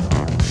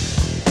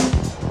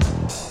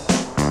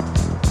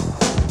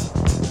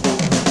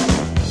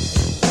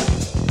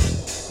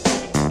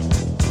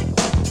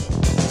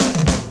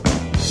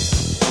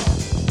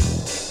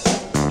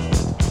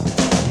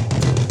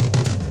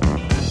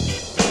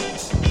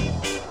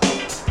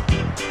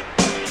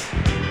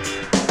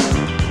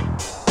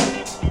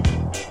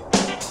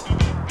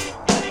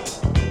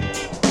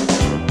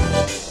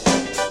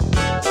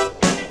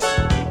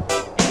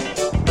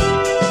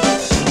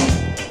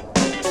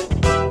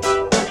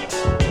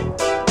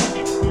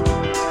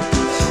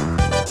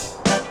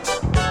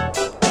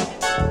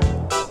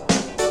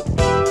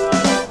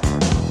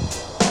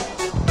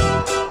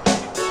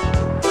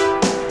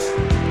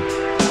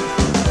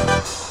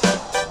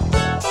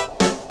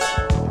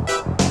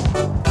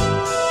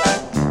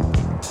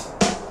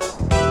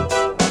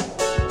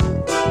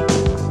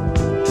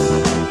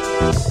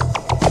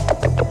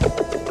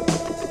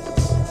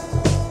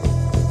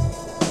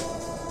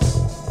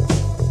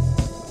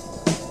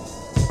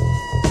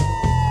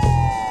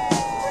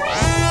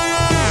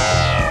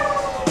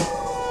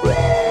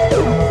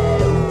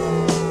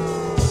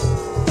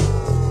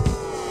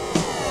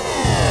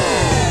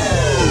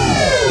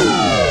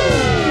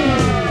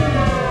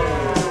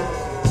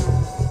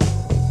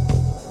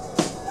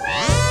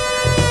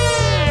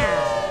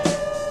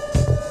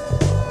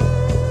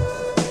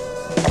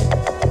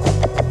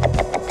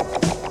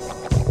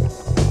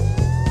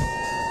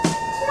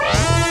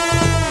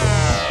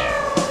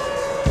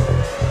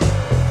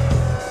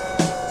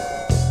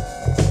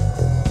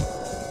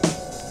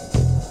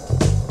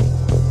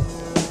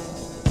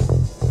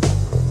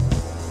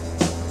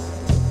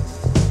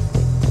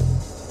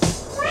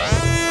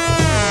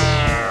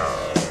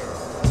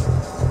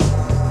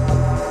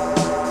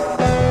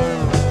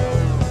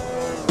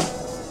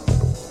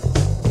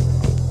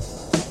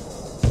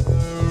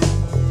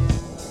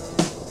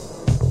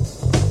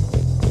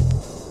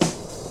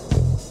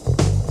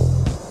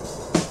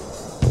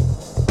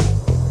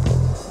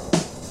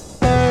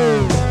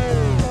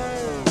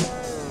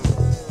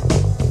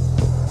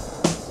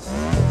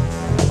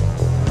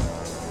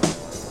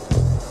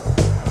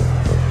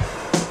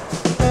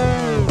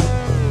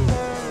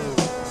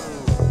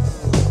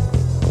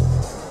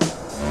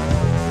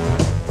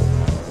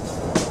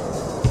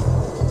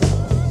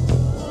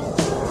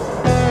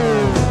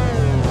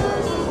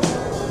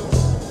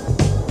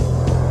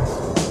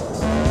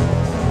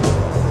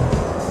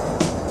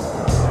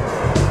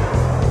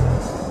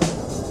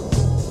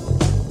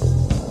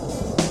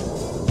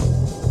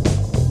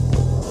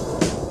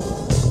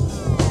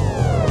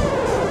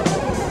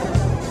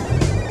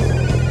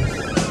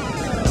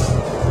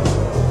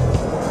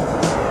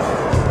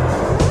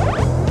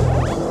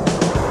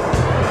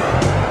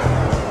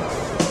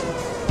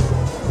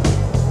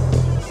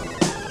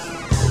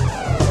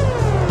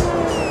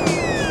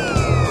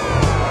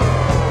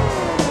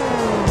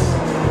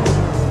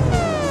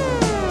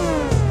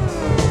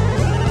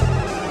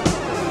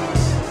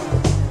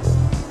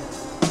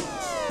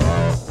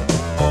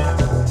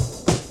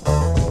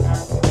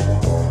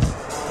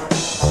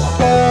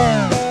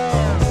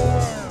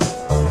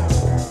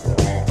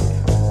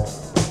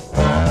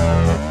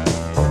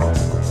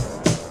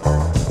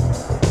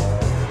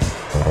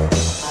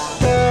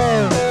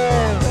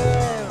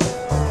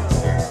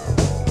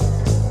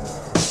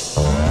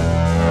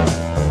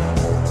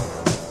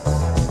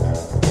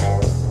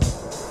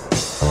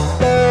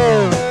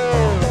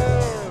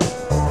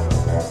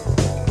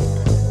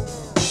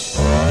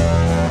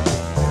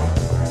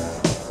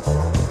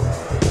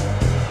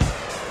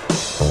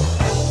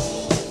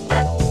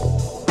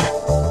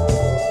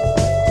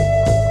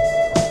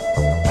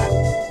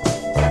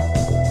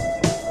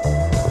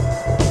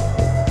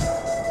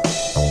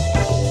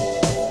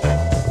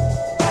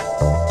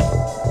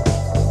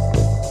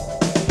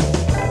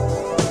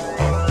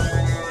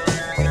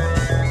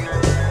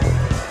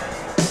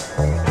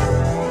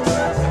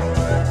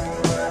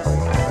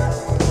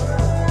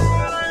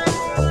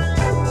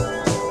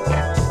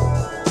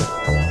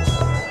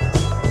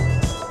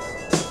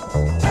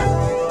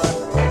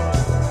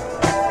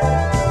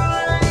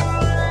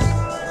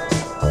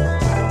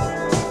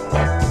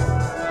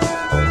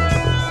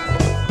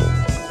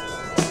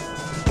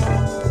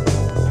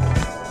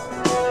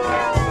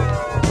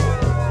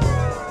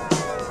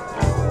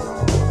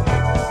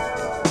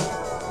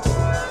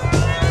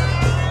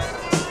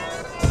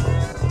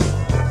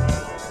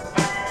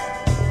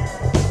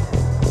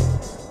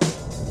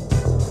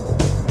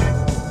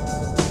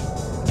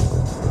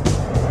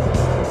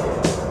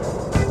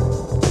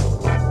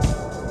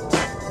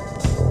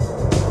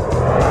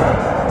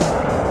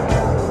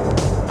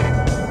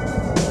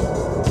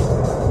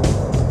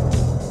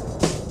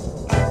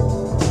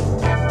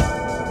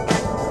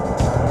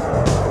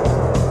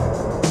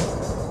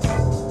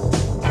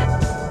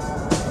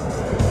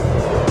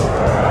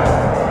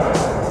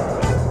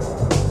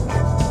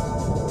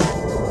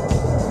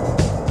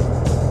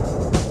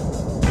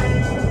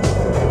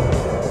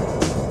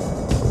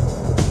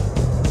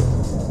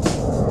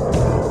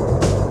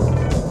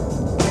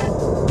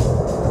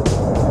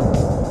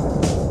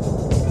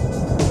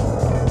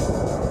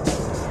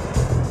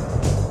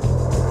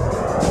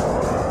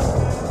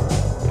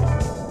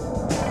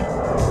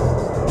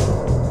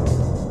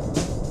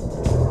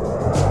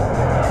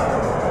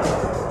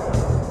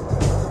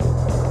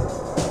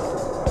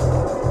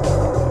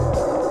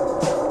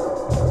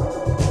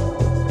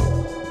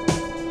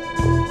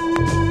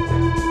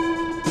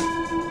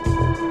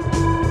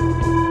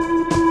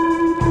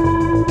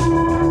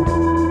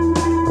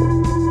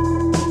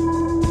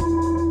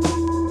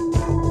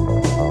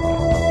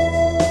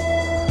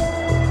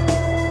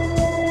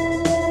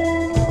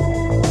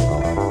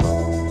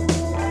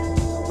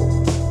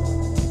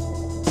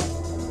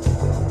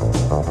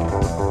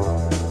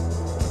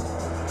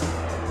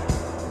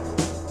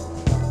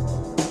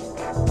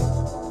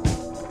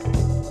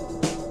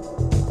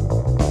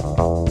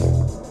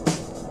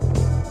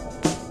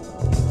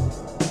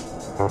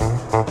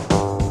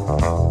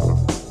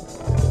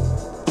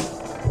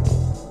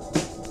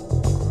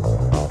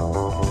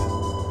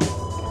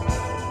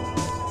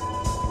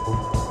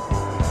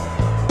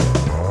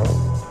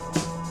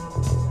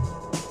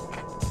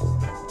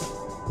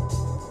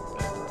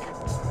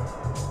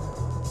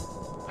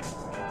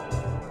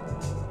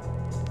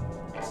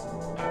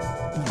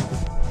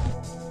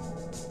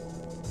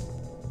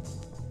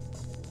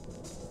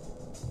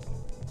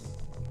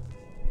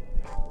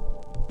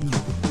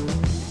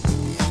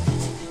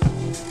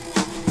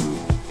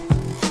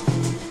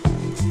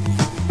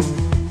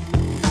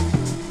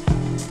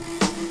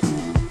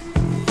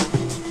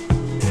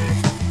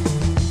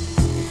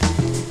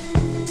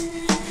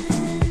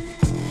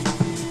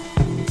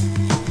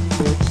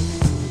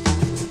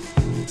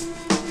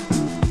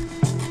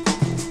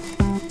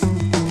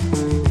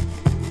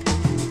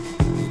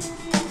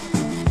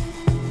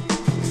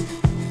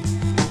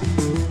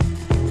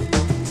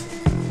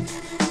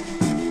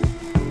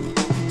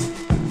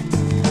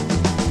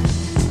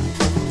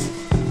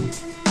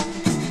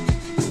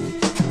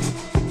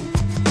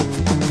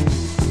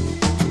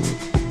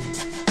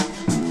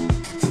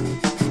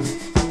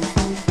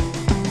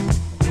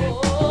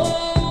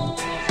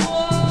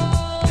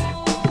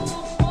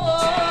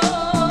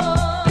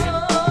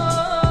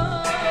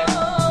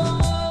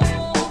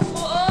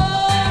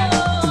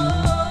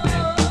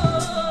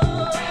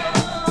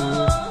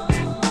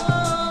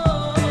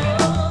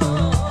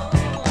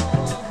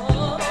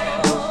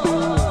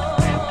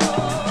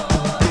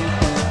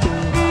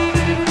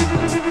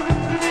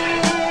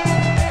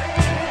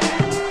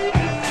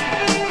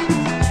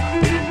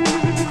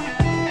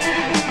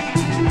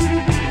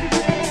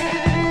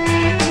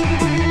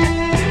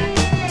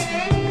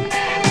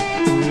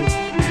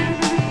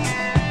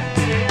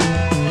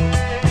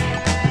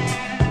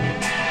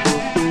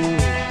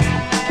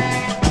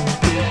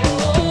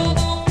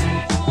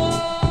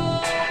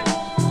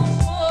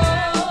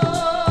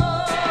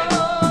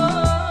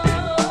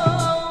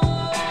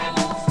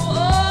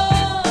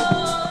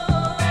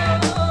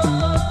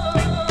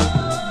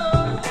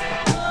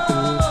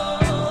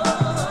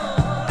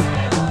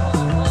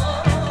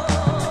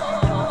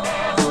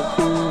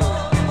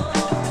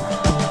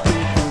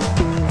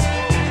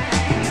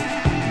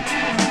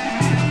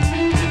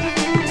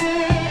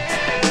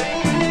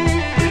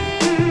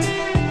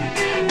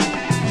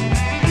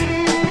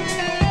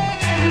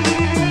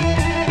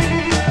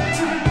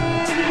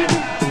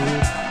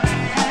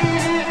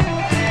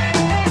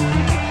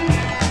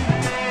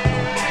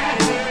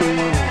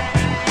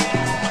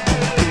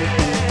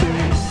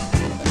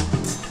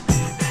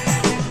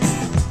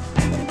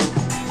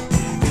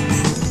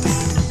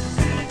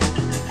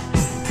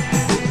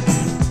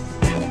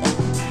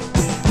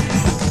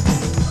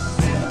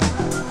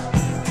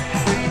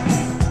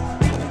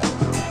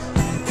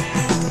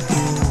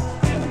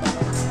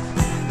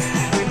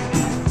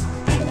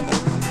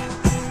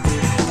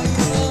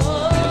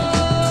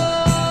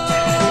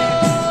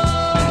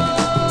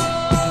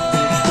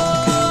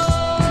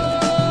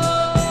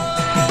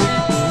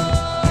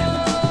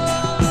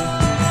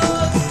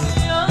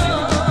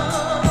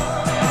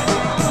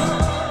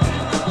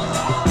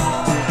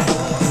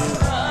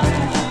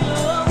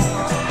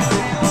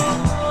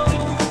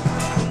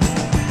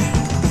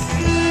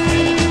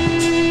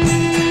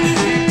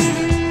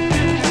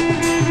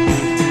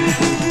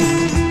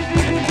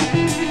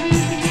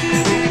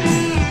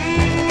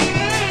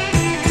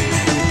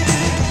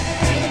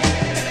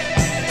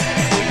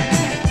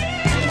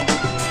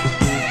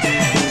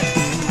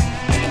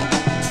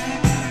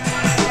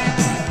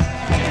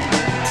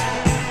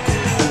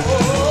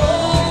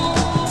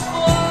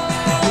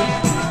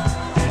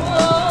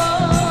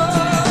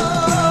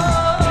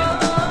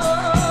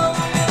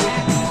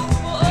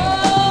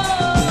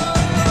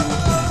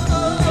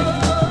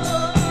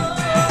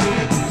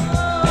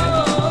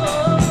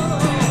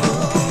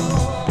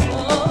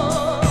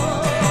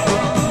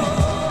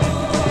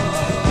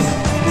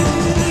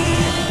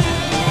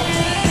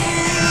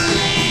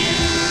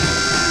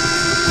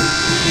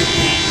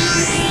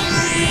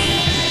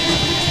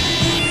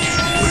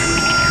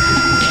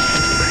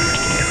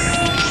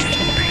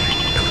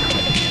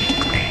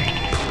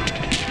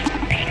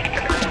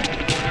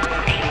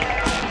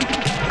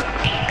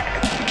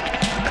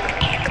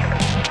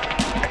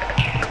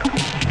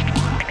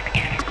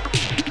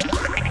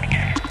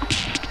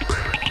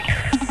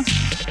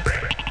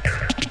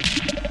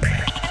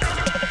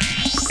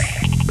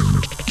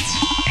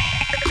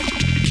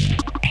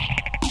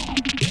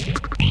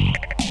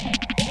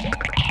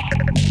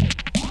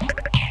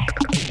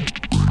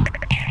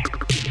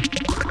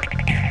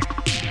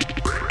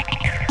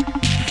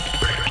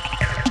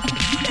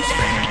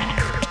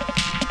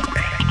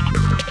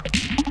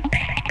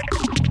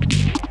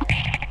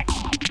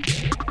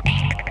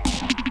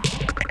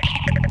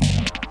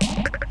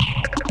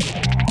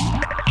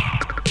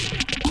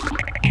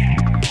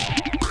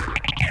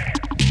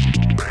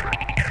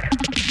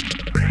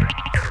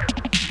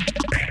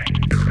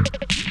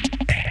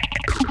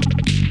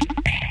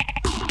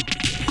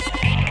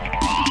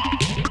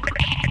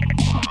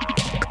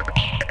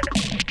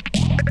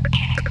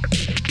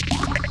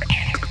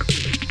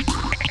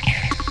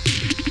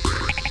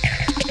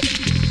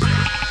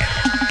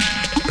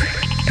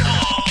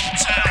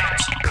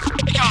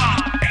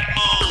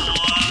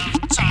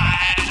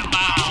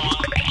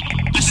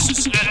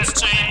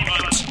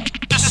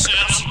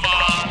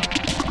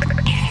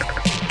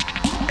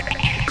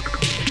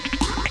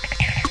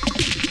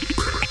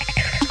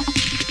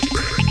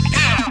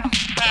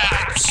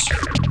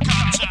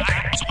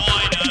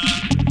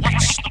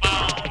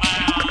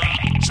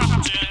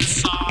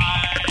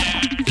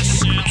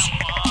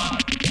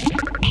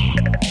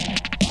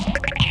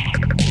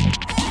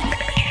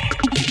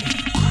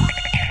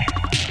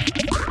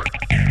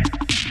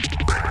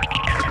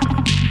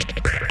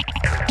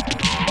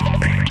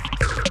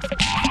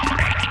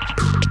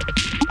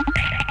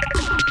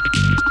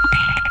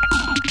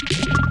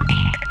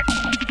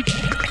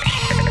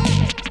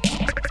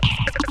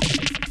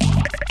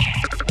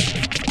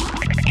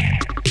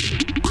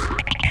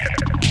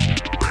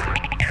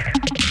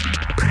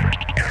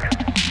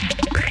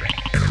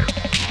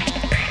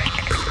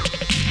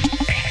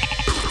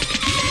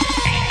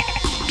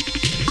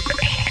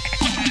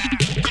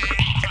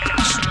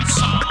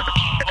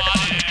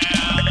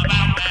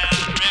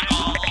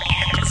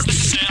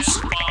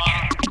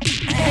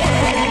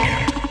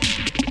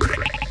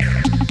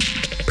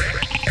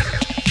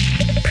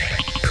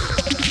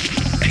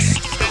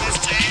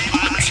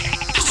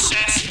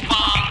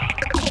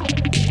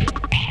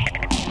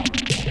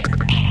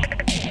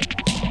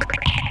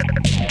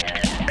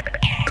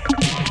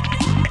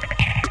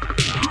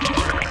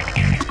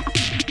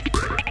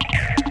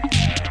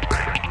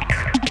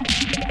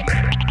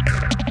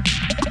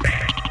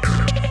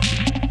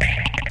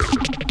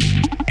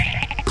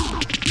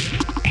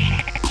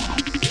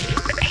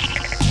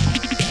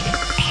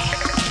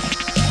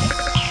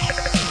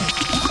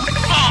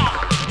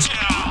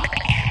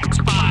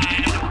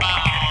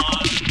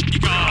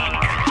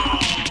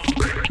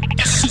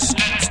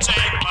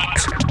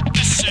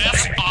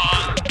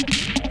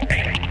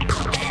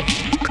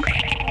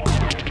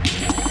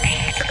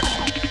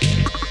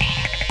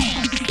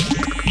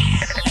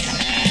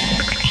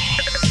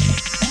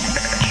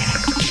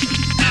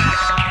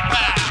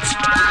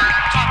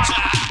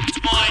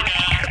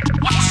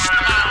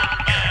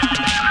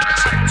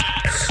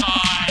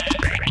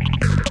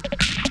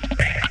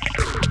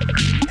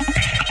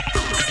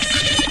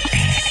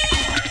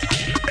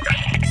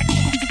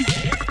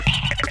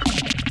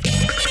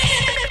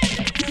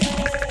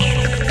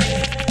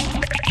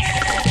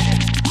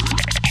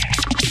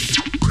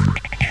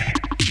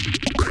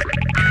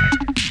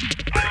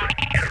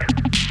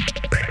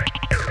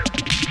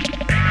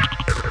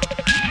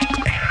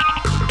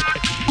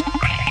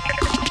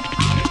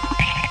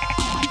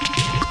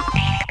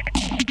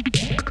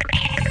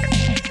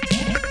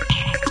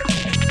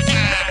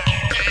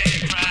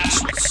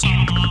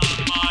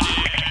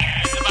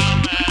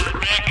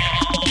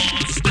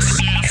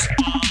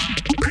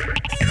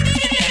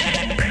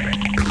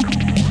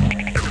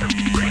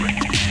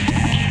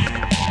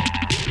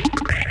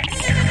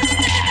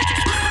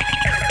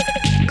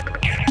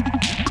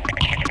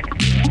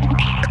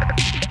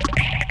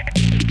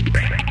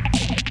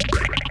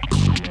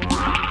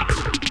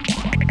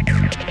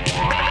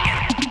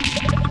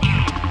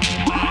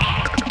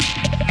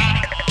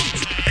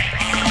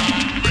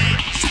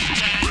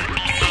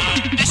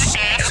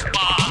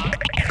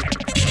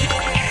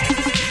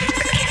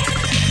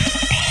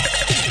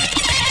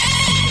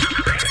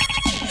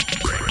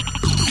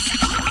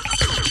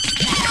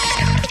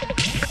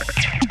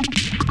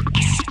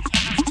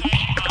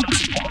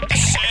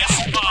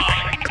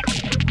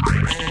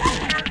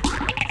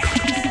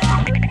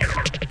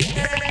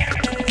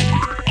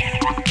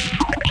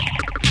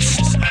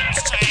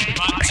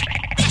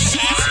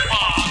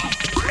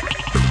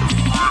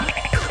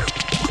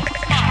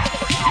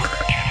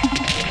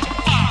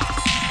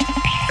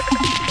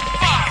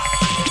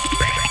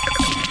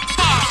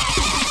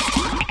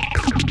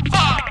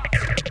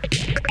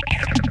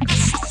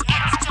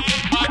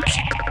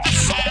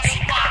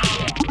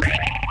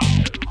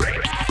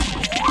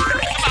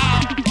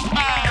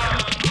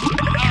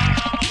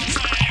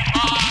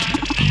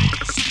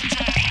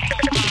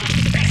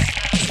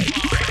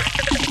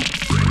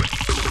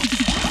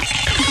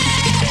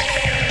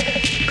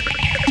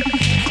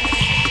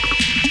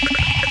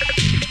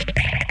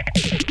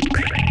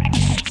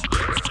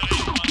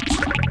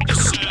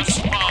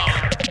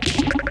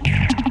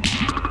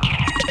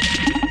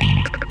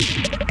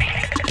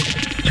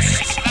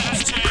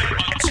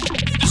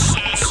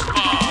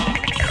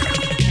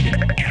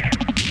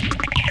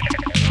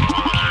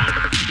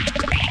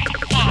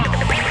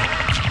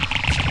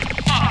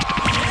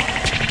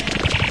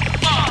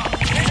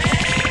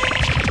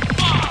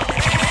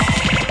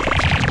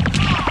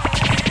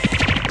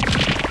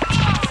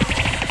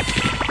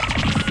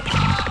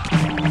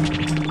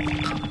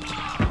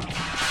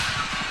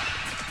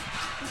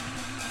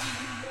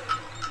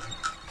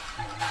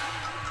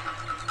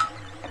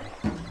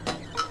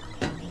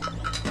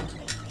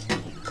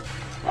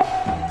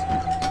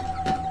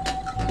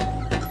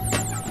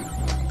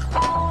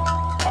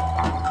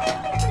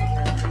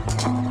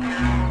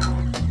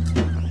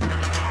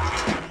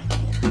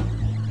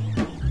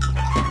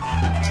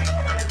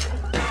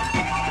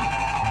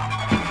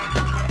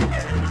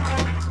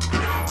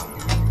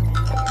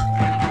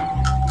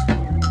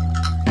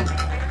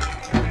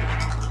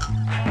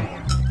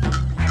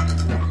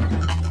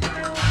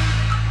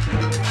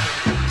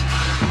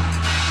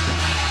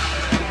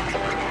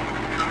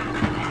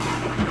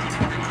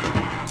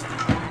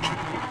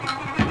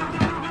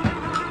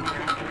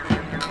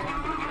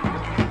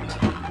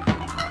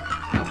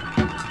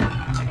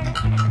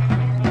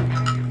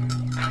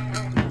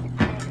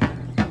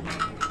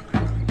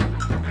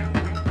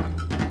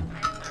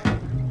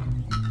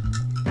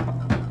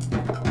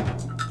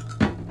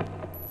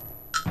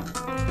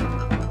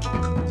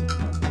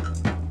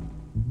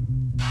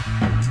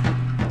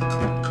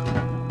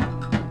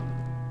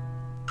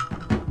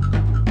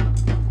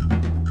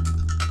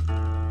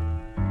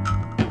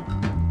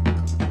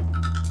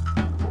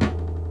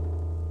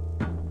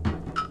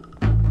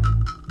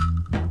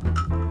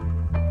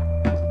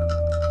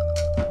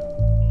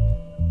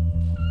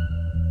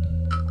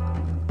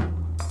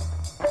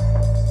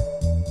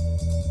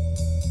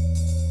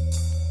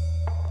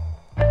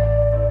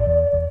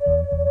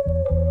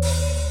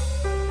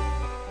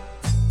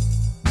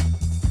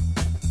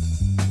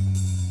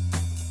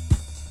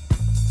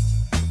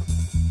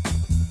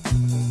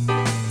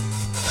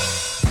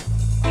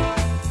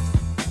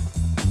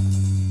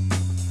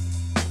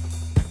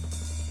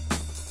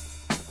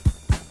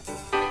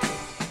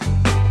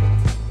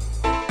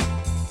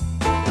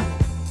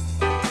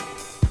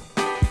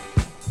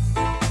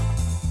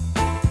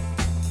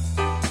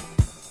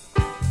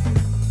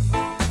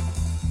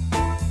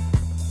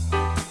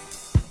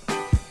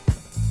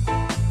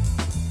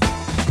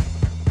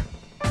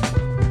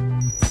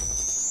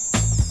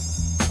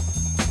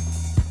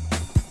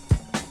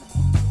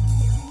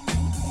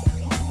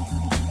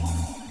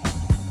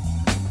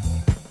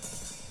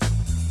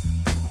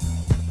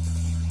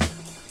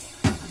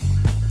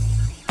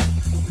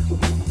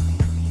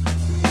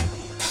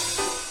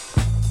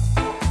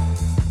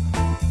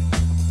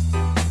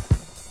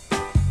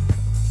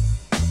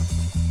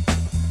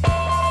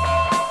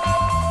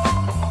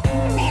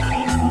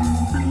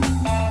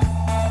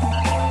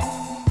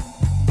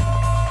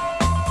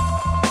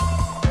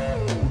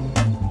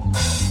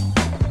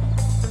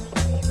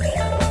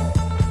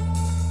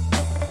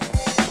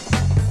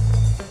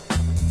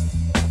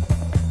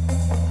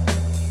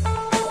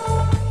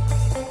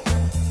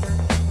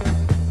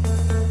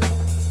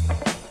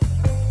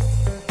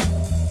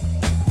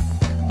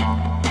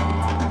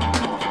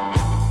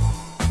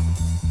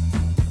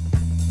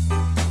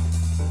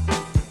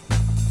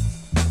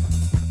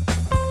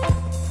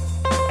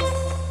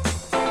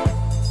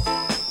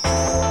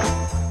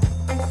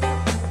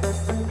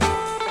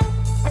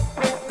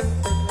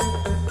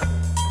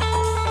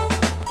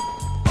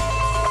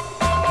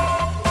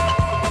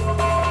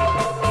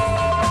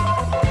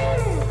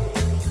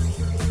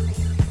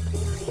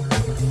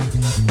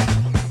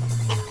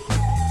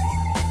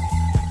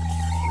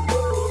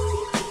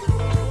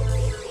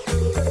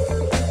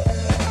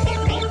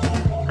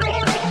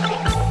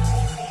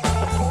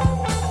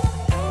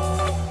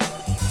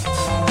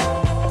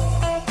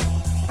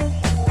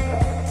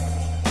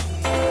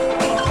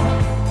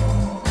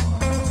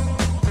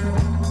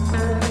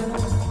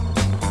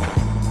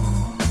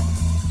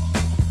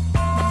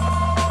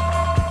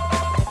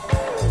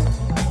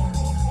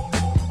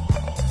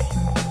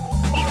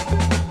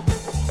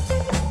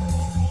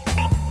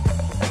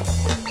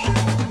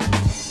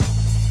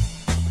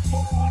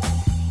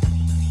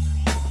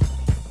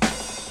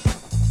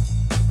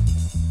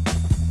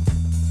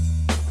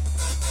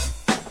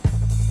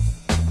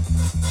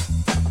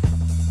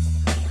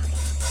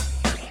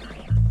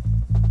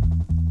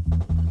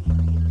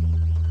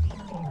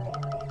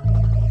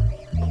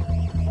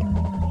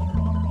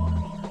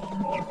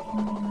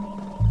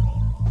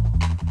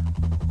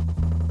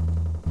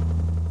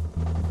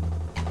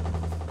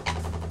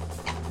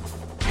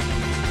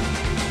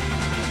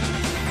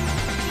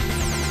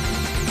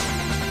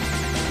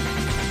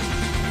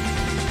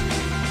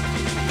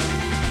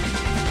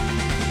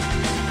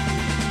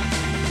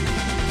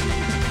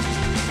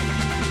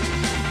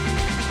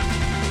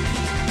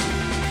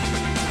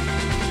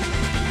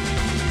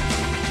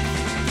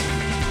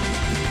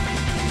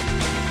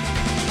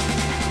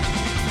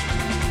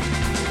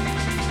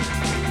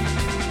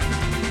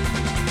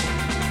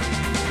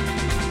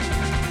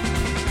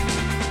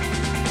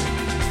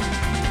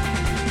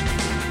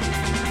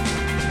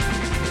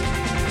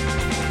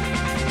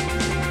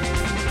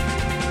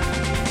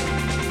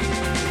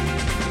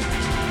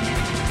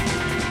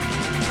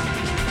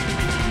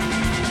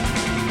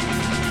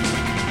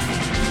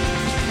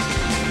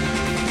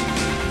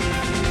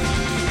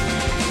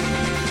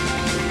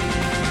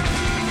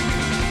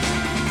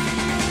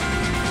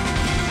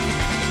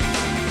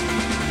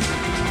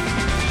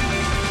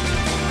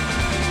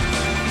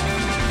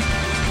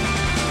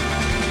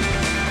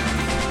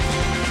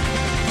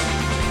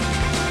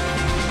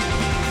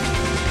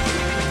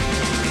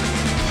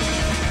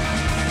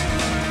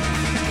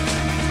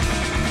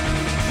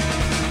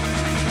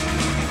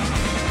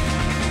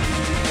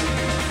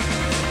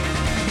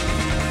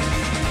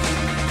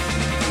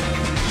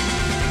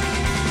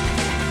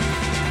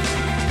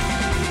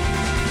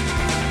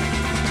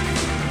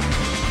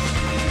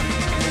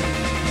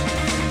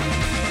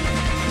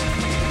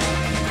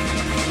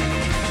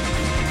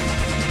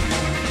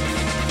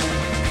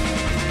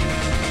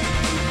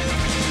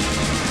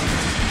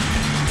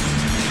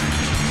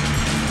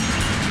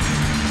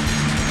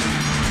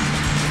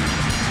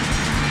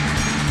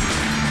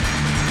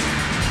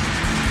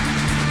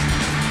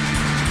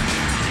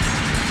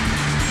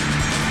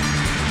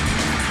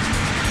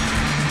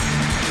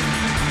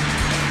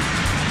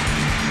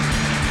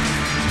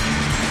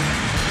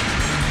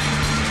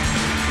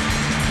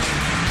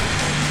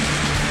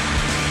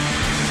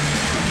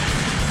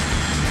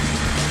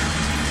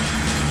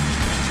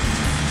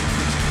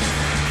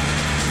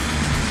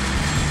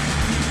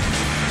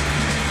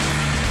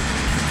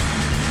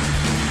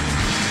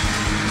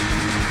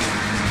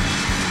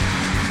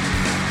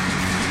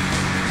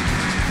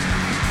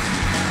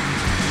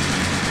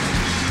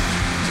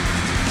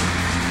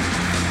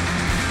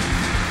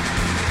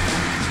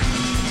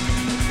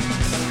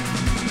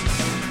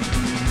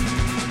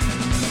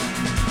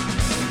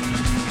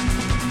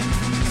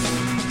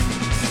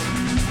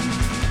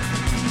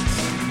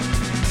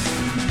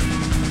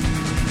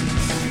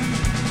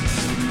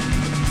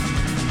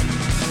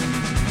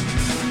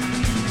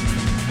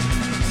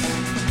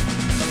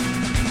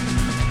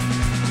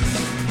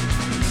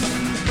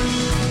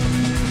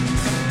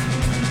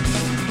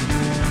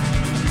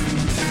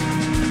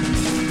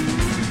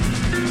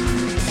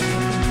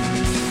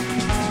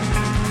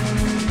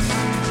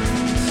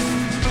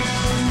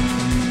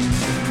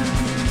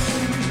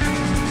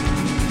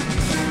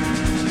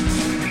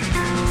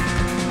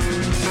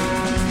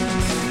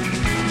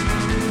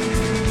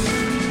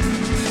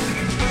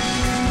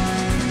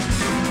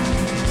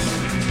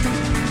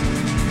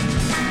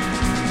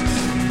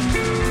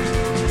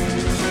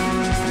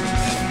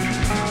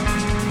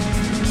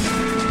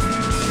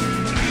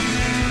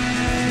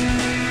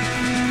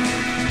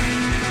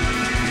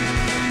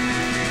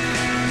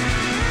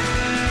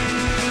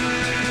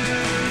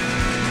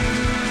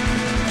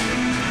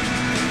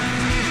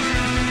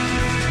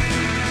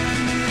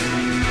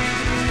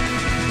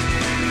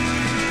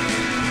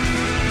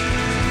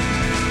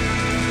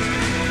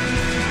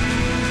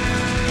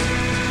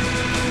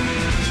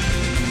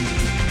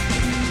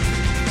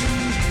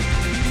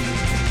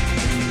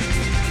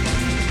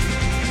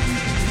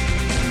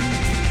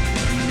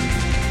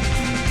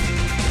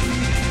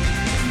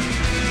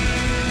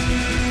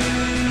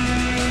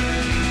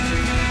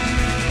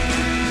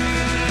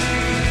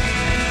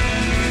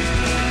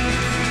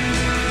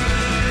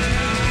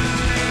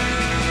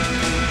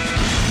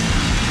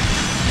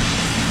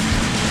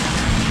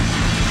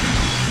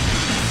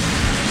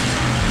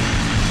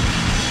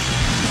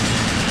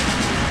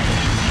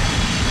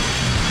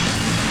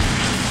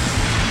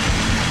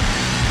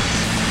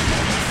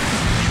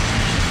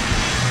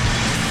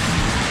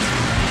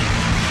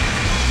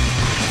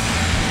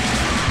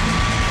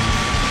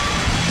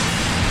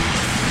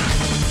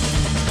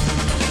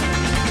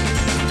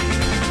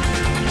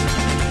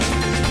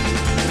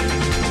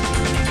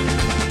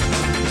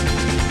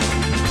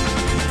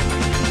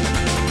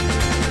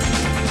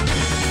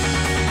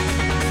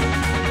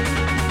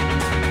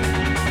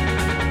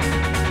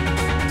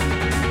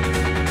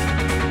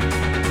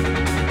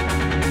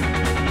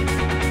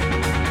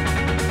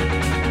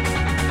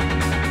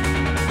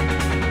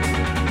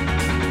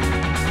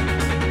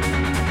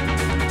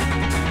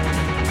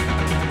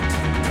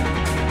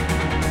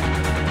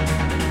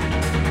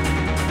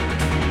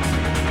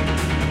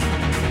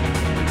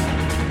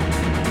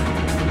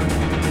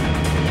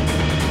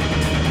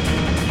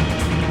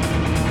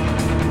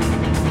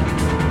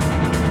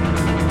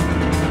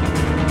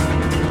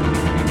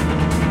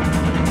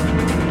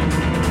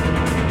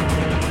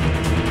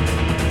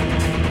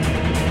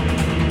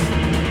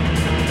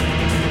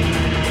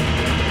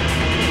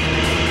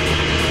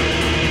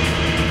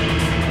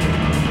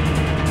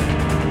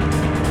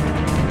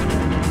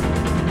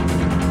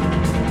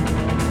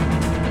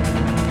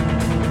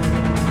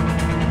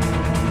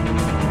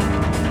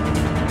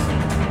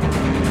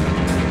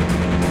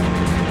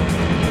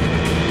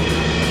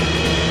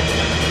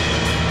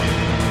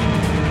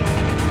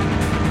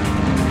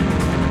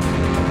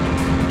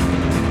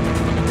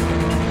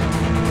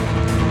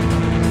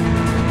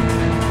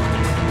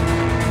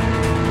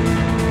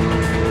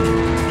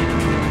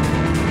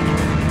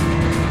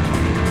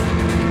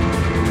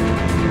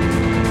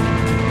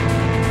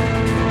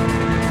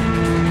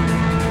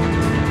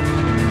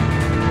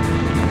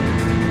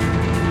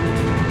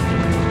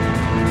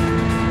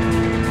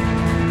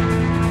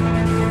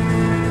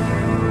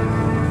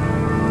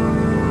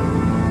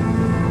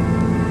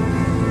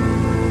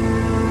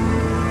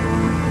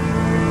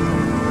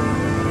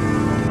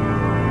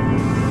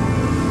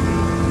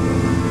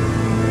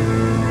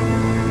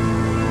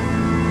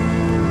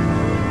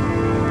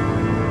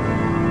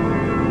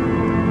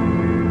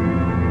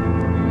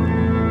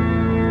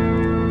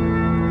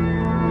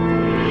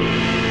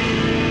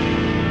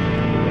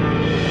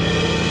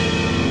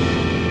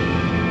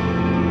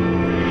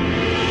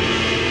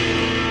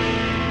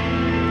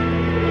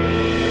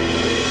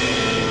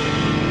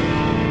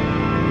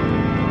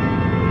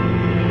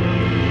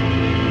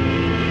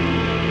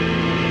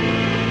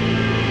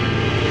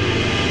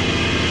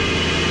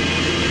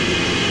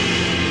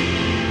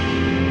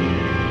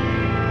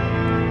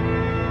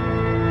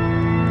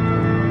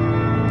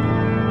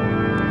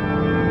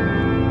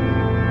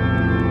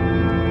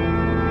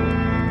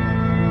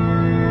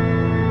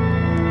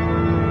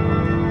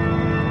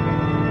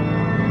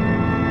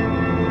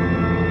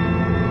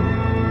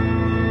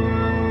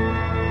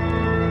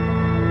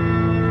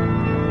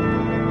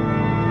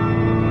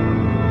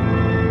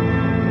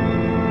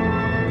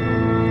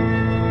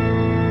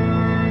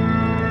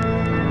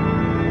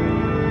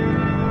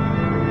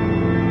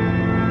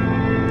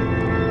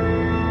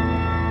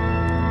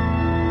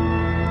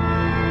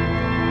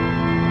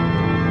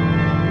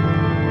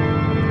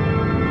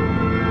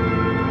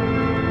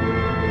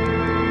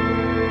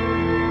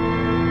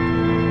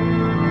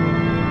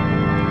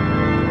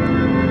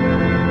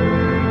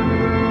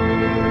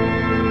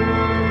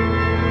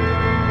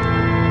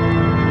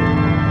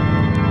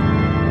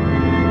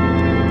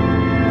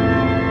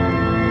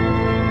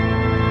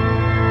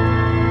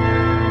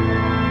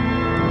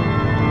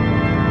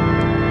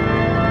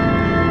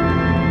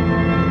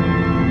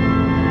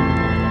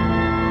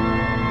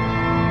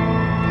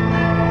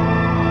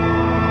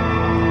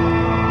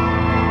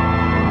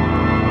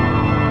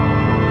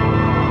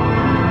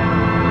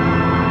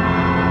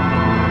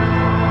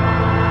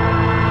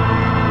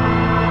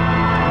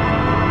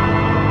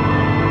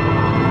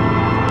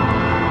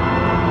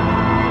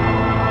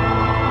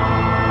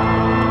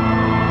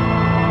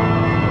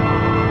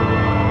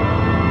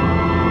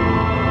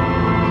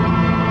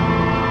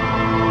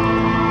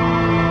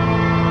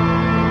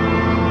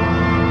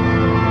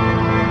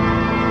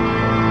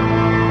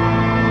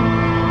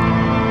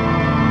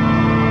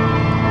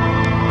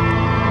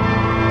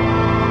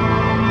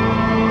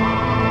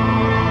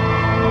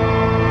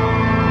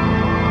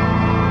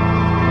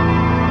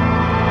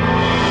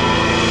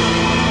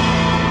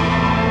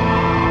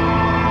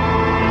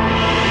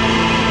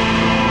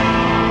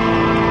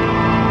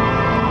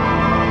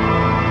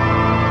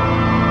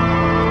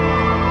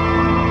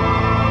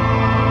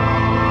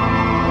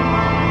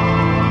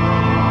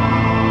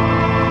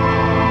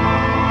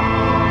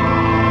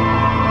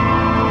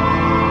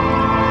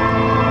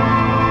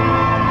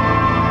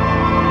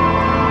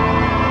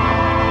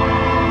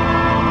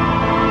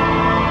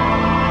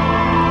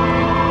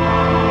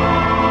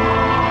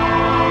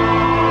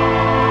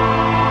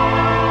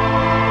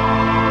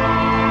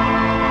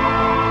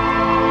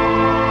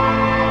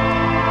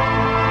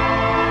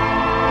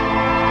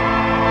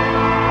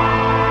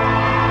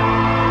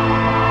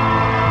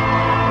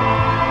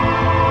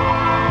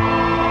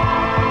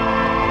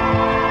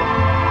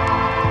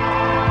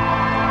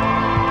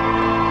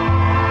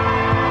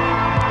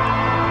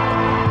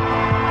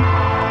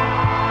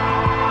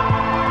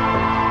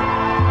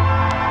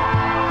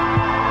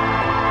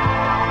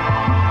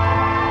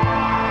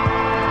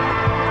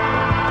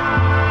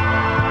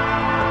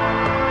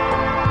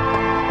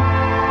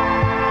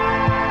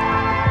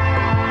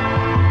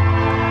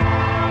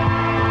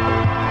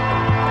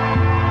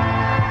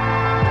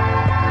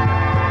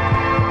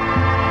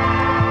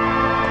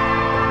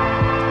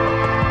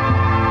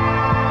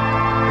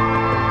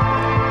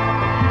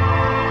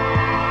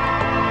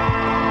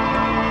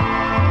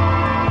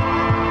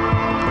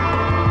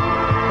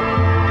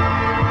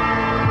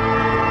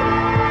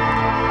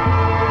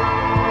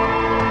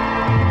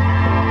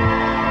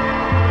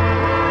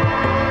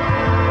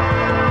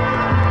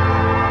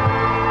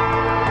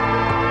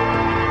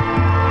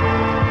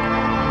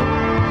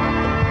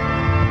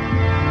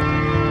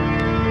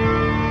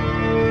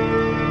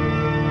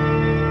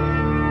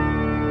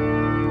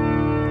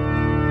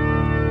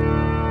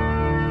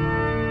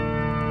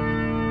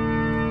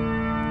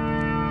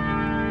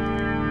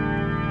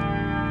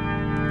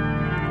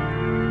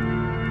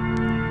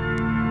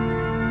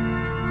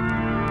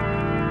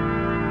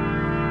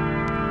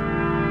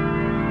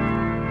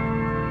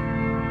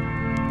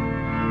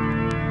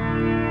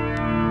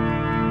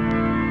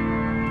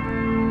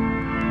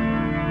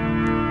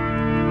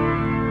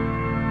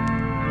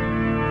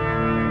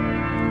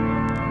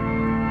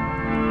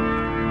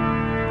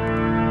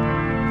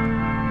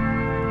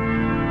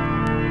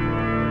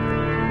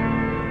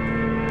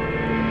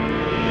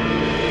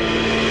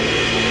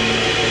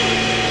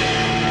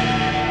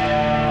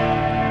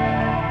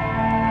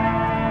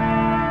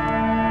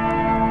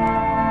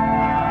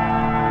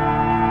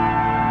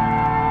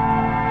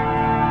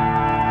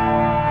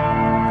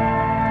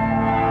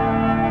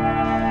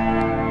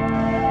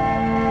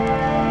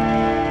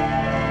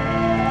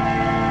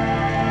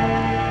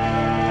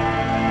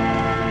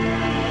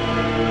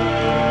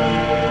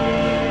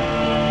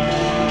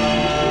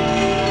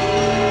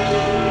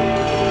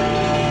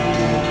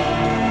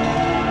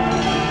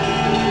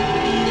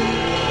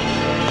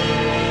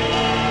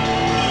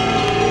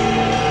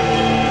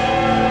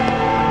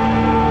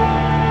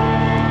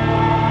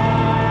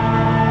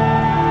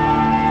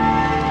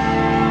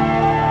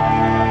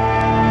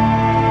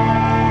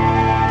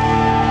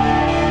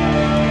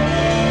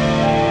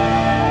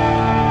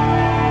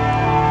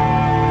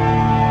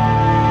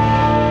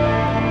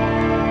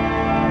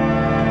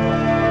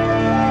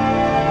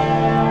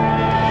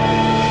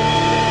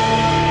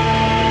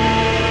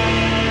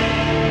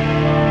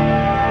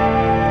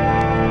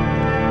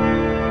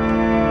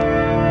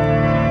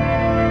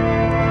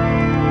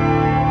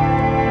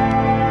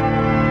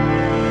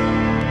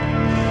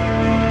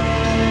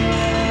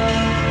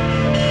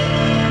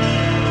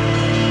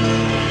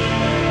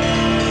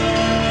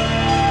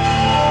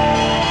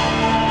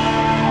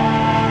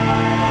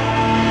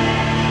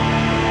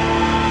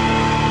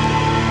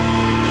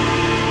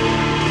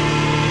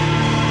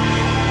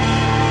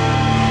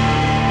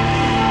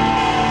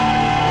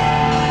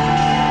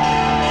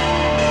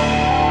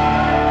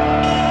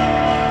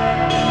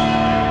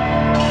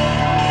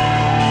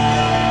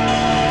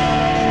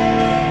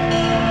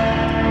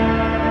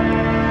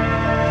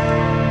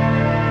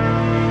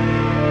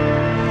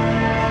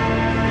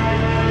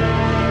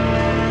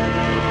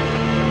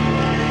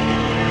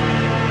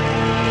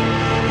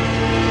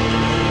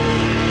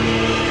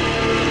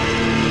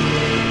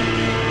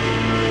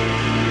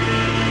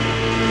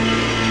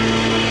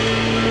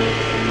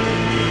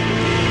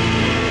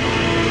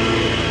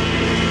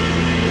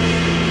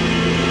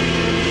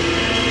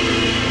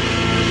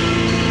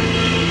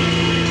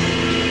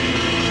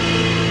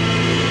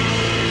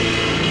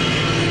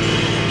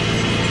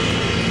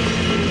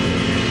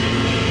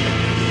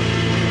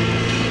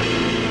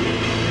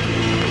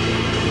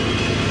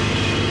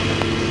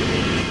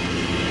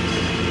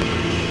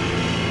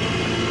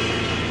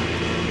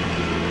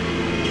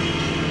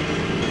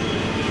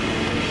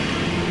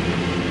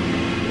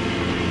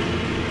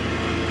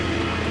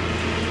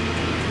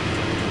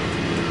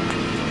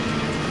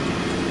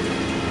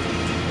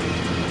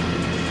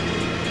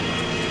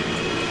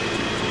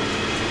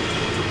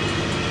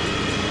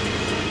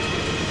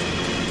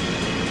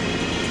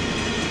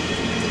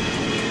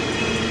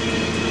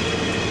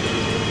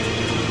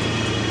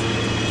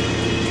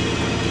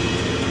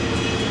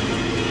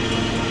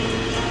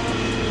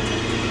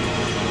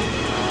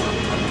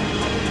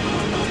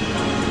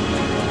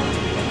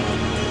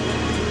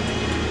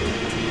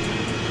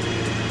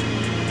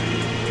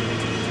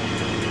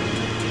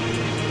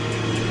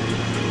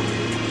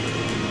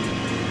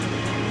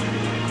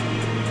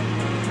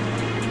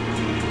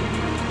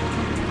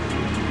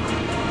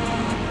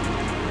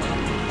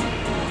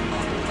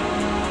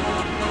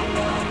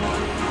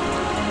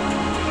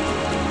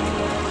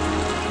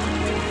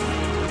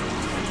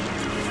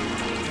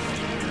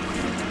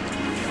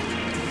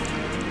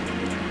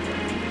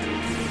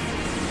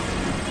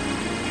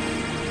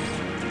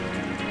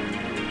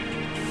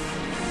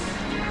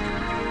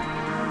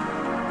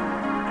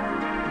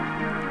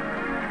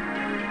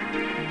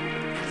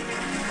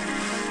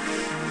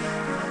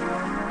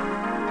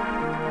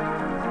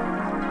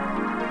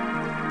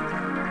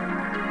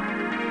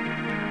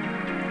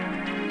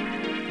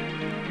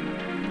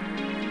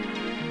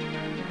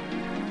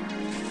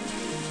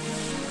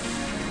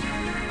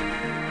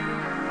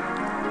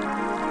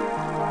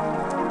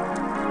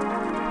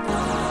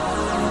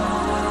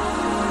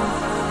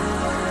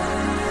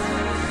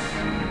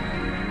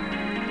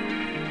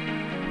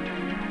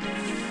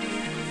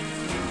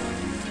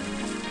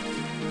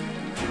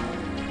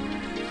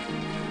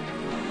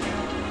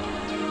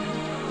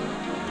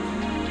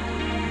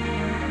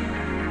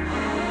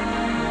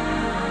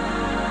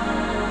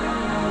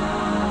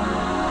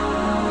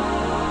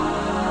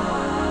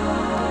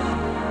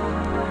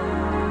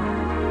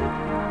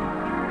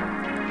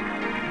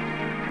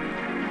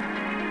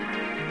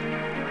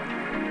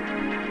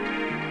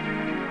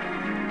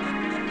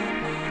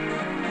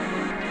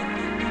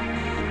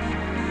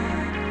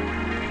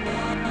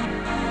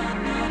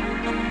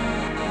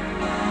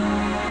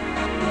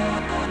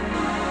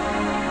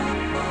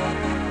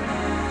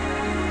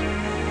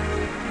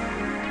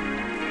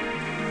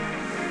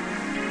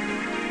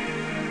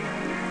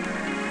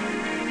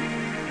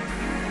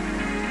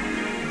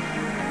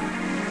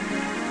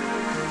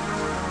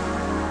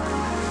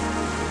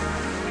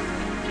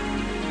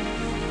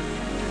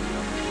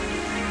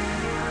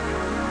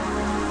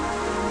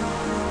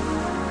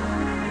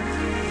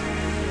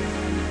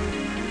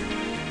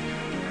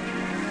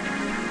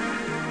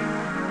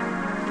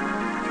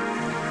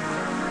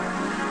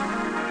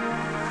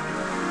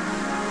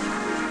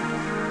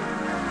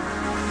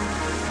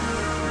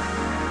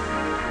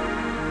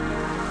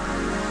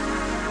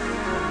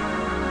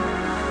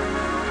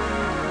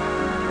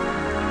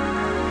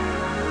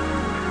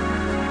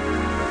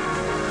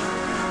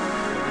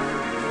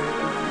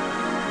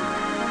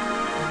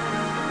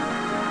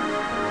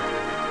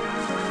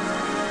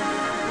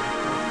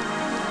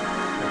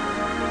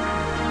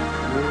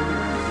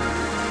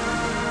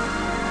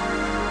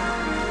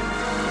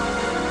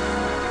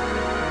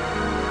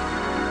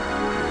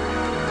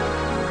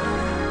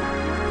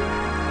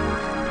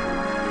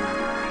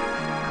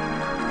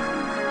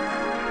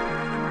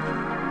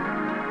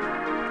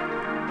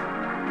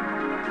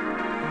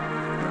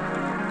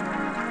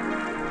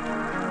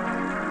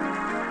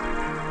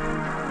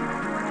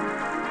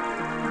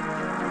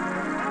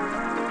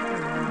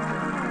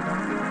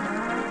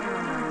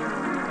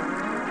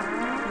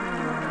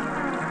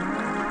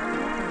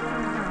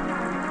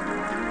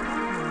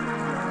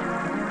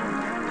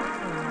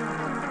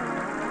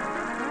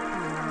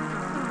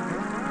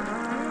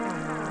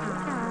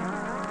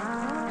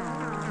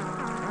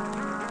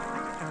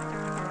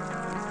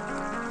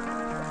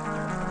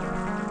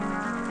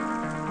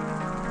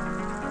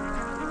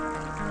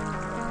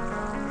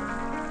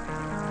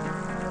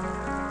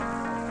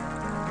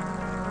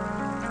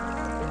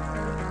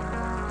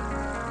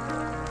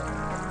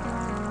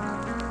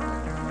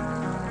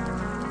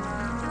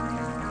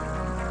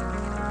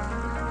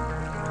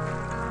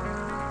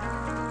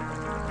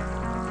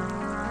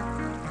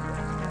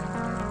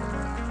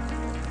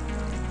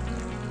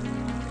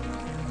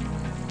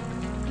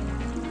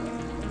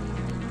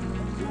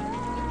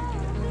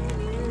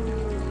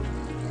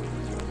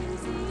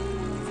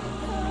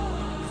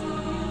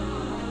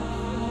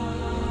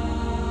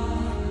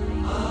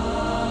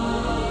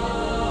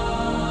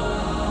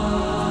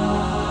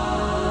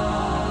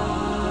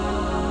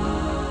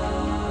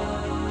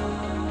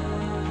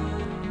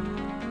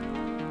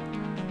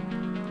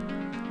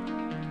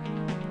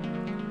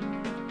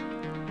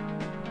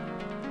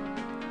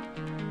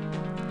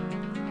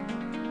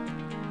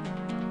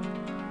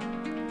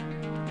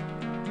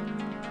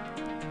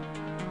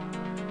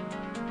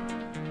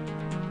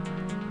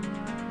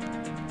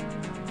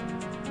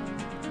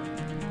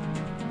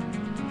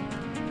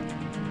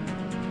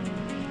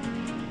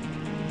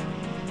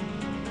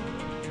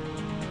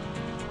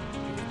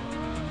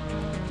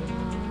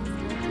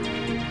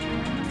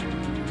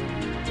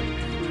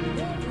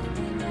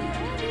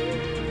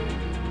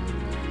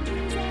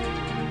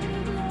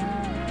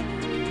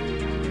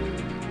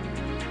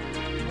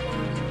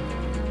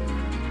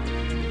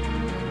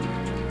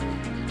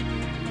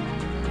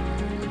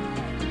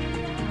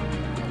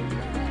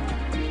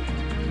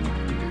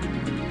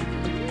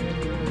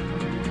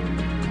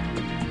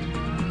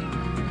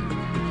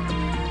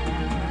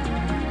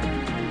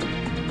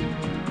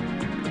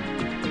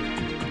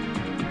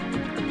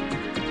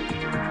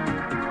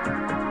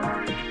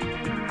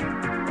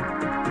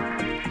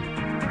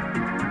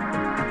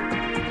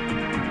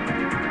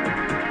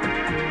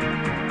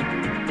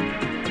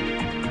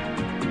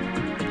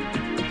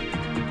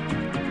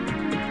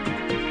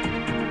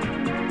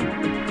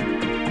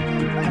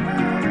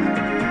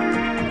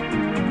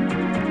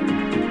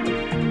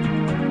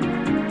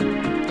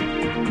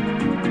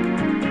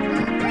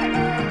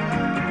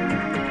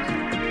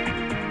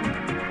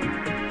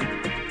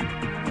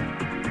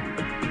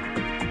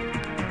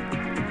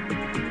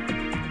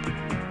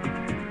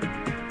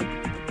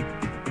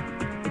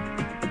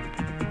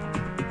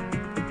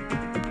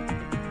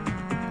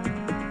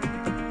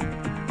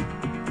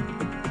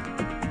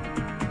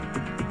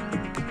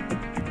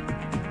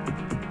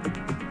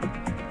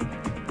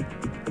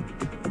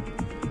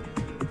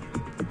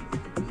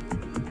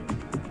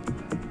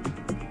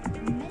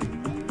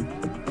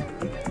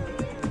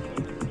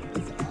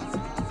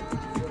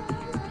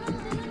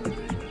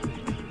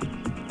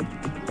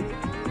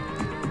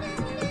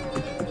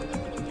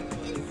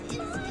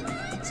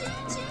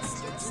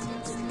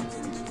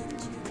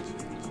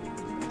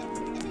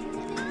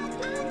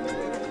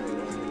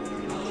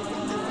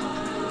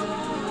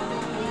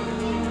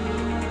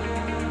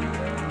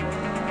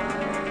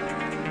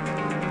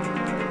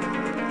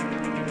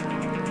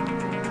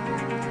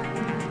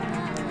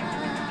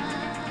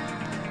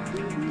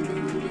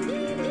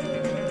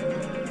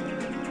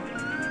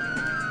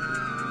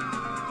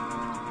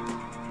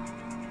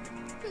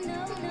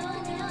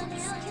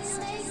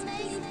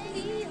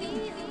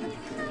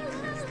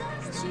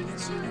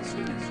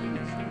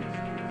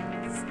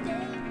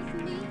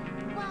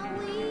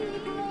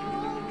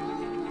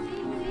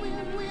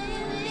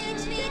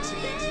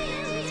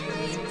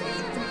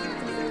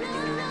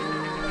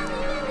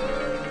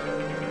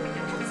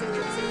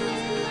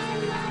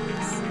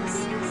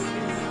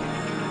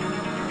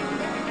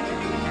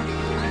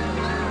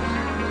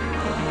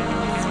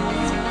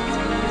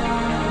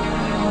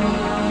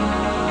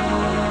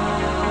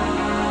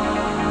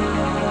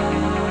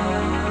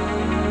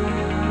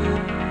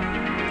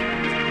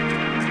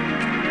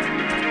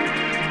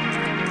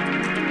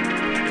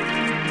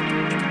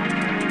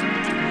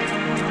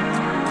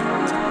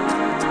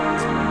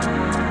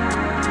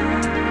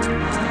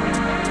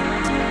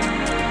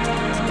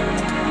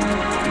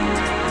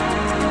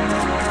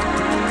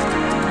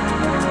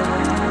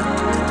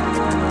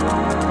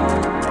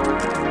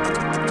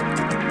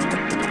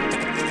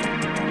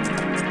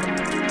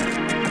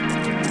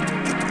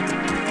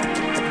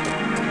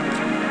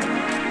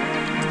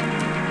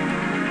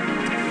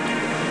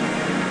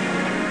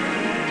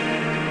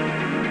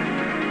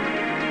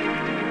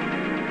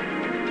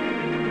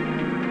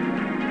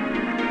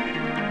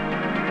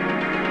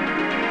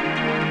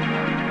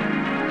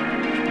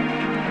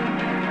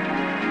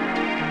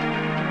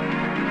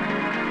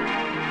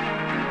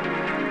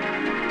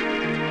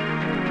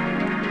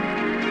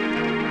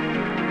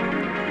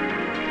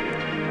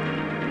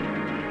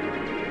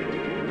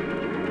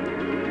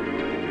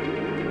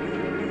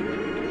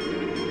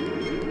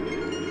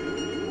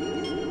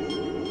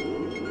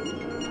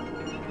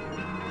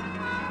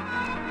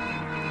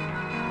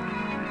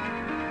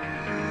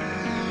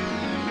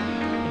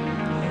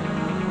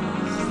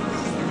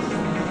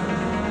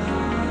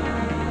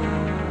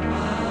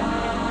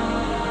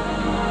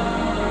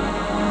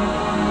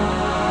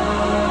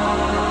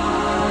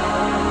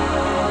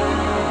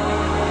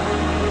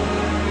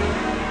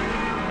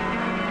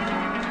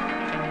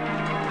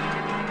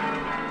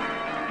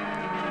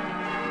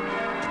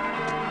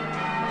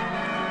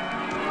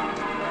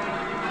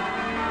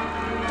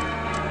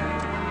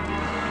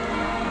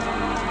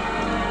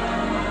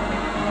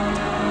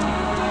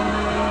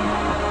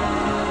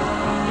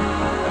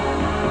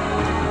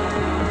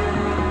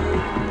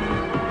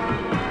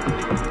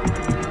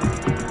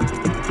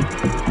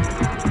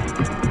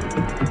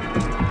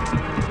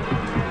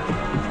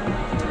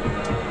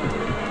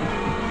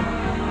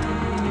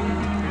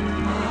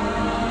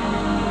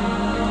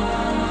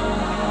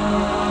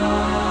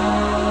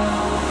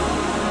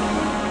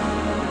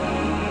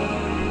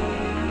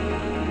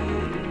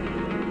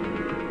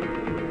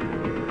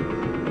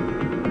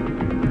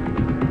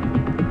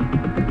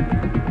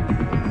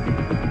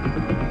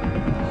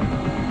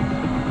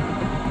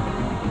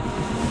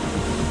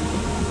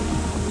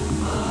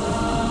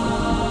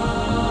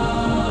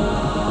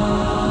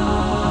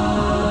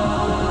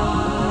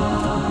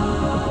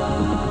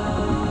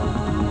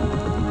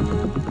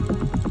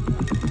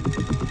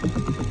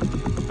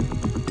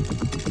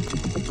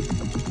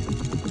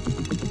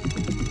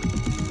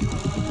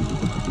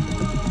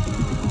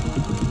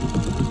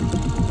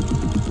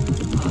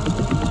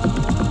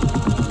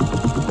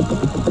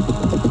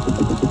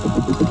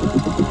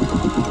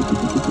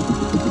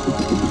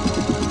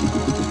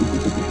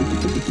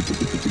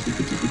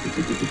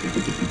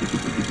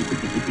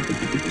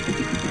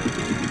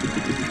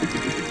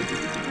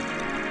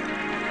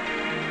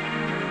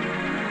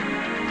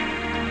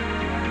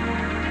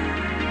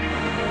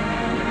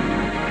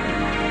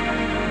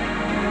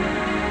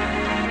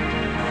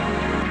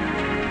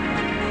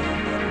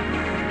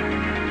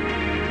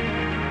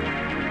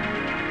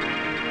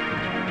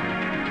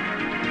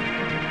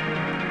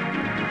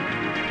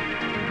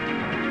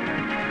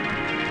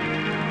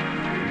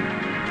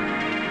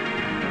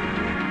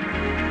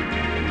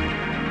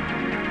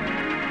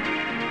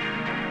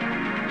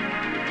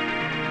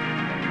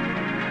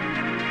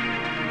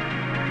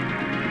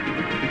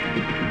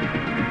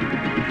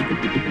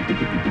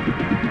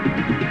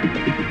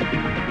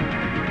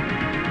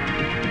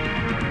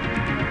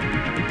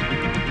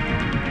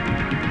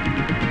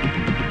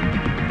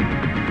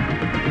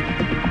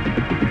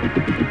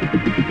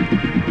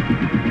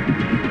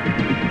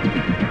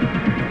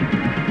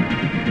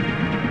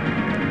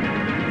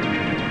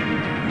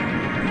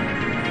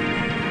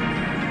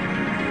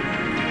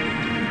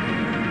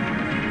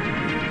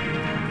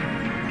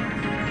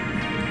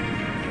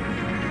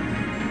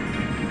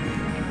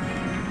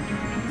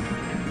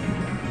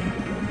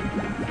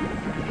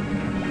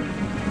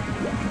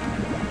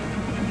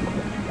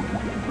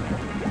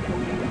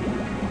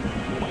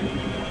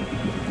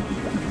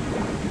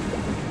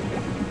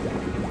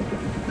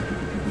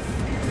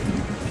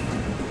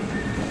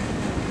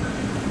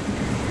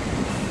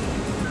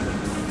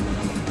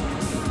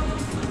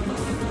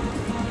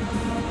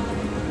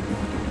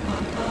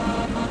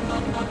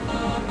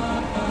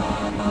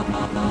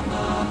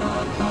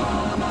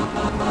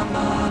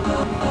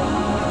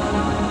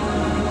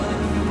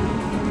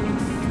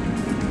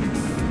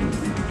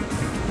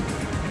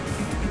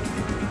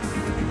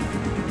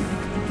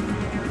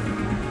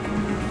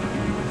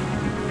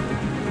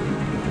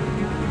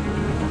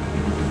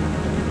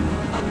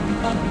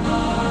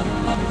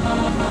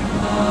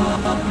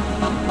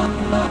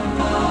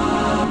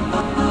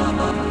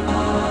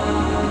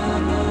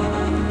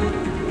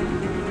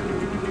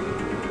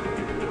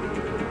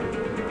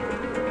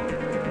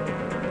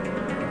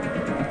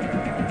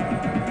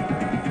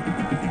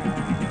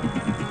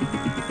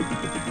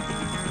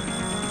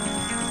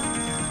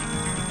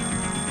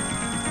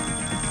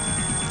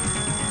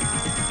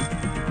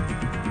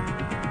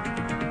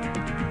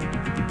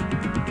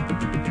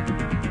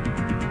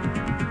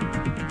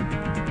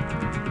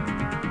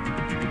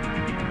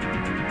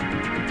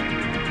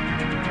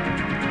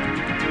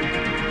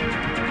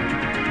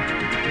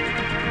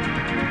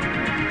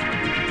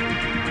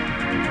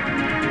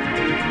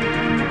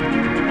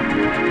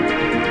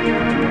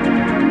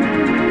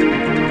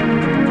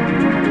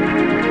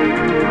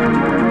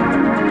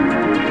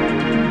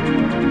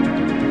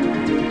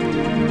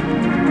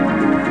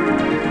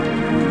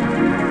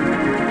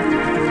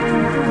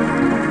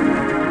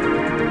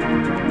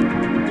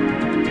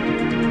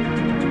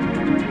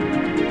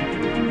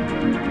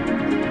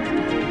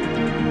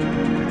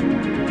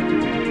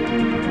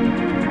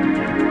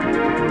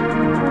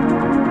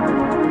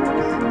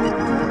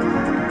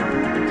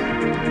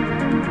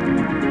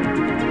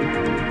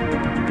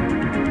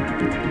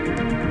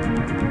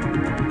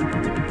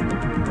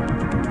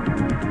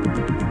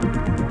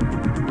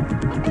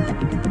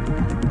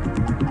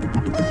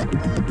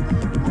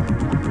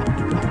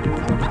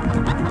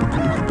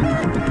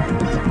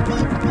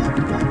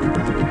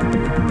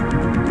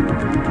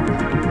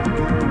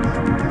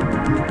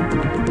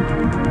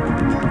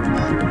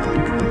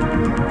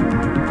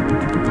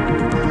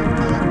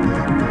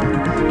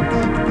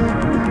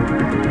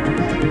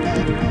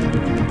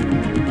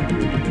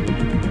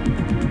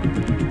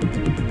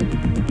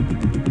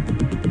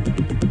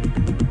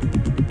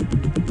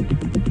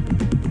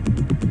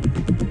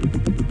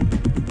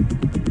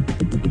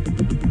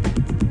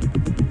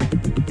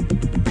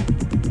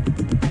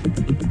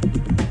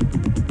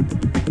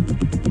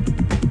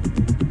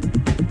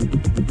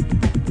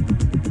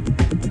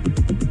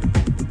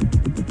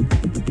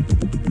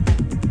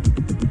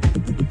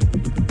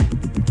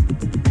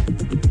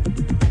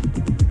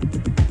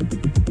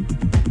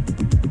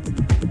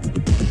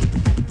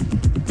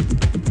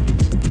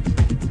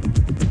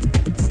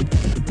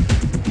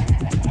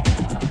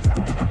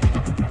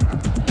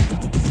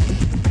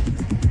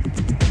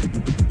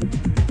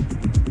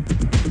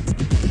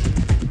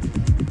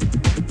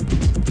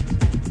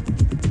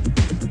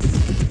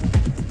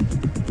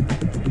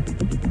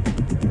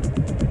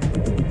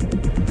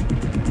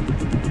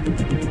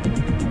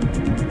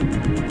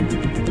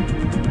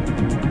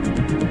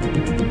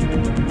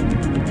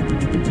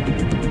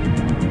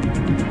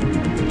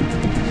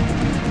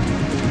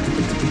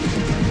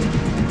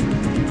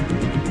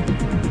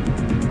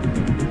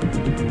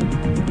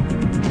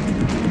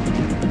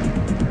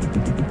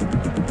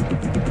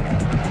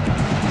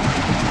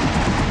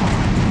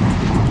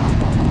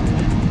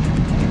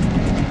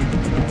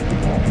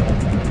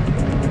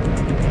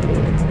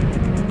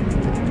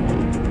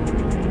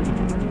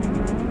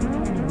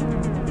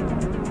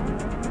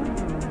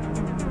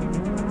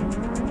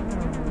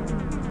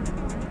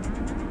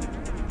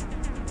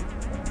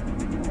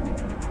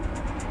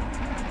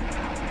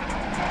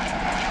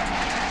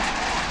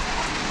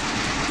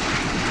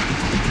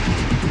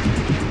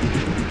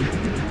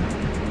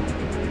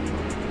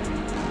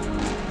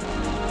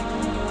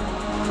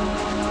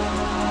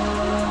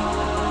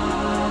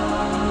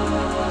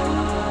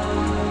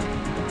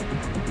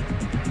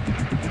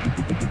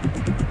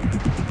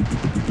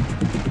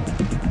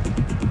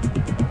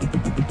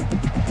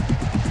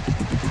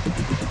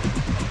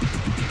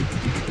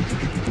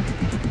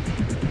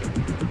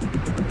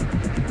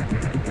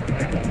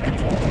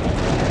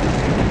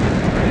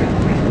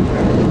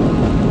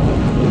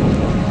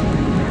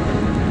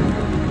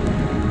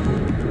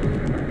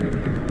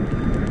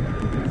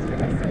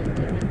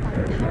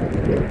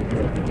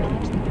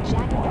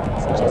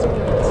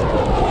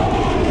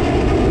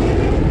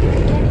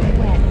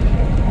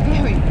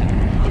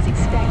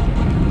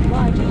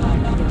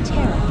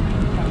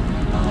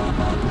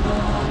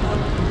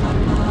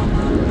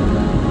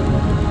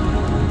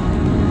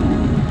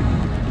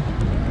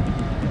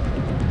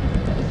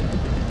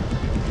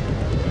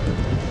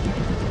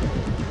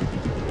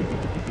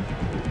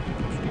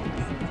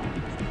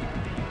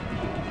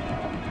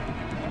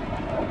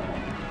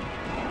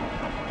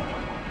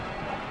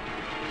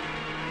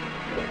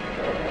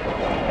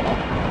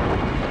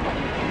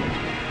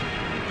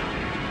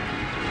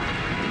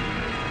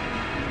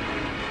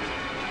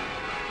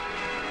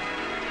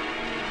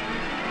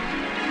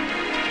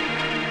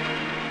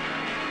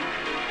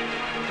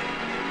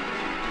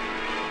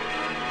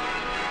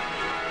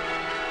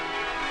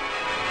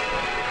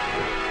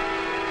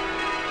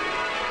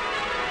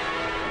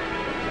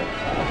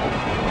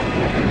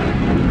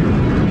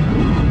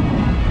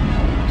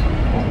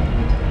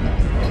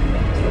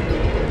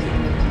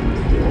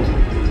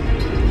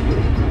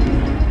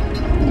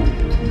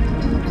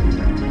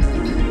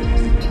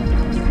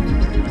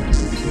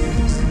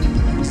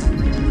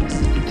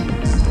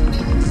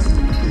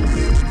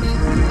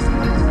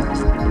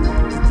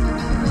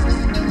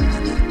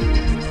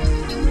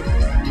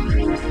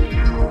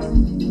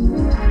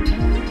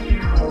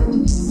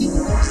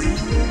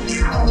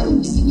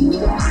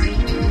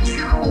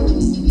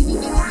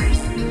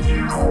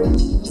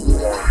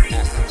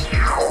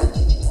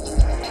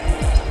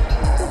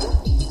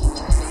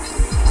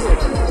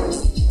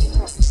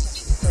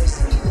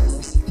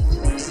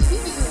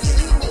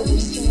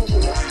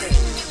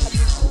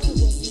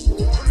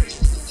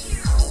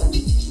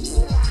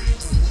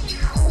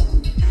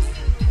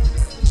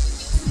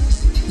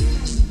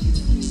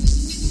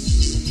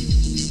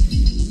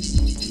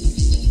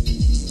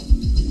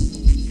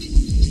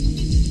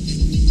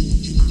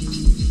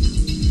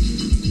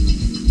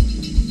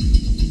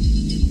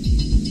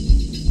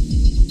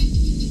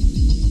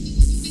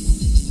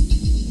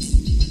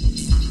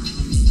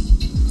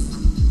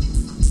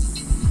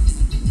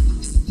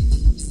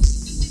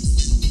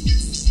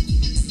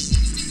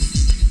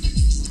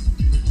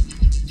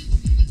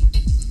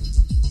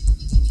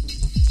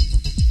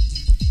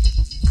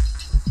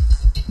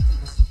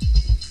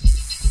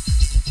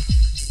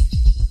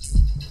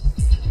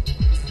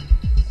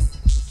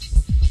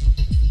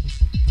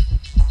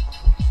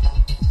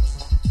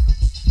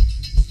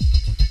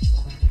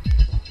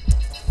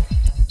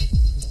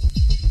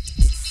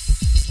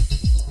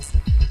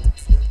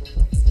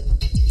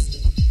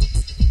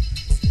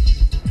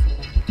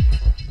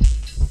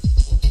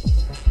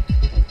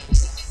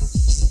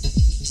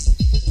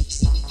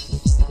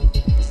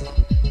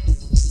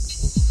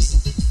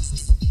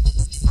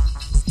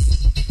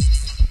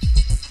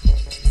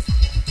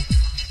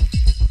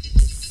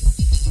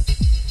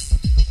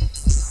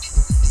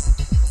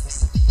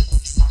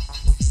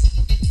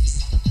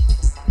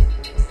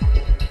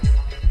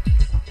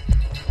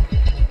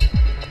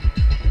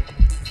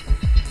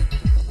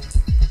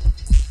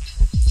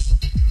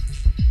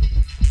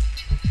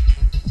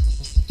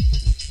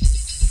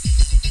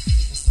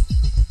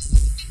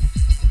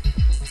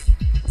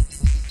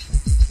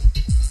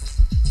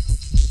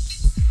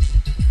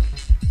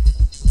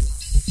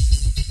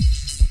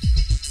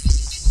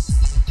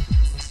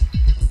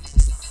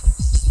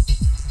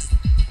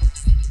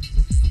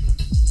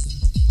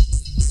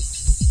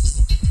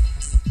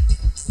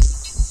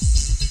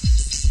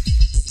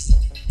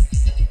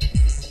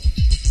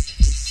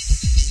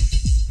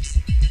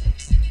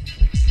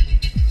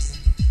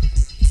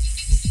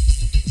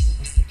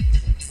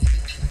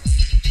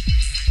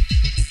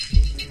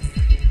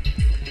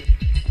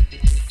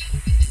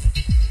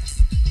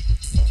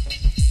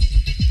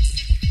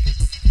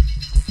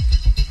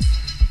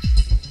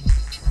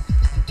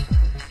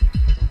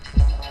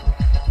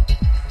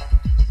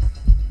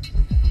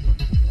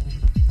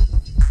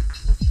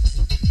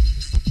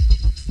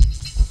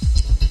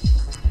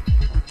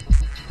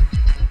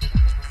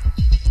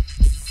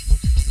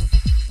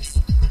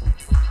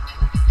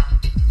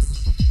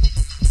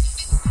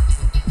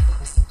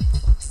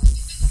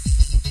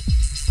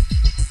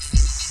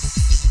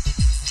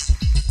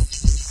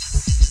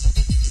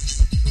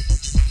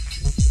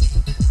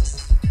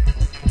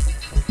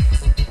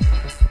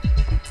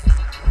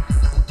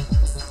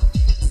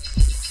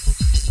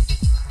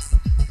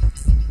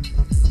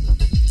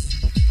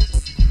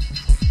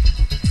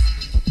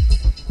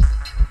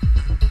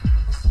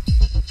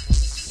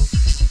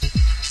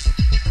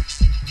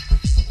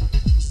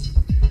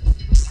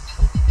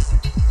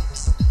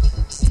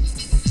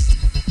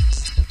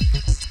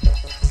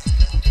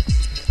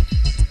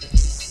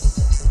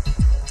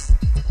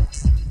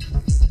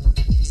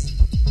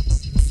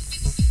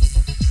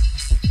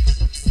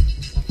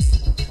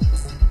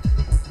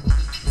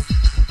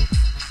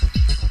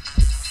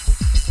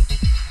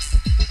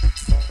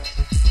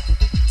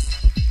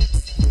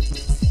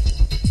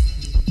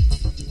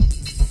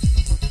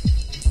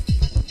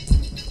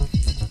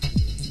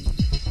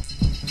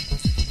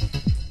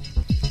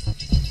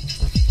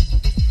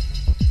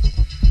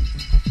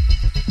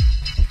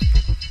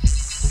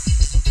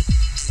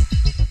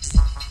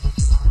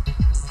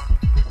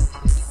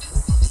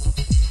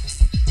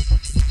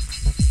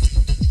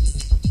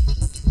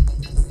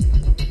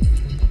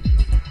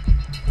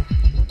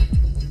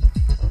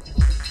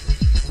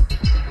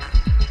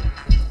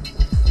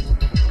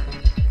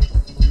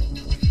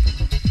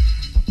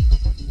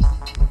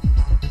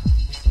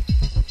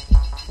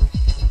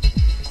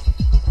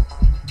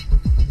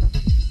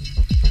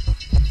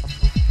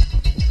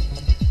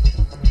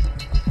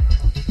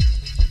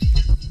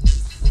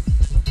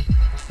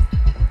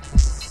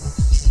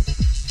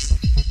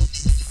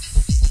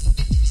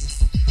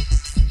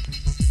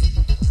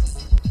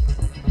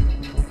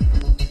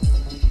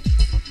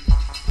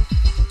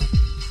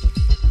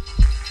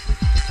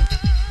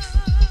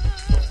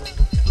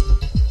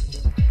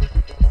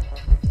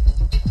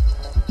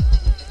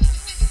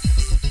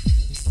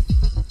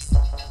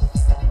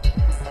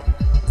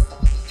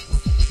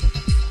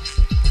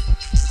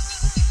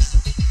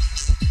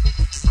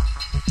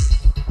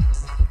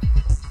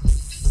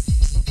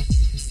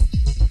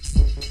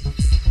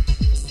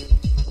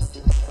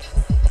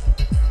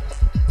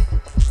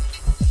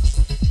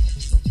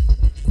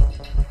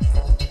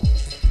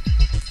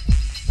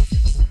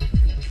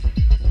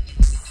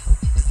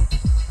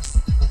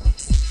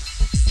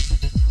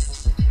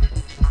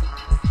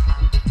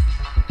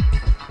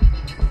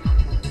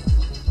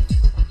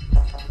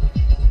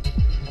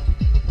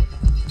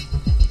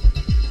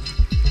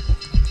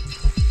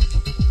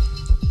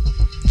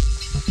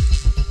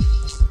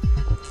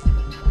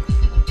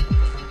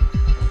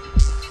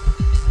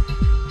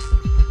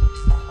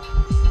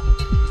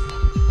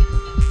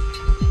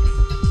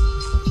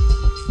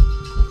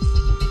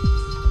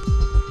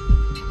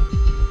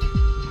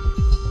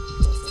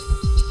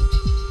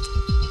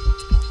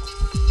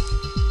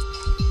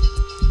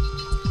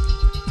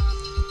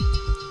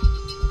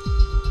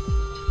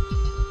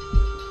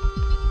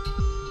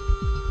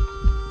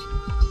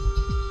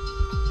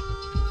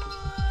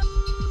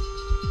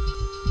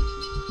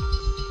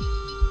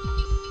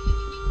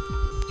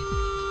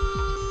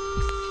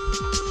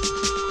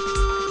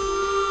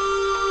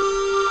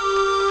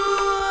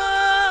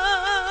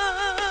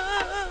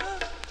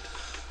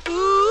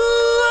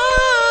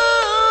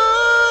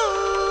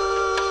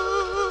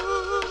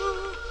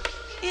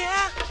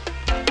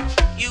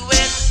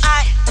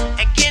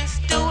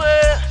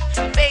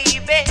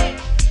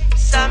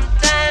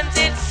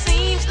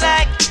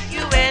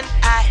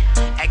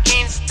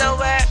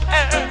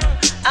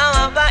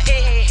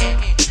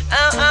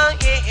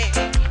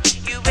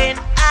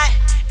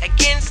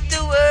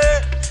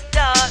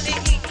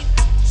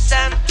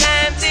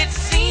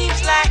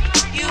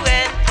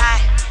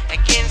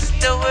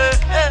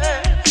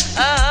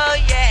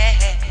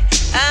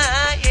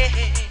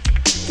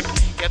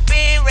 Your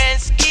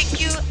parents kick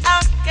you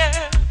out,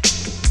 girl.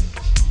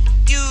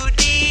 You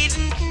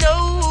didn't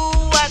know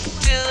what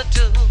to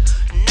do.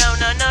 No,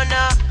 no, no,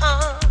 no.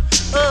 Oh,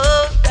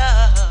 no.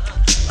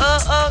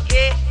 Oh,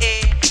 yeah.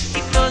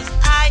 It was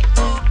I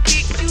who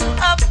picked you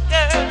up,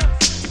 girl.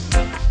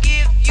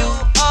 Give you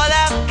all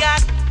I've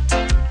got.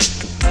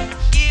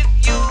 Give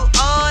you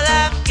all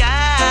I've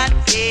got,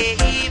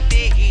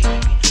 baby.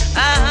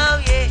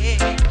 Oh,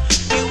 yeah.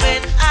 You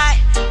and I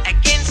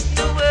against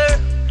the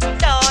world,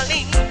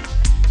 darling.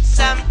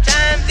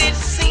 Sometimes it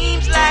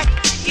seems like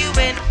you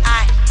and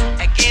I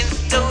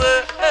against the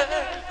world.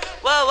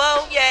 Whoa,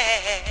 whoa,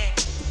 yeah.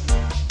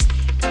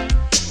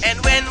 And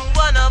when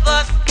one of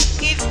us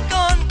is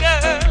gone,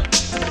 girl,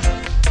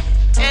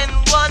 and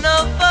one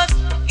of us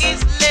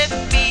is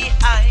left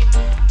behind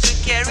to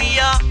carry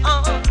on.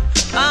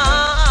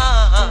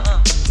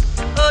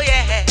 Oh,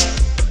 yeah.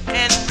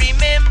 And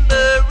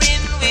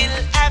remembering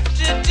we'll have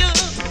to do.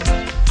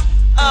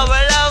 Our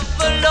love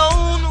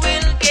alone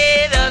will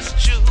get us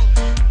through,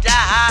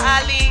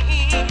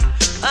 darling.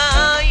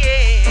 Oh,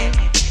 yeah.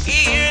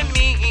 Hear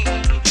me.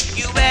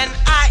 You and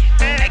I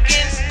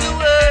against the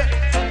world,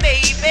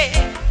 baby.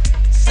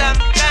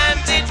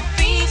 Sometimes it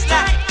feels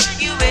like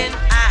you and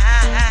I.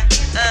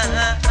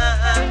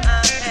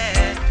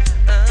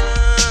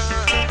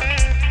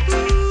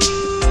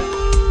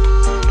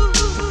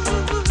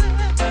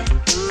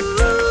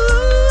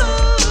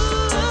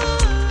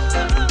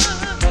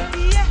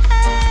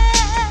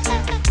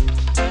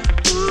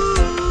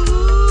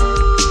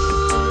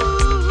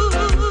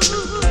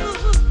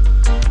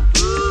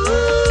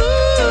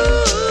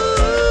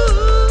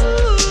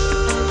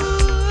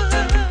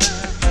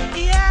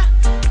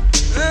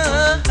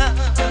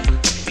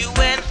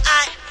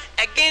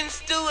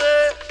 Against the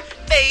world,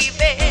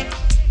 baby.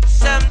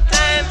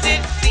 Sometimes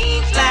it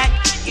seems like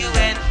you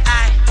and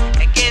I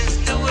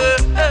against the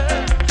world,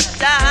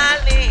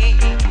 darling.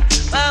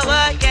 Oh,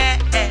 yeah.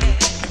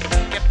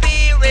 Your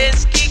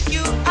parents kick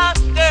you out,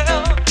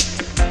 girl.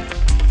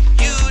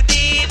 You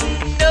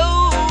didn't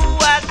know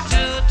what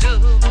to do.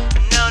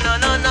 No, no,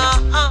 no, no.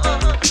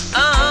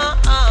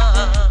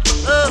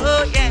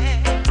 Oh,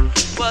 yeah.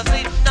 Was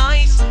it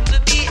nice to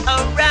be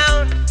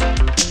around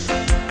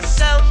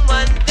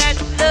someone that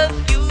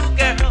loved you,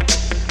 girl?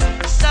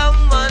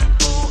 Someone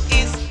who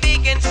is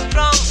big and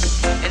strong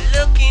and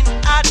looking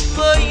out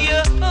for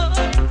you.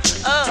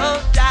 Oh,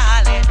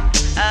 darling.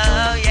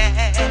 Oh,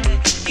 yeah.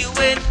 You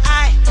and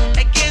I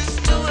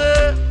against the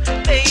world,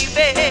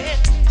 baby.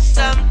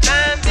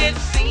 Sometimes it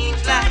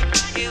seems like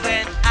you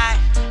and I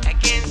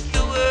against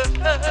the world.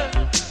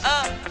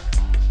 Oh.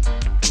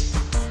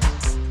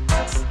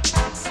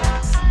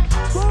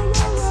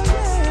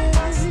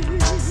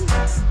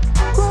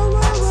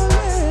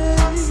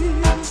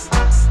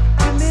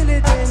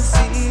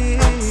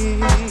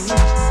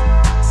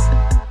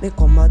 Me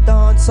come a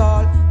dance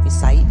hall, me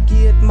side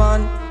gate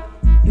man.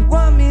 You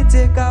want me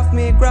take off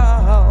me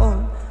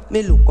crown?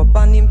 Me look up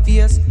on him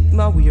face, me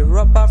wear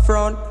up a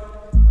front.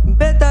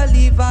 Better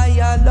leave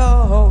I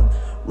alone.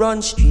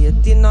 Run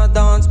straight in a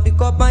dance, pick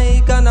up my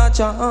mic and a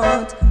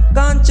chant.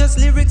 Conscious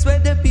lyrics where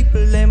the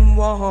people them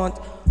want.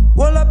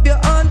 Hold up your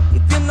hand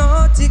if you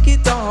not take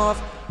it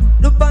off.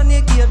 Look on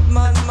your gate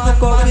man,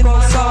 look up in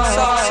my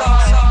side.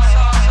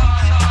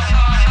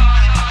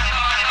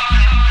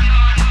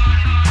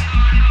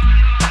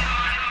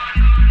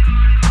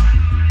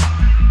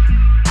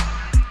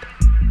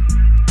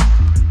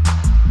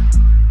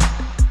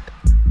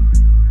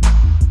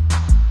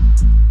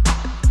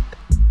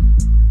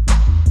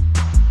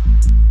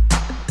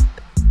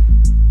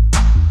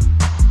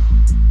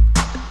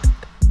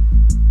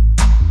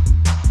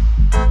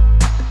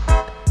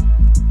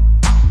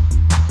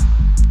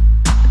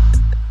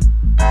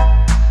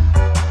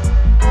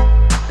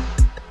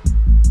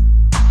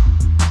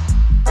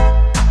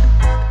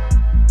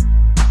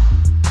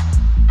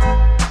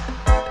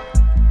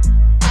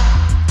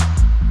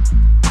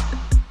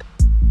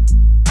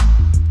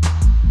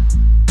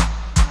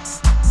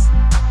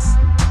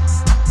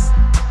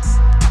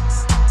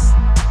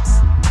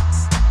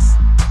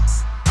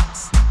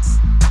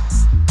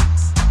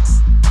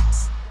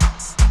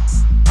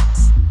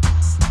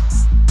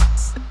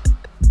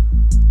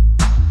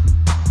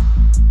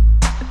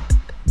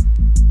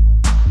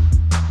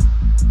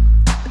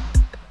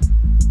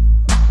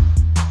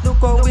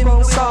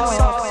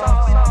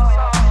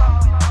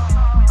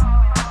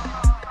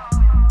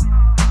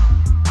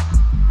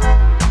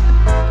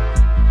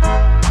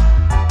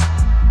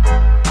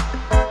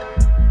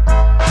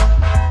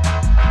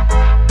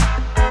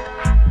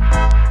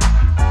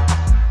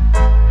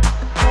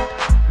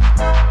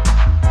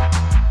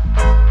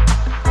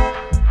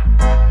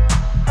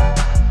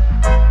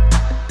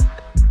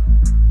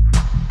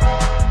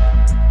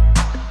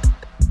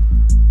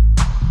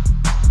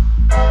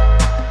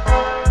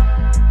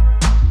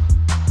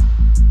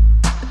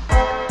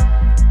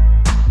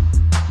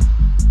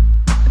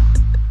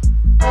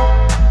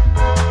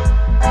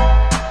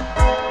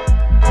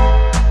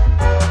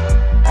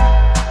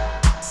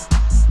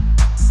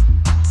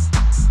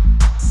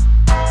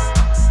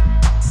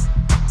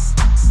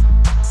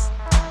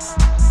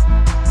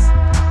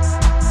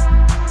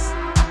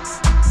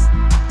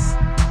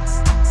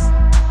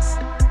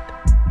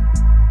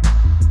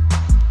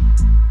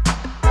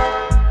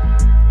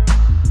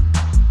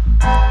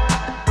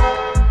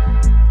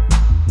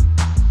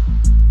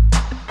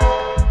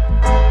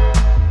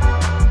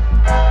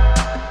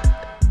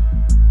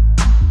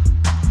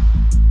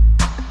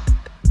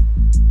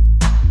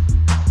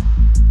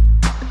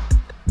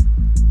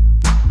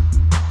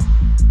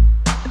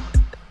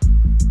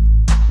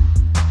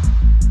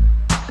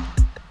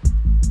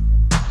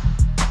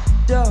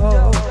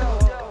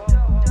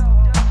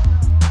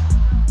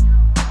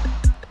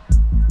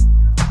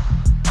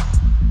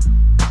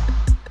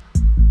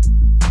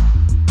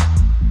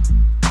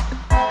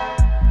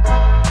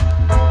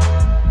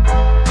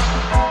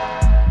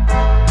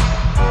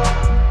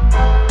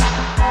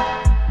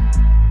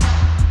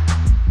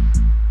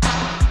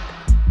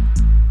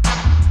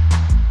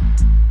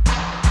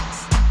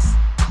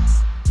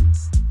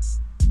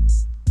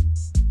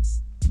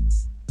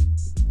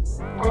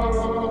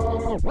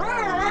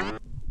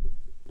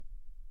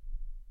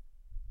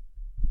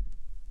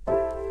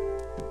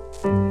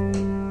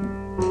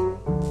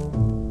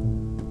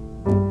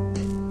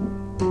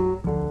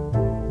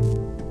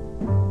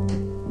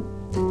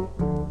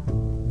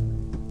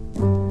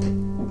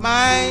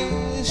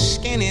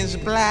 skin is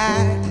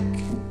black.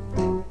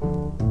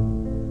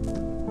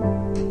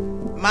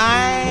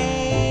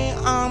 My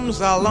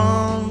arms are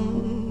long.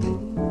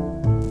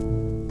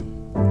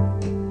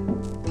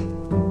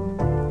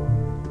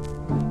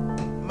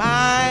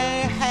 My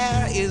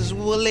hair is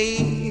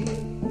woolly.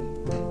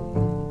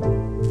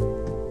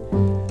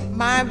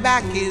 My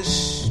back is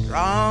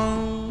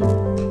strong.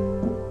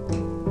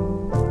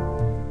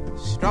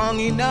 Strong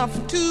enough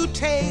to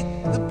take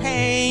the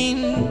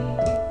pain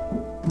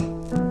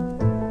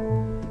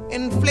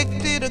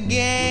inflicted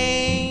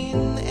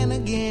again and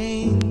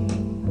again.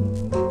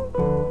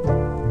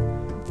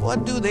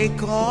 What do they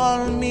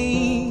call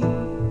me?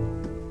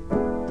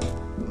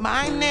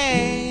 My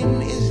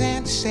name is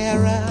Aunt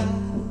Sarah.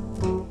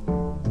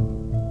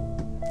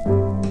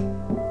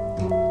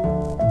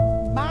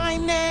 My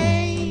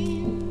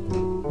name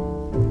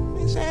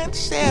is Aunt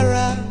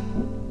Sarah.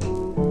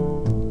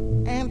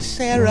 Aunt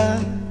Sarah.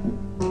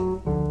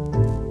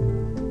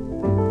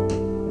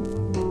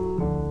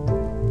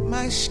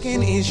 My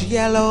skin is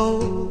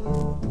yellow.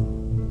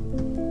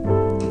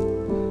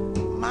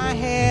 My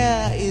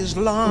hair is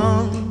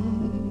long.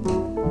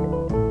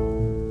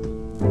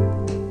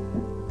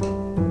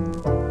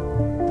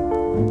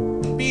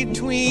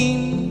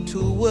 Between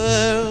two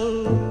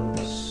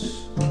worlds,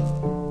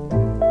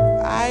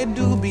 I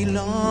do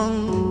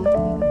belong.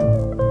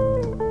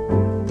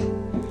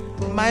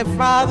 My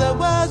father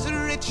was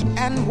rich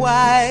and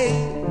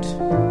white.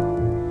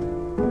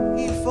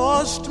 He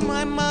forced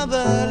my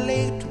mother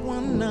late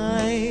one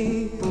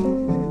night.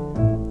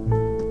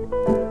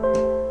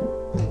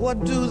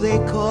 What do they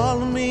call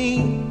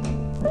me?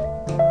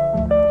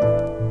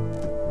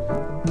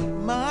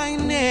 My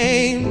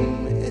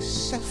name is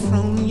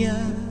Saffronia.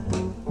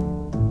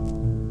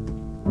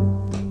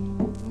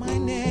 My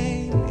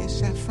name is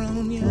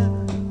Saffronia.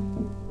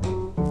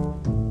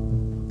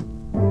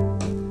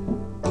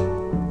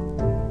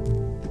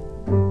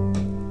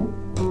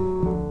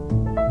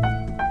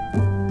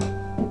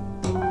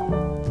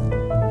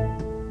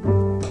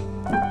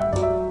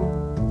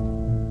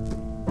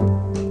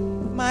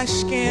 My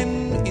skin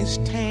is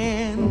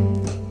tan.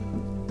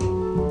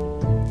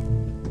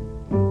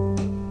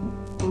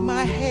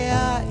 My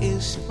hair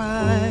is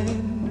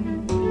fine.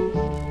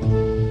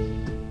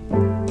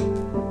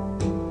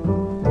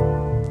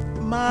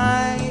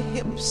 My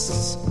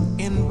hips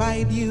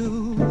invite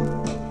you.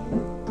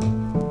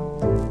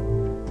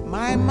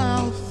 My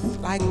mouth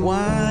like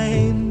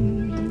wine.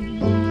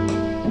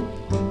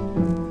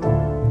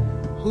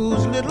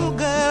 Whose little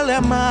girl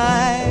am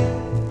I?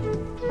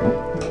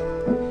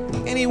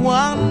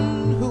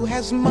 Anyone who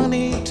has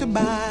money to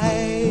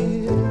buy.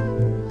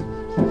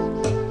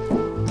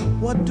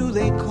 What do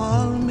they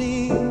call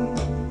me?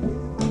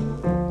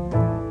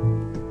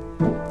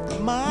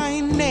 My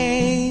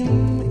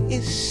name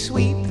is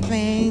Sweet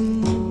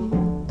Thing.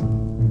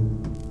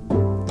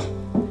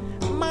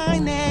 My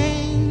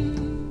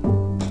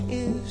name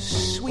is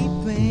Sweet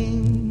Thing.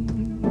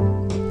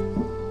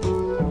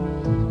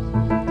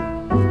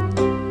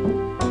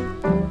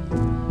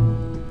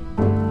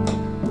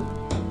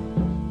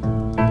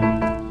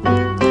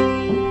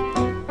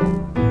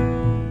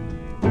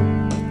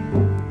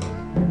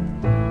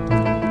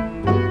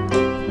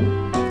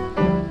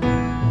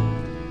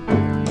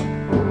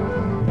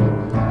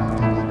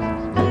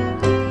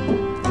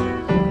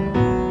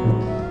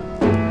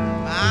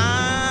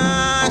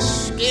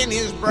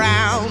 Is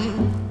brown.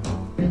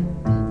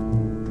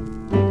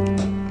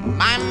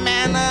 My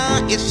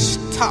manner is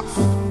tough.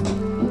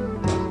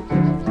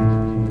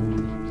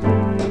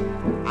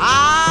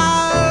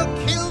 I'll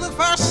kill the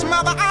first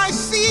mother I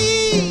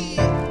see.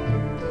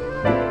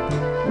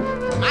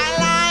 My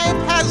life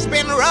has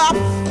been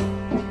rough.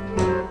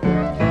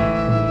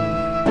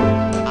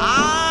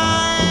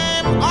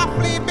 I'm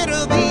awfully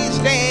bitter these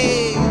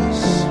days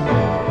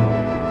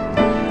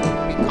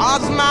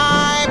because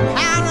my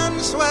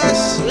parents were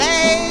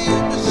slaves.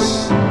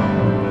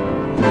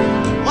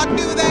 What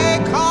do they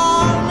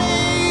call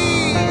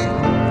me?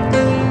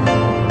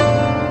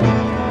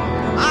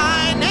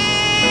 My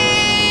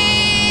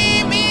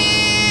name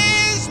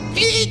is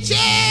Peaches.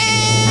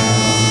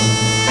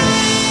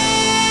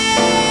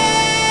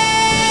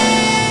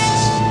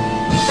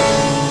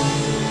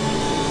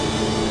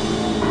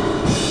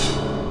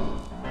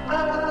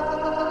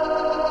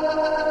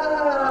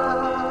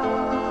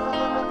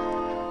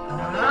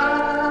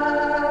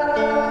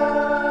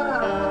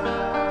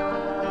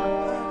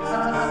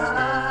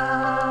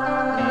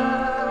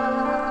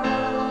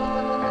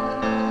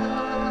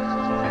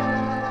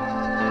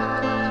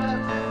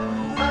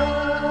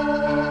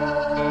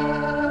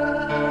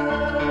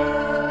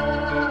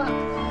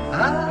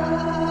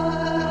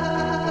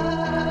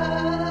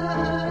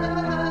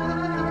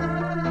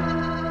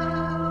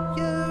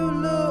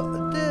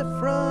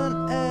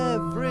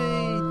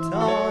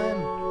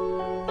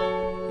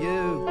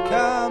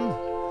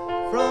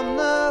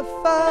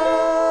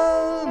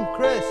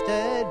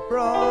 foam-crested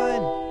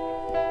brine.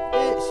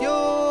 It's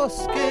your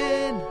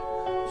skin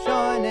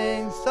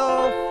shining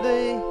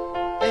softly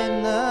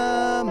in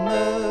the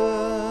moonlight.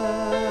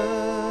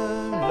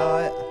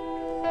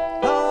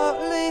 Part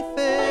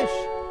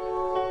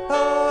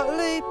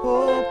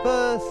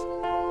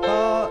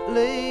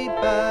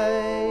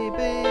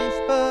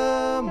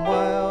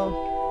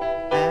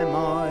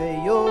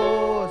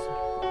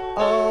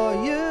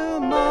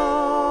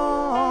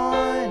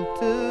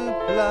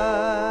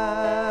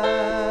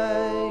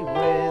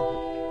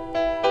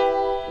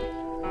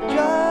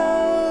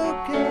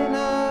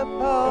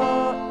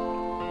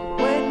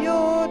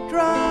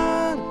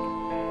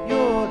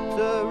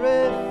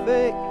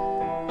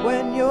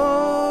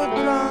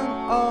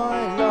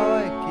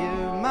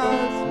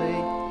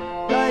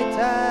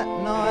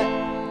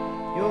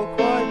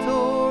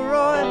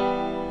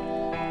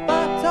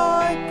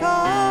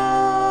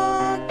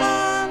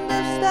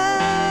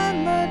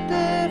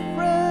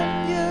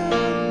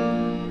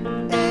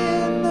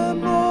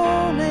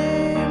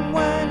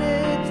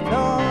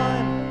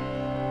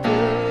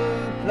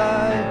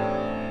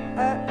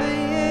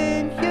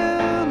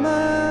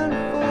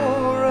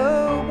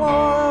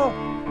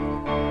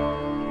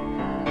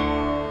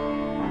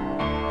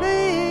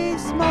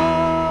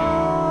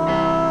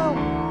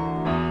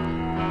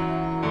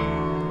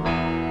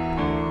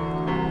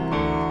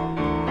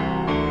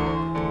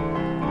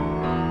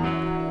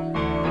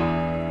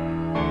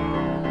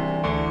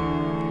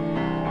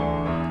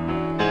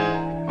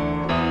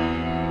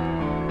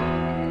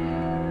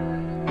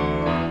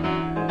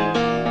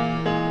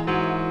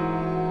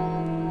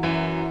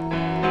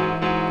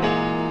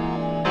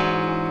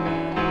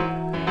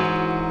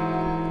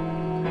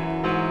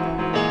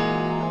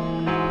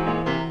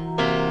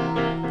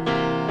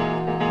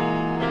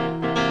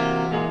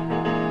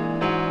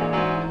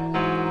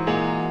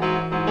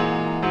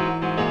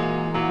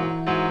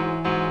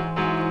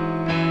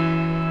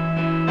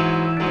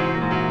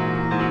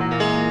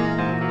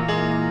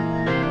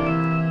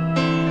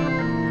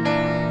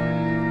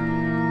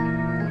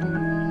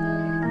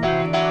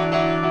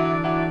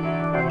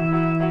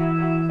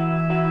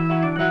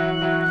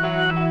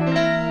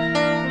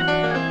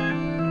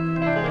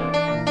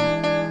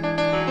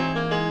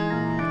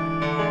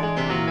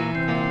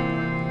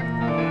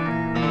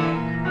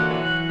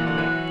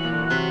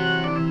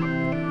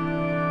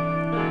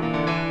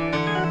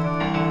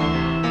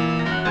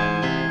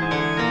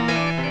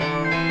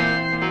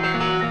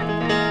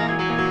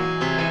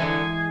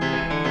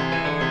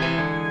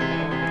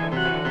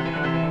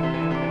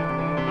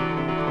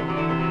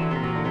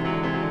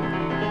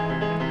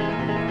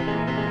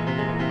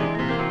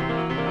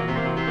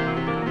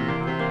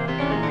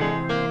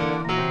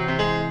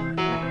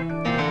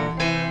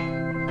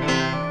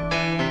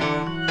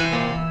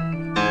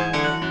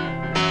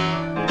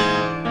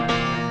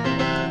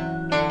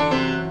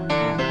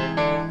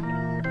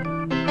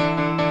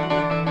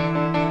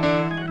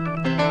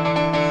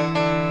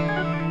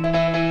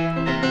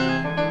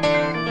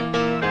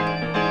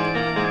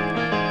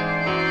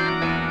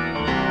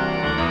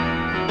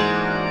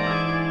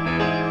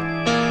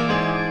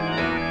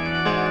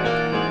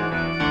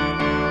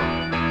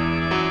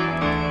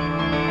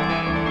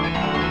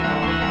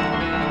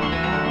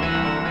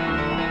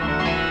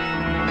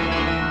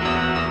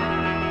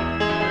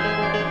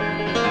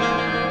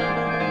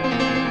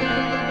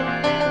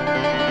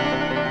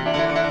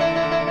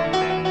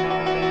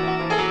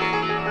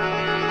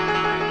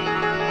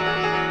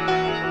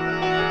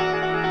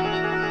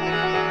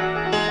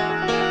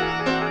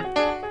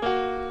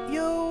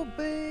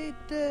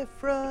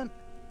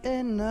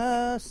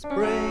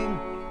spring.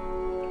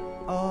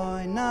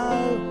 I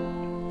know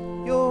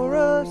you're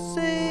a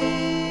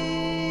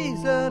seasonal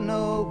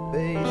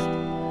beast,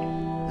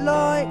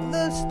 like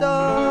the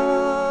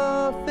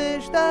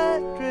starfish that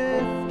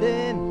drift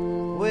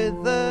in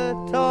with the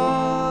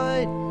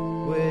tide,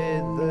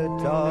 with the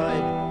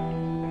tide.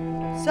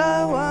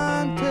 So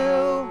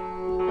until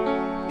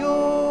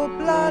your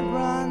blood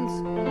runs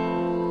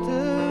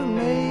to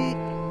meet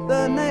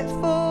the next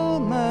full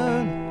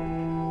moon,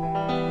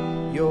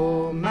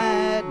 your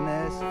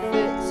madness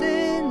fits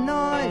in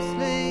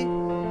nicely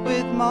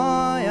with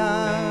my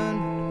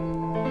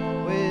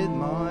own, with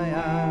my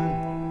own.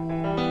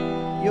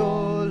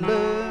 Your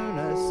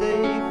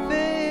lunacy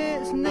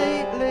fits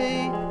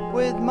neatly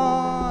with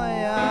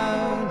my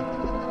own,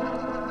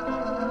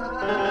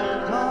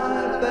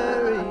 my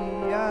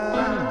very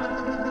own.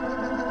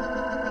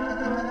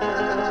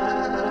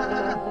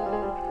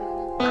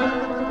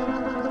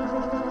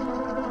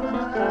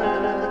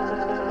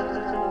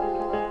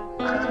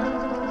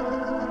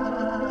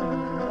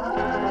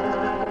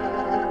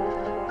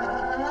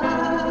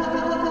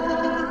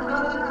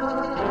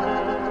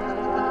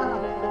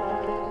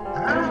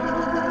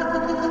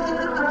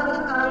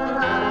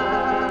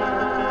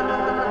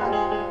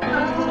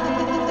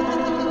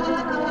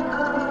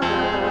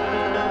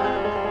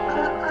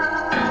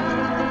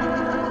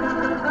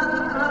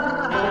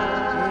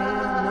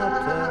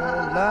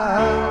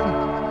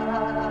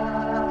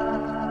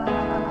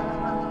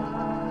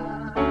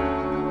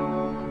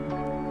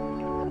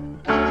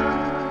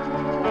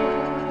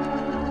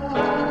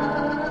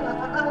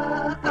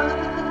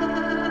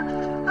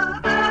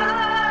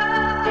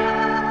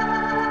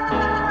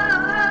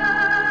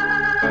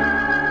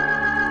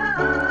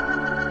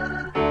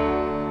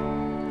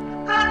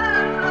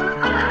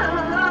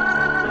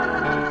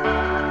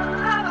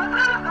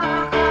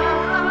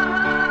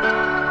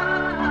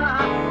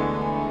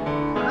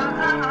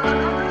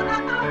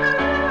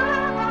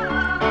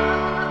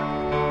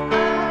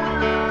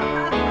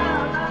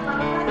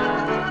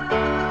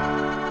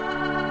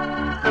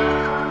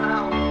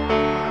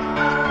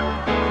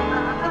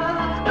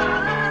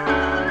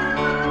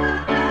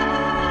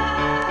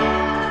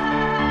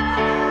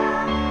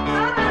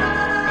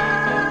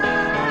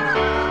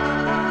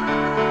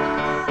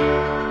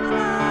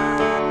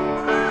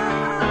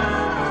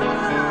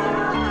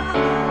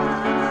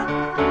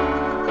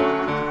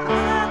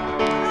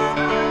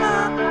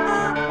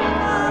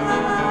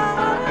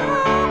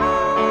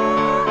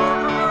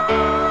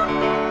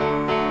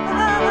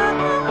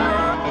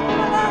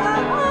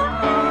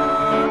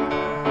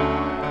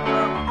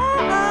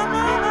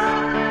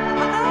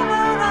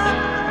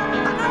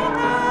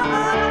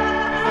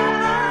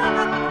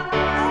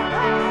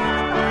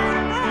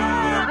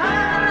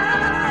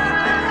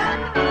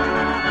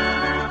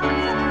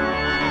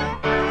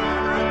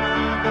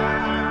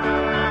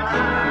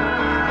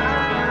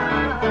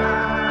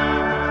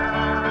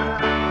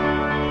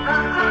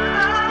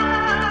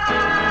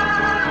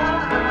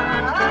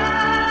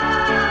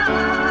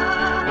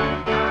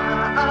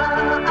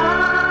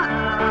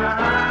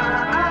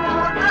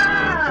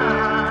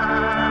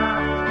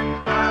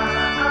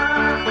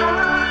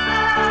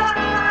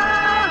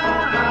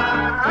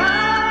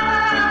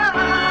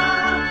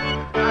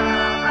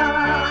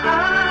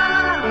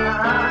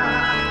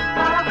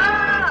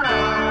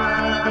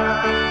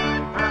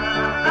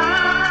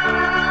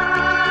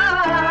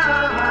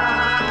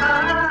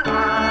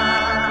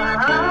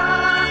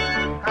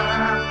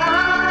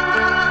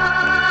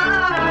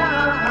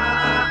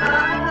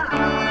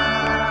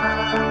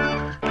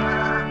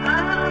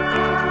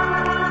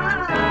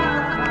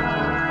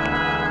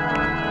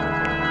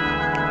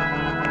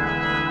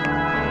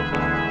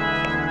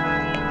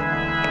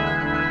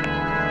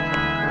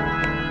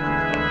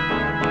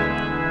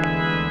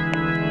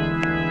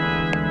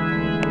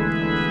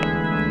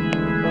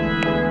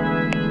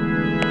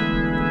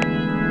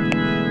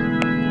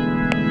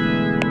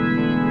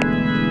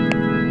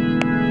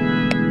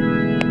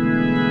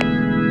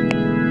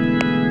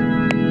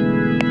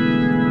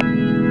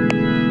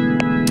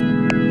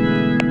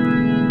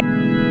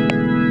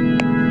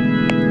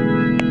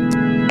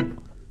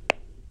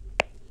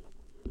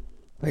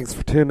 Thanks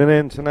for tuning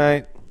in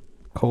tonight.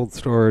 Cold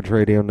Storage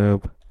Radio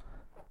Noob.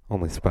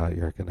 Only spot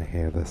you're going to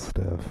hear this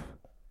stuff.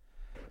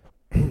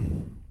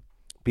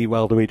 Be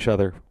well to each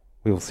other.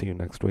 We will see you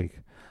next week.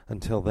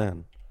 Until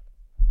then.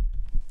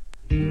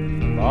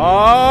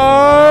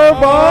 Bye,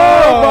 bye,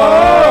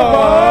 bye,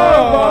 bye,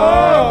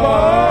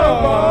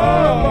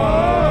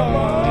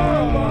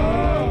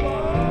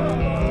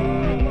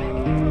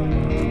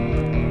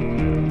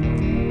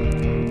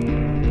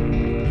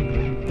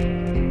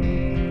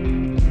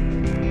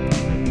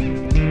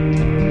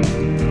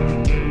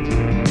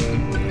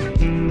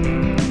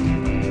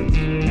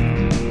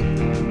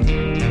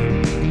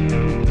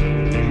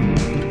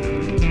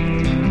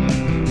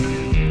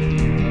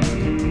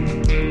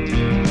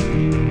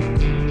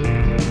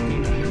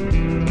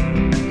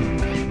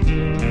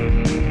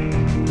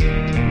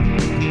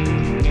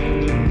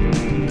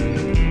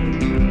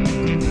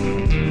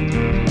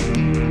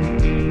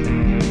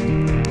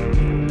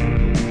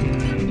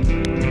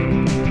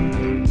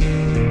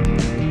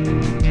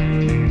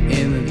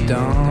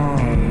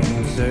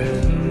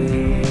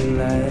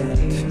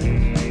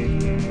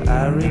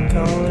 I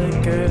recall a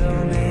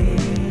girl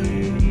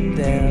named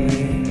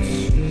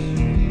Alice.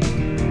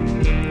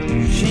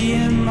 She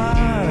and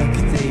Mark,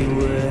 they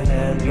were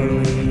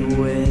happily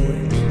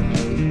wed.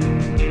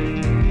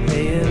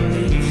 Hey, at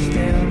least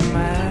in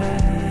my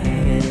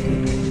head,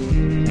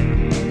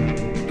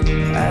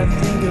 I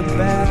think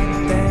about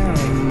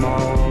them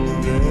all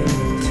the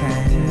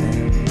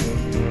time.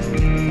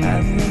 I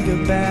think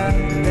about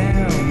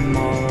them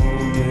all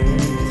the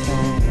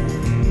time.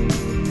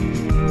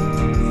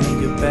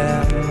 Think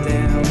about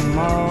them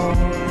all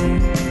the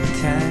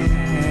time.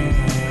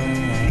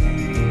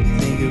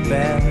 Think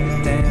about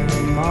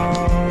them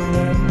all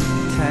the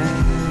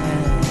time.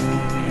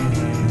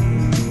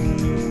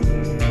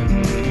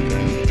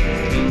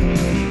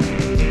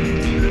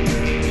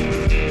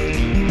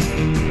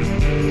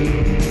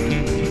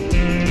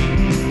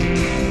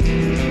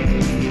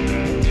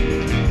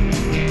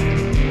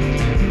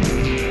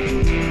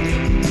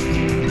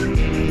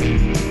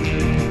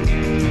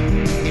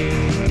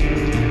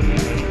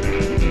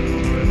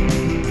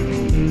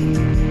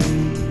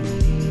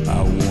 I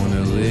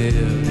wanna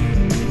live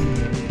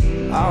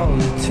all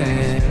the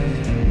time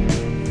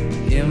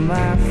in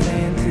my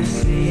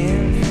fantasy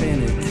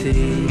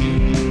infinity.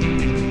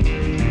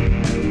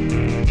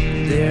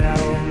 There I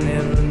will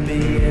never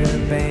be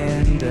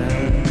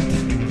abandoned.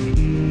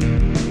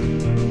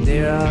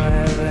 There I'll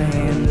have a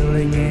handle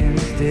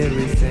against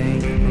everything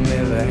from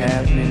ever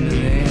happening to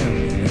them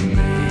and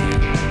me.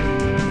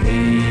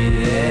 Hey,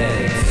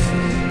 that's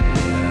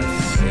what I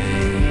say.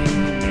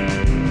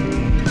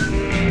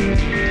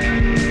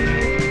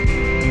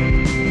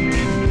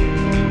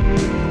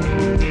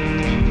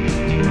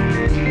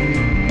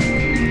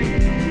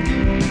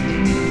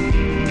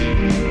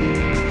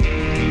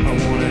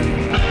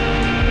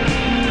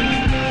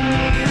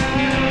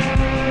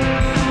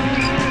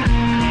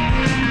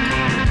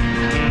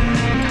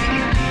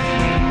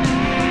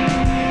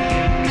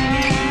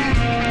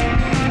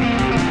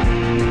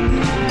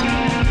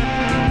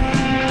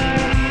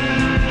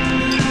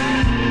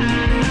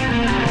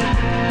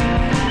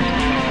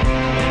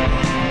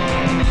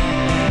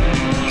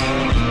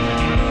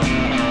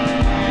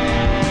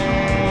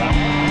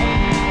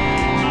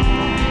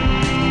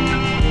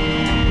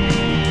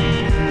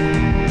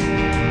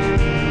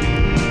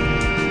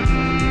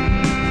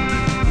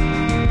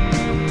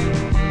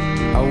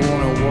 I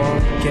wanna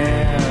walk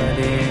out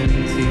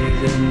into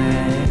the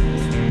night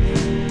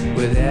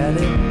without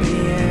it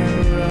being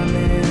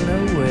running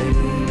away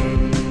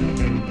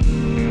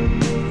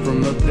from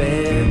a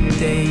bad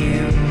day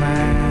in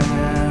my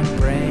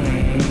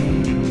brain.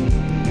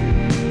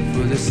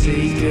 For the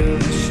sake of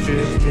the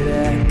strip that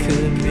I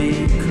could be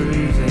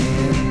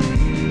cruising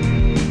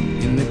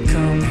in the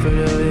comfort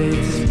of a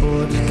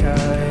sports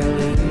car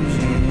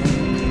illusion.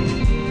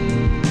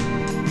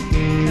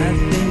 I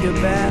think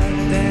about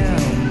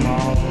them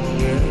all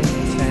the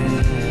time.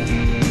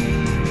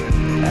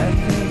 I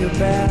think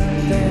about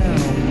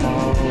them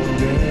all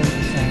the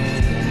time.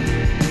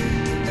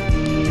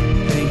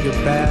 Think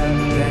about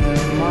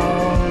them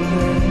all